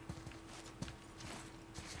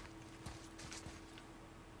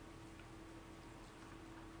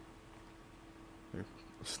 They're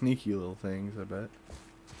sneaky little things, I bet.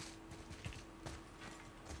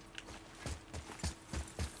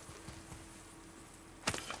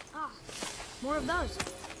 More of those.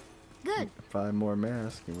 Good. 5 more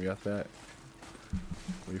masks, and we got that.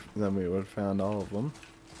 Then we would have found all of them.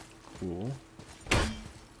 Cool.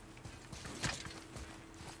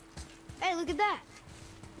 Hey, look at that.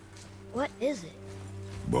 What is it?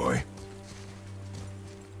 Boy.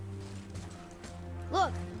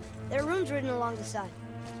 Look, there are runes written along the side.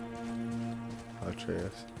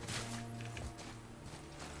 Atreus.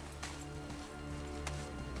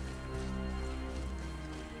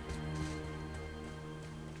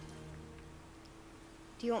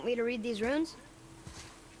 Do you want me to read these runes?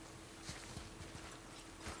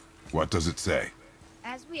 What does it say?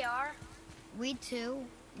 we are. We two,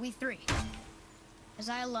 we three. As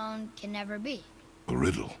I alone can never be. A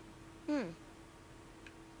riddle.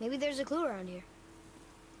 Maybe there's a clue around here.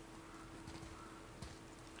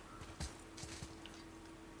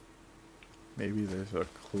 Maybe there's a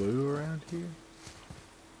clue around here?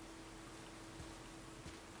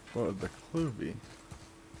 What would the clue be?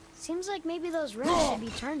 Seems like maybe those rings should be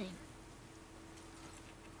turning.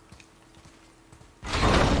 The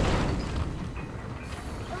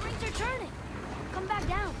rings are turning. Come back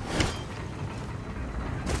down.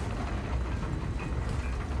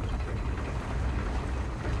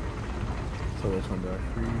 So which one do I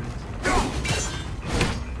freeze?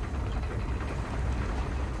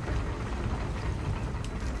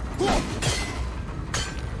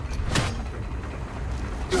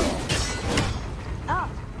 Oh,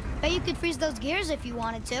 bet you could freeze those gears if you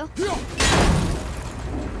wanted to.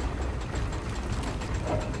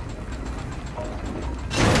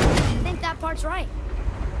 I think that part's right.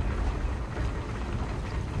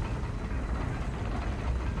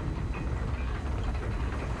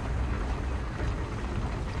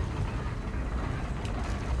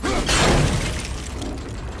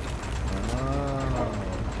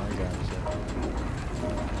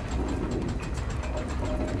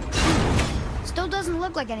 Still doesn't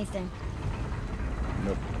look like anything.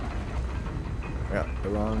 Nope. I got the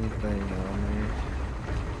wrong thing on there.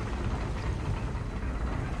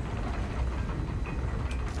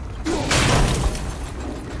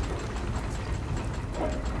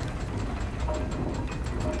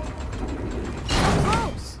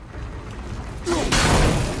 Close.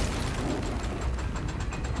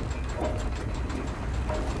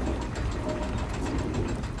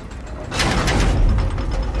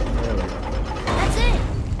 There we go. That's it.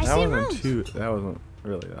 I see runes. That wasn't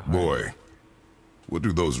really that hard. Boy, what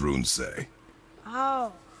do those runes say?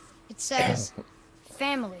 Oh, it says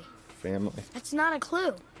family. Family. That's not a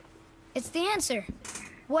clue. It's the answer.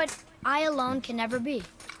 What I alone can never be.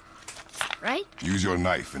 Right? Use your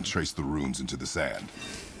knife and trace the runes into the sand.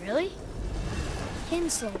 Really?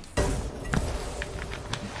 Hinsel.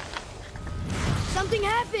 Something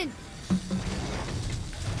happened!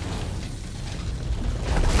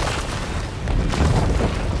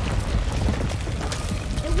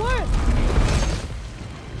 It worked!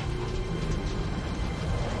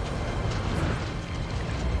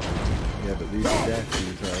 Yeah, but these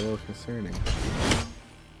statues are a little concerning.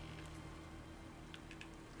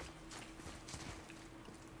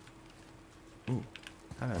 Ooh,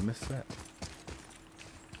 how did I miss that?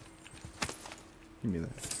 Give me that.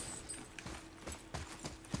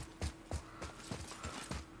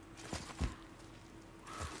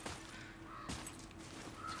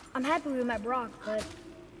 I'm happy we met Brock, but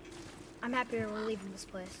I'm happier we're leaving this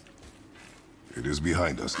place. It is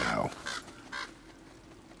behind us now.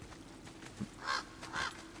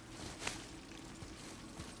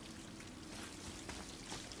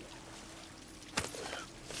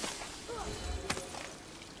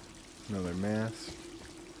 Another mask.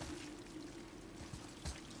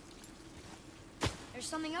 There's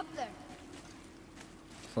something up there.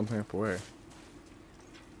 Something up where?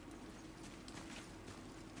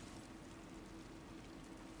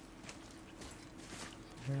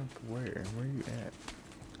 Something up where? Where are you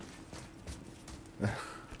at?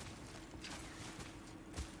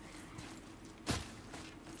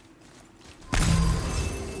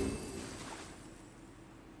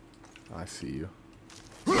 I see you.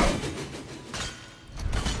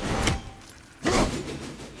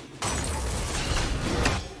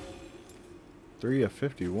 Three of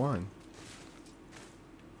 51.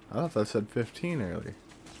 I thought that said 15 earlier.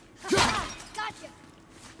 Gotcha!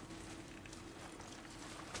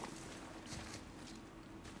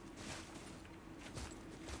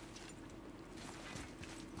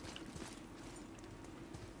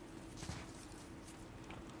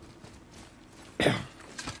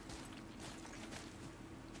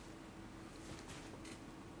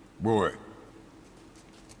 Boy,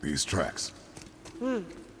 these tracks.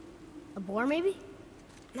 A boar, maybe?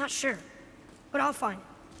 Not sure, but I'll find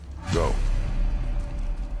it. Go.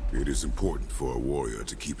 It is important for a warrior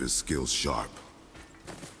to keep his skills sharp.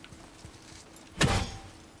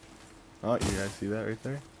 Oh, you guys see that right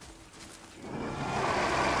there?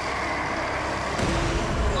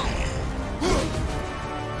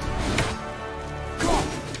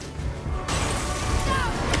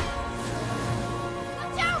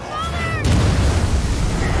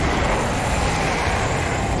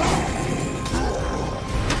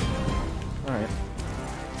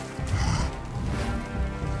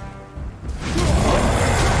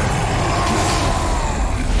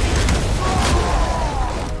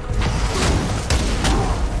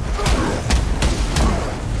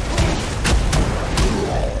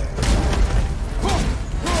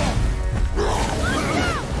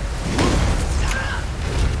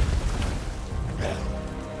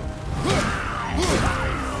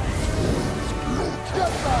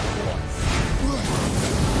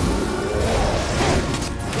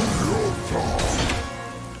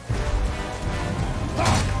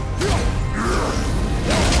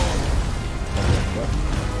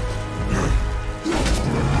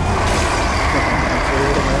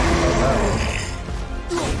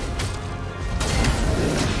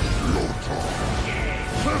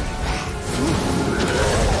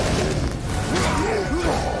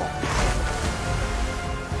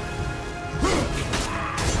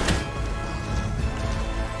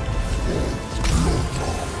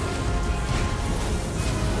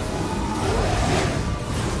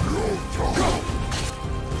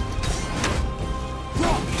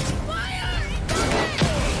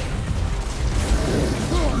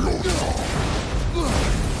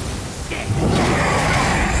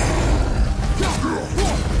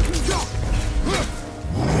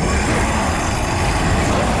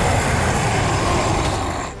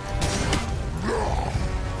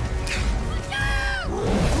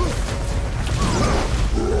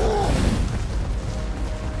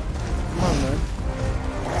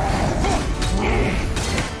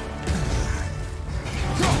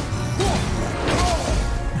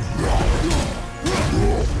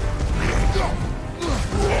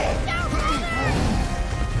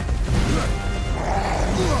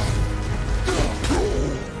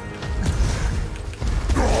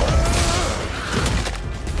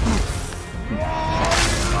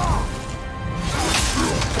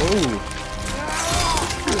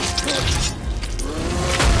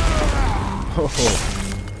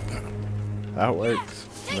 That works.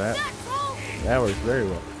 That works very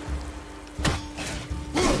well.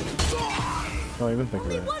 Don't even think of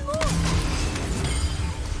that.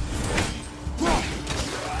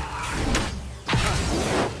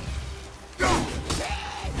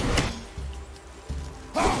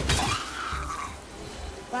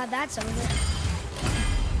 Glad that's over.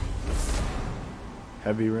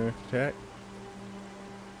 Heavy runic attack.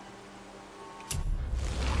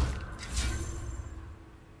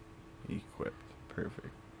 Equipped.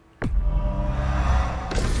 Perfect.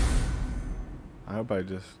 I hope I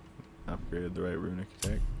just upgraded the right runic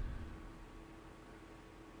attack.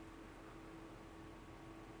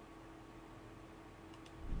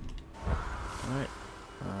 Alright.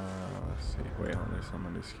 Let's see. Wait, hold on. There's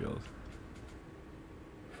some new skills.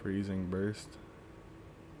 Freezing burst.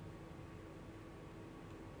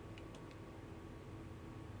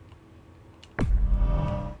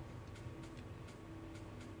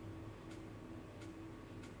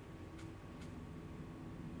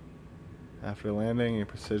 After landing, your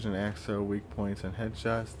precision axle weak points and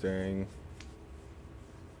headshots during.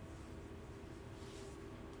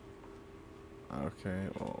 Okay,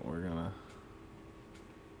 well, we're gonna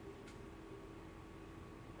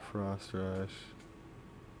Frost Rush.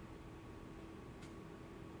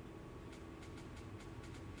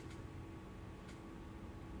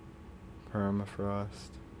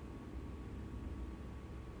 Permafrost.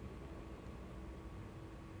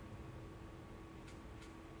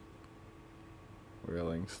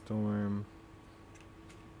 Wailing Storm.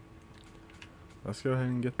 Let's go ahead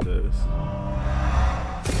and get this.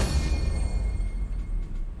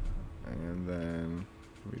 And then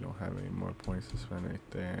we don't have any more points to spend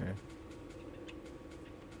right there.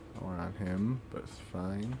 Or on him, but it's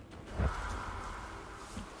fine.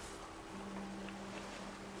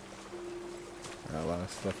 Got a lot of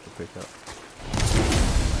stuff to pick up.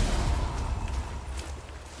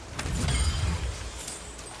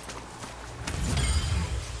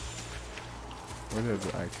 Where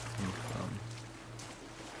did I come from?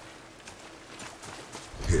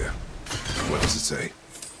 Here. What does it say?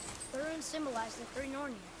 The runes symbolize the three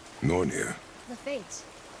Nornir. Nornir. The Fates.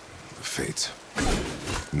 The Fates.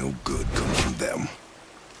 No good comes from them.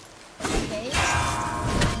 Okay.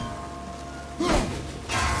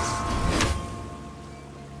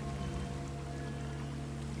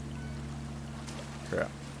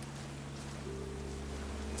 Crap.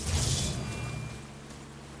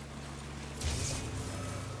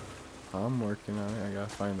 I'm working on it. I gotta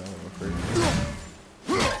find that one first.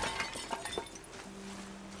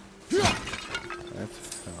 That's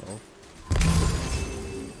hell.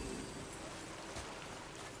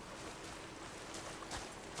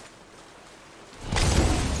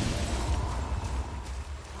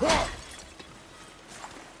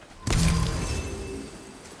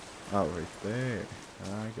 Oh, right there. I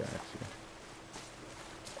got you.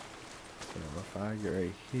 So if I get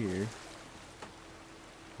right here,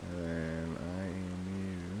 and then I am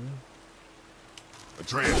you.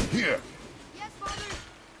 Atreus, here! Yes, Father!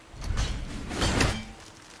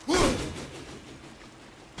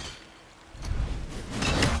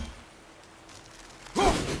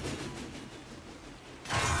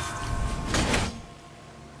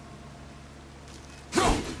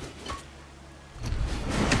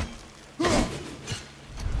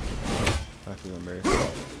 That's even better.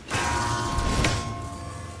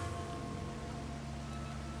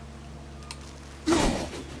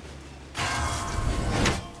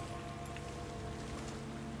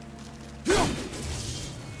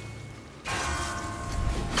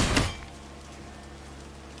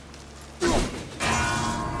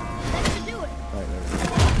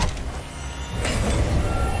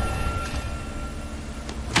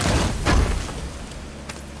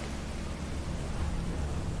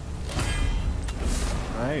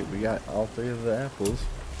 Alright, we got all three of the apples,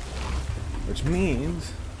 which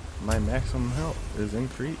means my maximum health is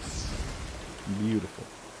increased. Beautiful.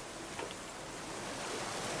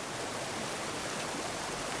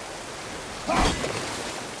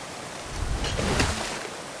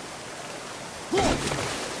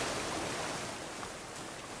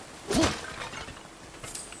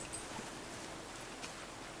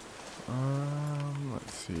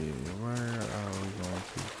 Let's see, where are we going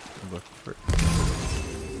to look first?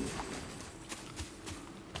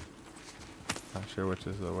 Not sure which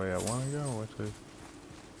is the way I want to go, which is...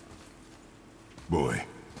 Boy,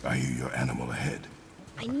 I hear your animal ahead.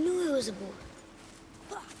 I knew it was a boar.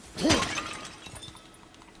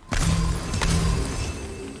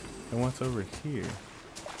 And what's over here?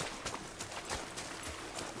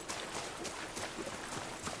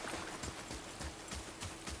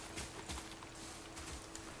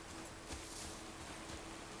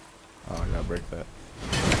 gotta break that.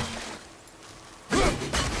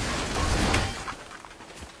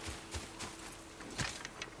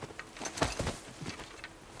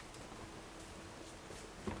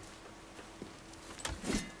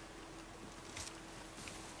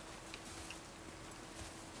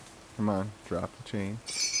 Come on, drop the chain.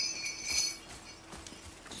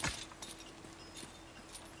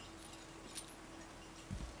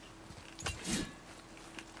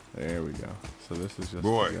 There we go. So this is just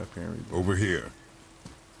Boy, to get up here and read. over here.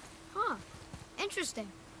 Huh. Interesting.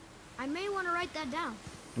 I may want to write that down.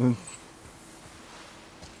 You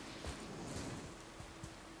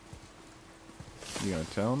gonna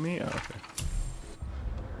tell me? Oh, okay.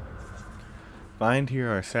 Find here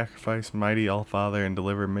our sacrifice, mighty Allfather, and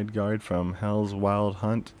deliver Midgard from hell's wild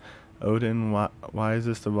hunt. Odin,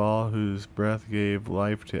 wisest of all, whose breath gave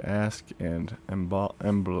life to Ask and Embla,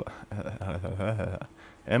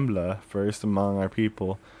 first among our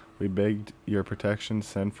people. We begged your protection.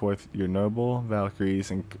 Send forth your noble Valkyries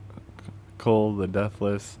and Kull the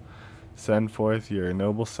Deathless. Send forth your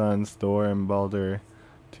noble sons, Thor and Balder,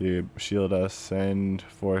 to shield us. Send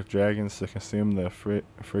forth dragons to consume the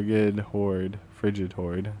frigid horde.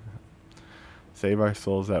 Save our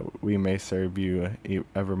souls that we may serve you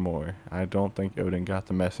evermore. I don't think Odin got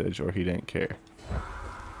the message, or he didn't care.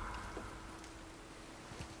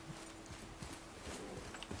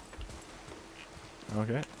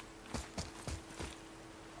 Okay.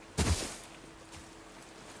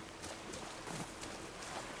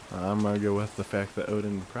 I'm gonna go with the fact that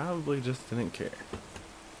Odin probably just didn't care.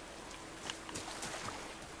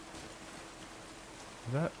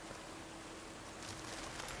 Is that?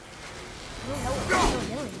 I don't know what we're still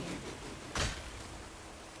doing here.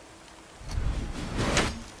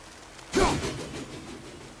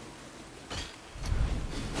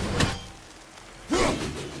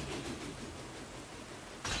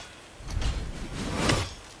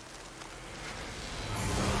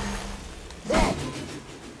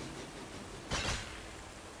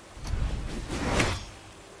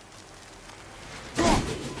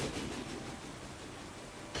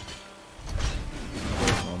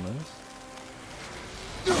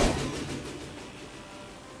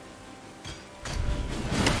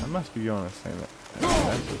 I must be going to say that.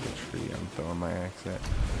 That's just a tree I'm throwing my axe at.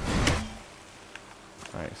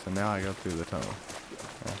 Alright, so now I go through the tunnel.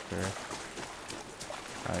 After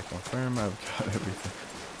I confirm I've got everything.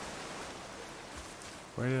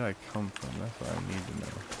 Where did I come from? That's what I need to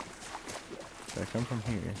know. Did I come from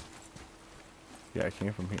here? Yeah, I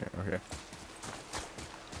came from here. Okay.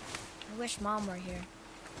 I wish Mom were here.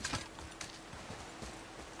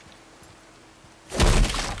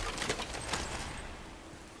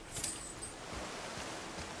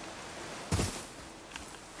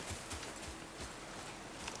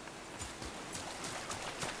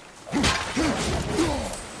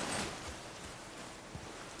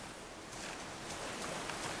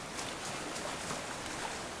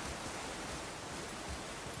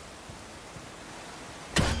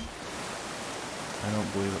 I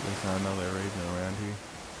don't believe that there's not another raven around here.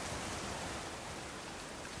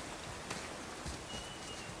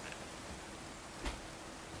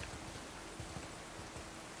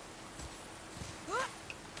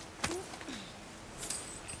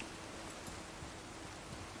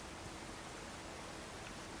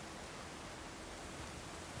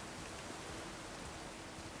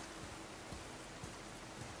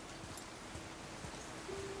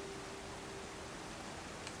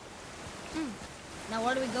 Now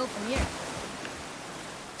where do we go from here?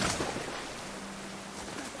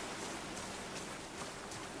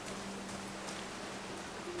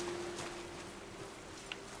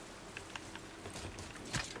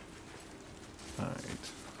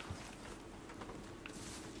 Alright.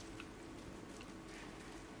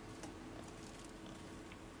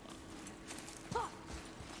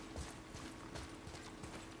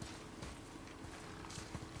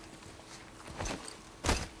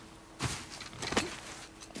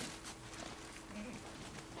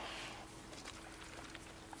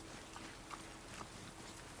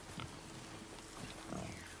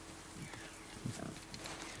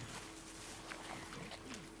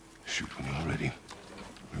 Shoot when you're ready.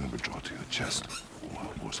 Remember, draw to your chest.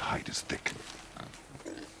 Wild boar's hide is thick.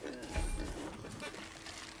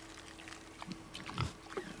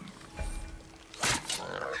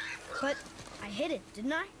 But I hit it,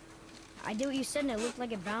 didn't I? I did what you said and it looked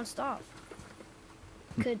like it bounced off.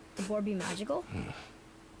 Could the boar be magical?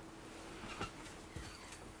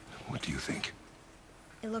 What do you think?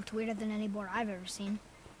 It looked weirder than any boar I've ever seen.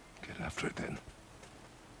 Get after it then.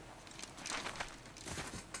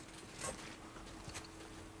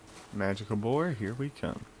 Magical boar, here we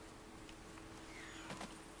come.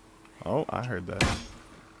 Oh, I heard that.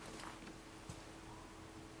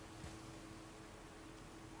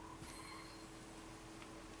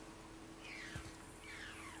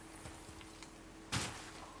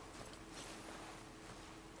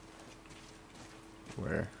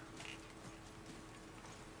 Where?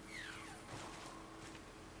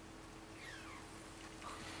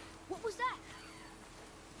 What was that?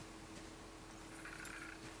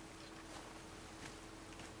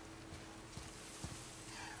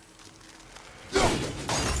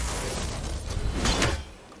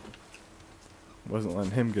 Wasn't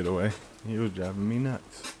letting him get away. He was driving me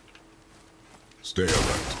nuts. Stay alert.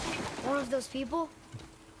 One of those people?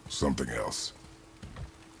 Something else.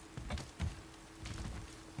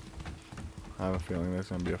 I have a feeling there's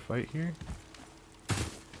gonna be a fight here.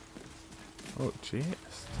 Oh, jeez.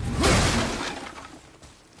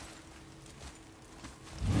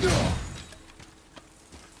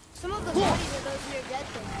 Some of the bodies are those near dead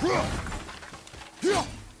things.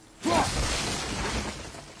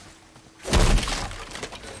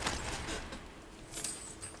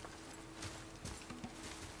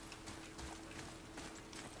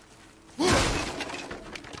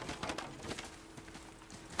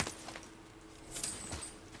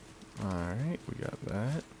 Alright, we got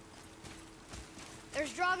that.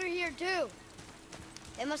 There's Draugr here too.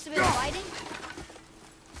 They must have been fighting.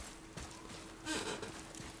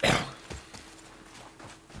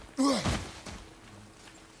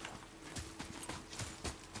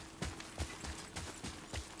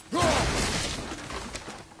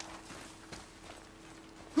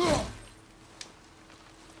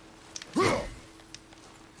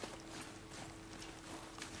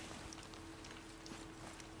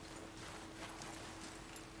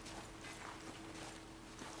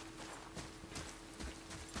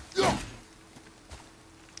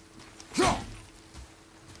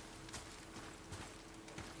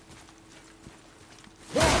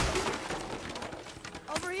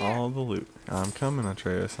 All the loot. I'm coming,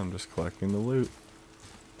 Atreus. I'm just collecting the loot.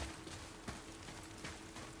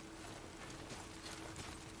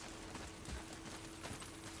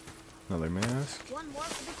 Another mask. One more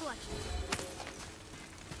for the collection.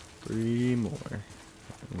 3 more.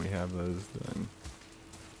 And we have those done.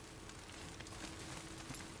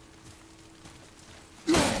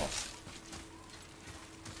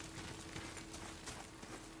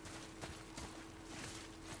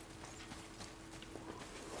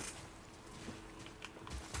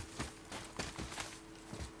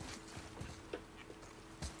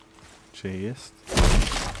 Chest.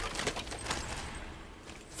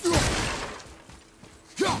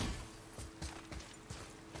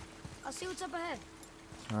 I'll see what's up ahead.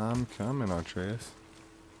 I'm coming, Atreus.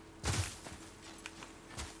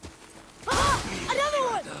 Ah! Another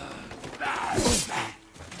one!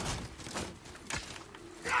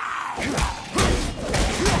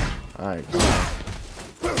 Alright.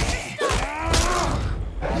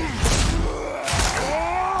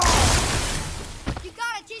 You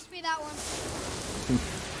gotta teach me that one.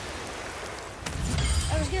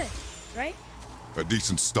 That was good, right? A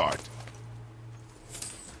decent start.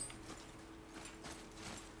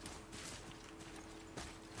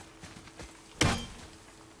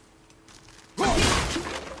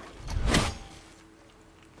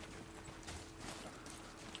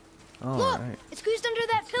 Look! Alright. It's squeezed under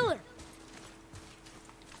that pillar.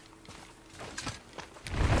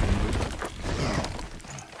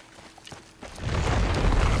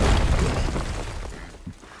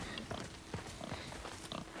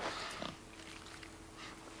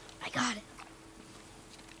 I got it.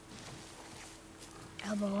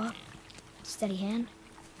 Elbow up. Steady hand.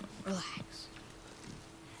 Relax.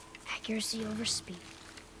 Accuracy over speed.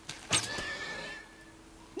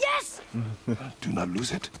 Yes! Do not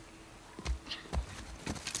lose it.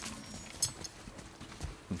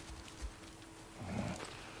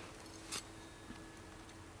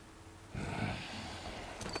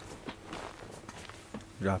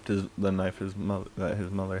 Dropped the knife that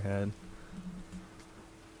his mother had.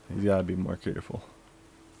 He's gotta be more careful.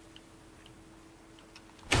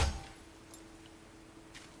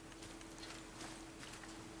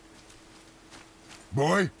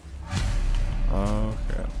 Boy? Oh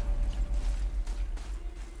crap.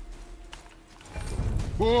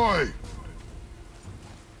 Boy!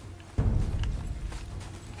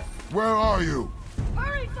 Where are you?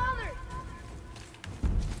 Hurry, Father!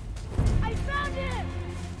 I found him!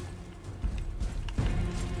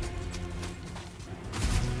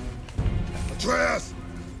 Atreus!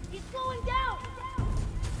 He's slowing down!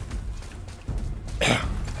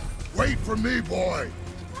 Wait for me, boy!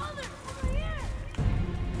 Father, over here!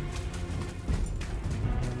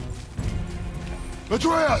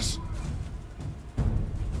 Atreus!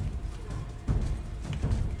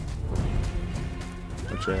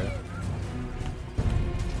 trap.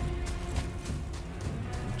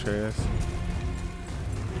 Atreus.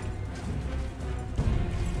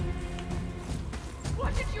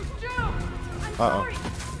 What did you do? I'm sorry.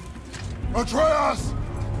 Atreus!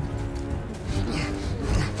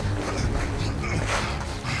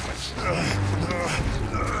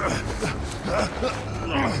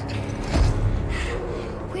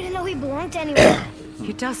 We didn't know he belonged to anyone.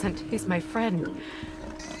 He doesn't. He's my friend.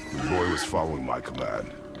 The boy was following my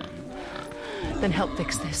command. Then help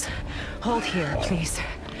fix this. Hold here, please.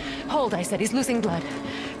 Hold, I said. He's losing blood.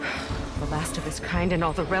 The last of his kind in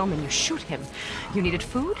all the realm, and you shoot him. You needed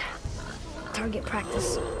food? Target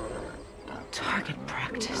practice. Target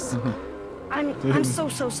practice. I'm so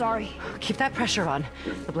sorry. Keep that pressure on.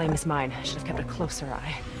 The blame is mine. I should have kept a closer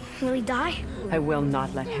eye. Will he die? I will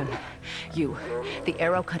not let him. You, the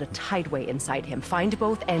arrow cut a tideway inside him. Find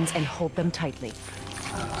both ends and hold them tightly.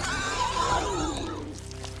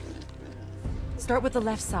 Start with the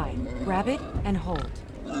left side. Grab it and hold.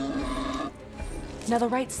 Now the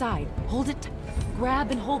right side. Hold it.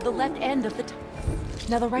 Grab and hold the left end of the...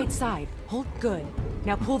 Now the right side. Hold good.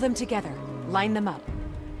 Now pull them together. Line them up.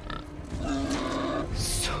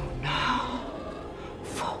 So now...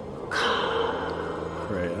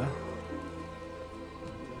 Freya.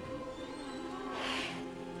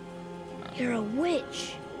 You're a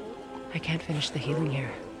witch. I can't finish the healing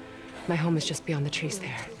here. My home is just beyond the trees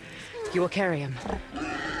there. You will carry him.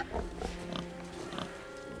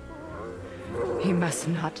 He must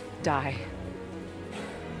not die.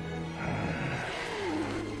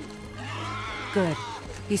 Good.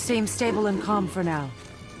 He seems stable and calm for now.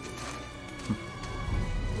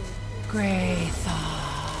 Greythaw.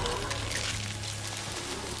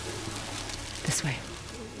 This way.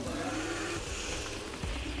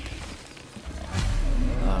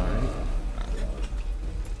 Alright.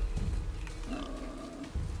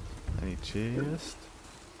 Any chest?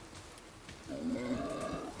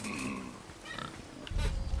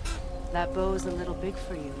 That bow's a little big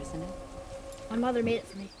for you, isn't it? My mother made it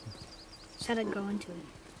for me. Said I'd grow into it.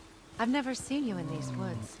 I've never seen you in these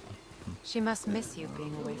woods. She must miss you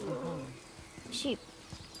being away from home. She's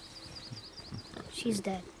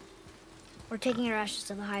dead. We're taking her ashes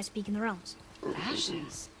to the highest peak in the realms.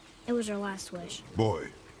 Ashes? It was her last wish. Boy.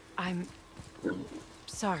 I'm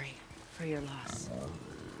sorry for your loss.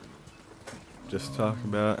 Just talk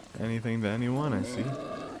about anything to anyone, I see.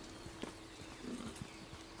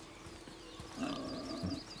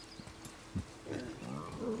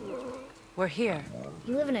 We're here.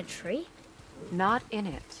 You live in a tree? Not in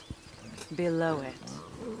it. Below it.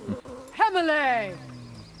 Hemele!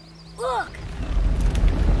 Look!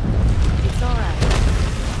 It's all right.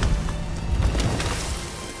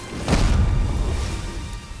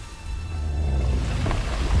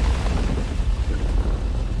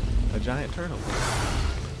 A giant turtle.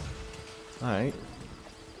 Alright.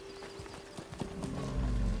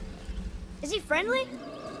 Is he friendly?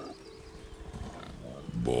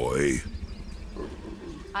 Boy.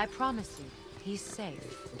 I promise you, he's safe.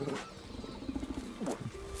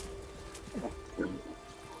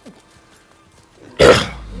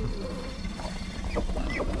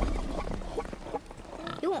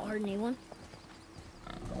 He won't hurt anyone.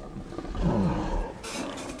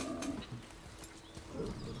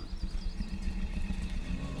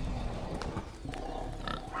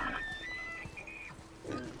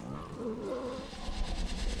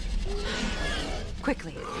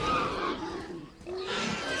 Quickly.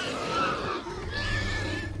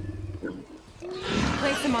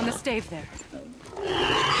 Place him on the stave there.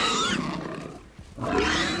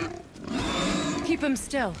 Keep him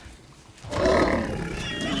still.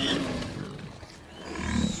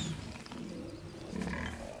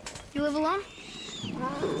 You live alone?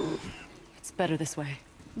 It's better this way.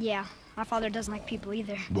 Yeah, my father doesn't like people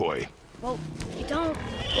either. Boy. Well, you don't.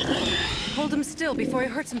 Hold him still before he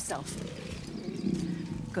hurts himself.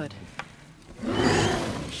 Good.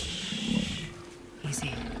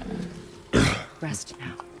 Easy. Rest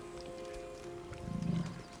now.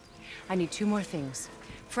 I need 2 more things.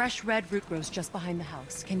 Fresh red root grows just behind the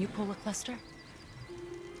house. Can you pull a cluster?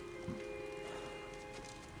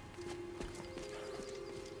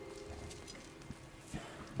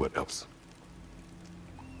 What else?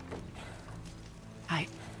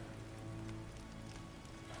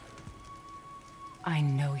 I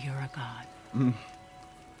know you're a god.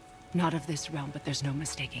 Not of this realm, but there's no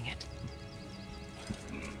mistaking it.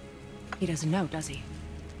 He doesn't know, does he?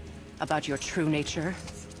 About your true nature?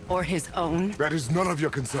 Or his own? That is none of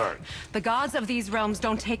your concern. The gods of these realms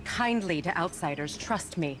don't take kindly to outsiders,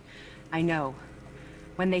 trust me. I know.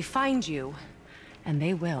 When they find you, and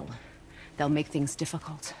they will, they'll make things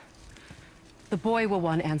difficult. The boy will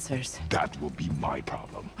want answers. That will be my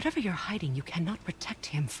problem. Whatever you're hiding, you cannot protect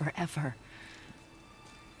him forever.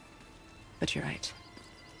 But you're right.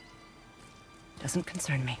 Doesn't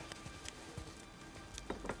concern me.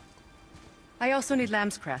 I also need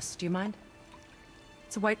lamb's cress. Do you mind?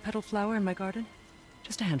 It's a white petal flower in my garden.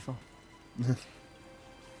 Just a handful.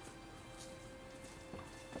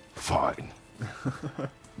 Fine.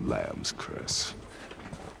 Lamb's cress.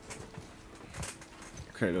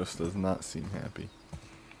 Kratos does not seem happy.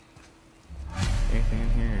 Anything in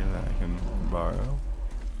here that I can borrow?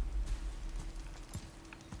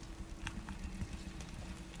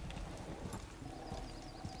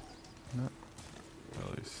 Not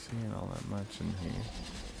really seeing all that much in here.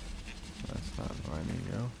 That's not where I need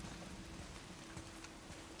to go.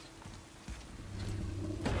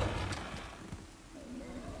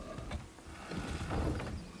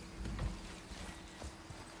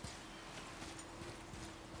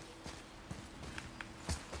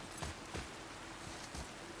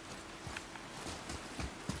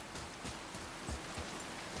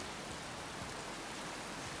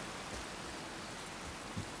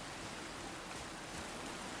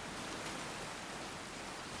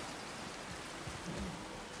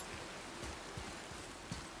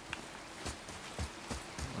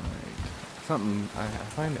 Something I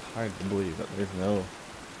find it hard to believe that there's no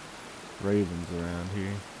ravens around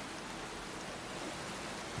here.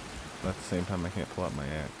 But at the same time, I can't pull out my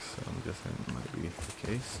axe, so I'm guessing it might be the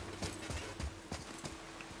case.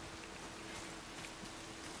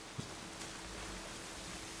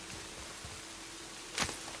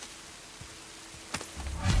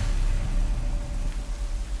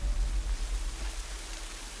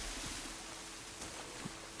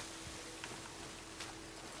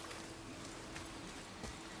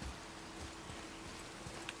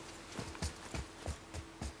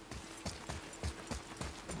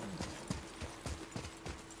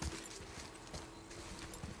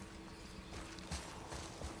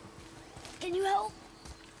 Can you help?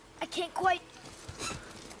 I can't quite.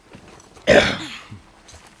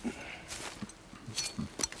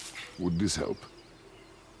 Would this help?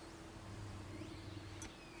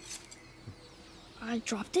 I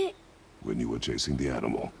dropped it? When you were chasing the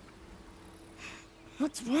animal.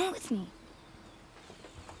 What's wrong with me?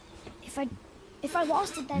 If I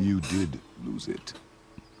lost it, then... You did lose it.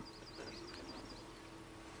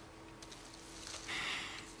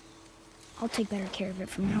 I'll take better care of it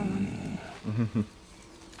from now on.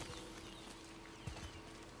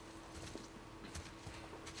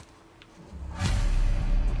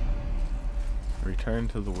 Return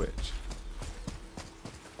to the witch.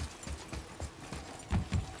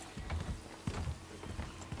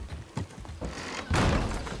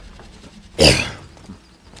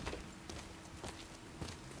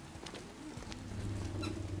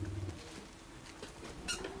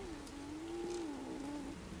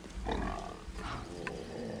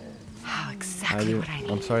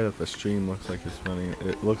 I'm sorry that the stream looks like it's running.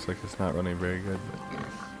 It looks like it's not running very good.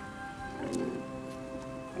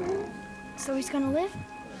 But So he's gonna live?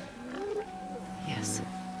 Yes.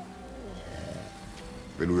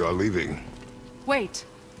 Then we are leaving. Wait.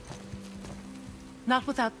 Not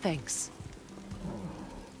without thanks.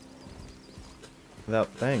 without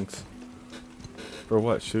thanks. For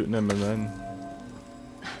what? Shooting him and then...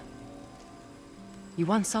 You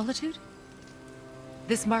want solitude?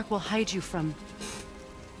 This mark will hide you from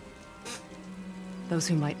those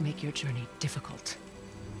who might make your journey difficult.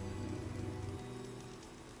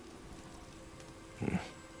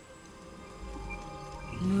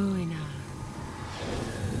 Luina.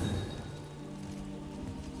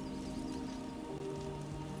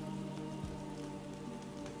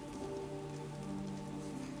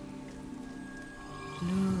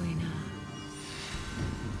 Luina.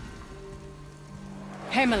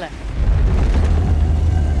 Himalaya.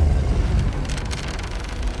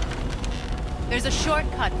 There's a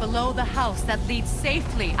shortcut below the house that leads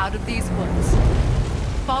safely out of these woods.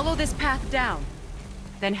 Follow this path down,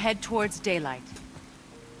 then head towards daylight.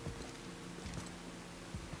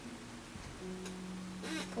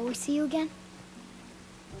 Will we see you again?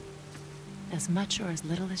 As much or as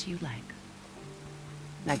little as you like.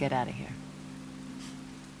 Now get out of here.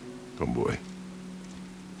 Come, boy.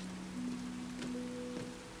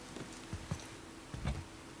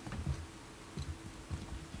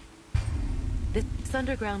 This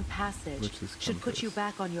underground passage should put compass. you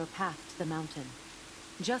back on your path to the mountain.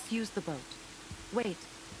 Just use the boat. Wait,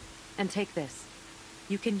 and take this.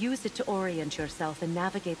 You can use it to orient yourself and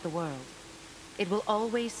navigate the world. It will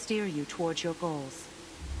always steer you towards your goals.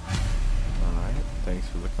 Alright, thanks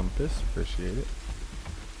for the compass. Appreciate it.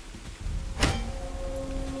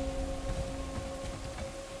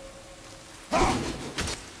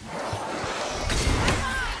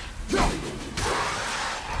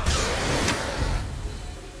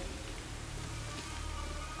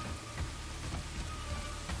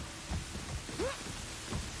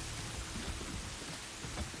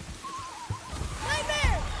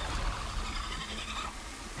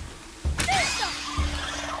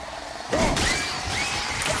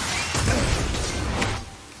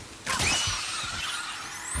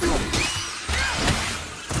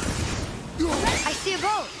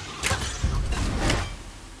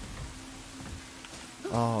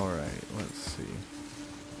 Alright, let's see.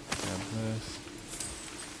 Grab this.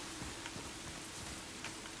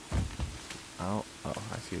 Oh,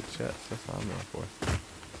 I see a chest. That's what I'm going for.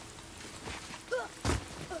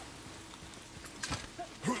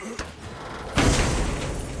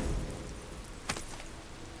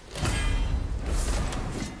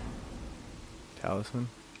 Talisman.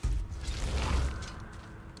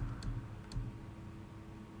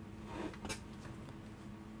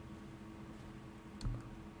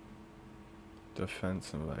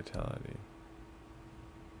 Defense and vitality.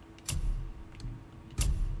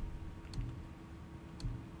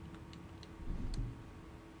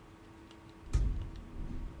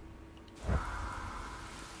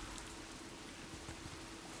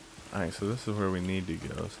 Alright, so this is where we need to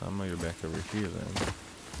go, so I'm gonna go back over here then.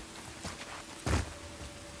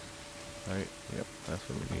 Right, yep, that's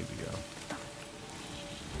where we need to go.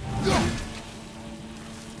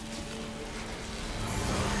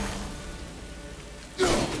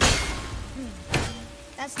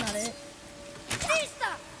 That's not it.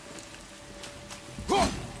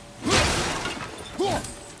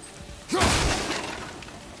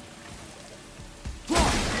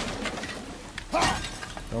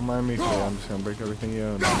 Don't mind me, Clay. I'm just gonna break everything you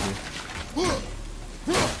own. Baby.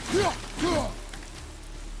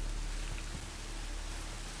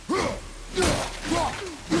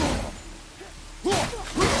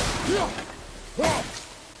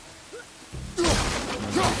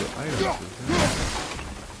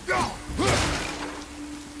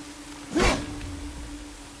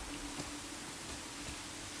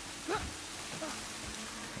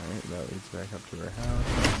 Alright, that leads back up to her house.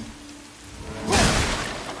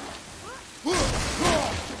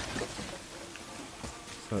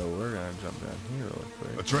 So we're gonna jump down here real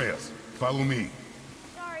quick. Atreus, follow me.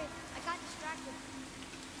 Sorry, I got distracted.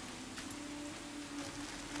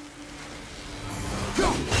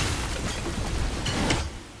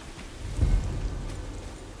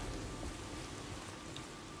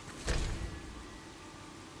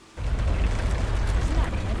 Isn't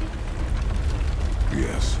that heavy?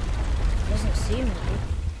 Yes. Doesn't seem like it.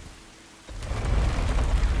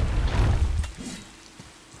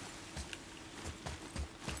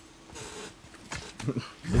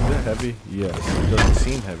 Is that heavy? Yes. It doesn't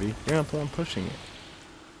seem heavy. You're not the one pushing it.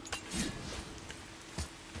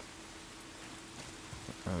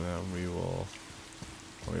 And then we will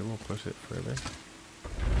push it further.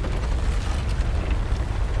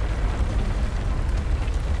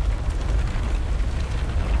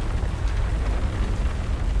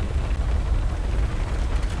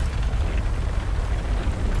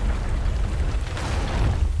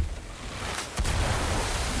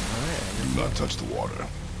 Do not touch the water.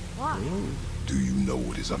 Why? Do you know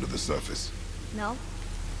what is under the surface? No.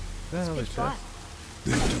 That's another Pitch black. chest.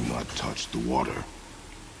 Then do not touch the water. Ooh,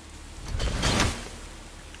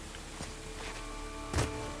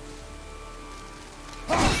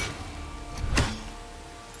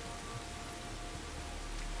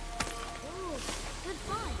 good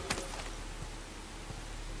find.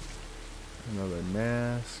 Another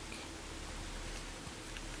mask.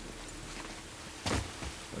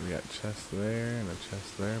 We got a chest there and a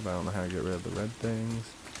chest there, but I don't know how to get rid of the red things.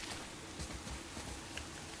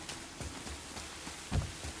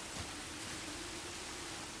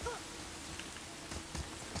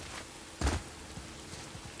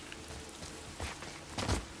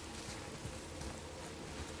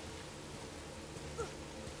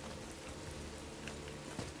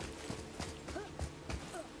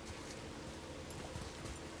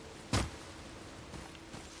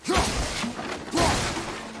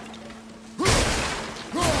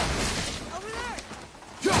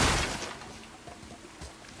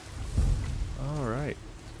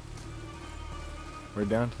 We're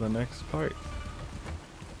down to the next part.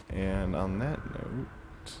 And on that note,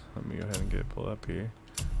 let me go ahead and get it pulled up here.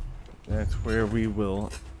 That's where we will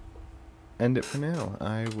end it for now.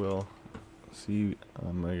 I will see.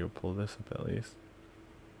 I'm gonna go pull this up at least,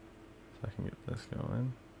 so I can get this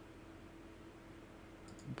going.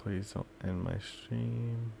 Please don't end my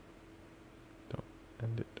stream. Don't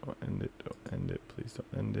end it. Don't end it. Don't end it. Please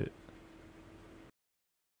don't end it.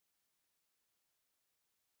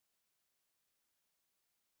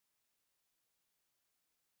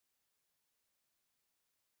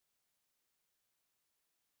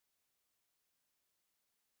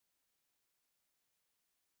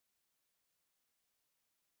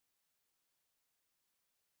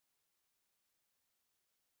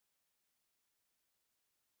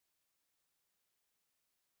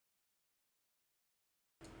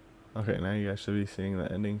 Okay, now you guys should be seeing the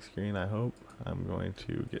ending screen, I hope. I'm going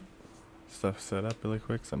to get stuff set up really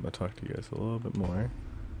quick, so I'm going to talk to you guys a little bit more.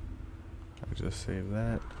 I just saved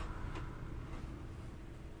that.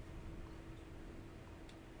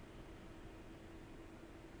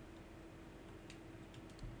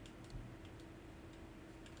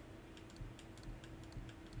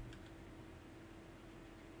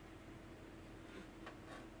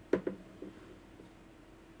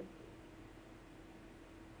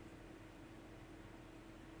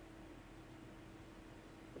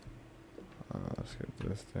 Let's get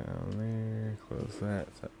this down there, close that,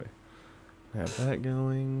 so that way we have that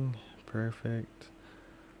going, perfect.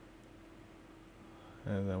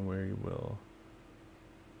 And then we will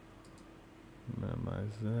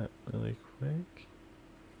minimize that really quick.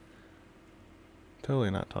 Totally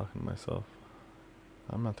not talking to myself.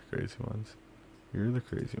 I'm not the crazy ones. You're the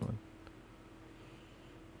crazy one.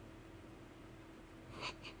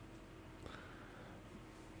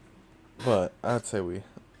 But I'd say we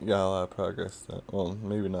got a lot of progress done. Well,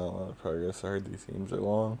 maybe not a lot of progress. I heard these games are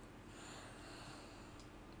long.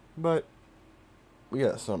 But we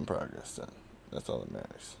got some progress done. That's all that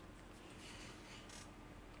matters.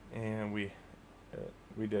 And we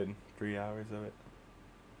did 3 hours of it.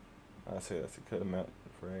 I'd say that's a good amount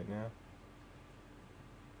for right now.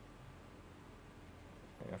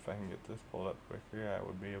 And if I can get this pulled up quicker, I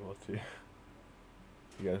would be able to.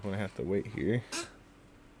 You guys want to have to wait here.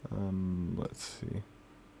 Let's see.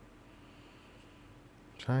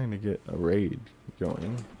 Trying to get a raid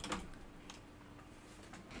going.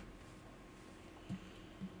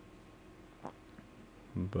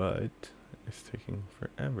 But it's taking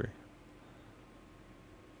forever.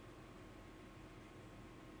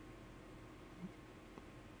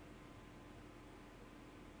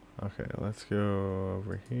 Okay, let's go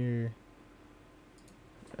over here.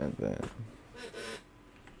 And then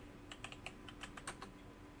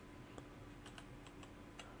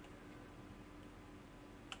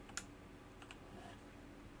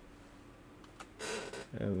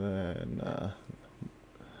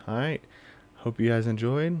alright. Hope you guys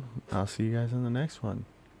enjoyed. I'll see you guys in the next one.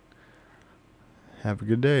 Have a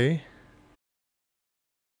good day.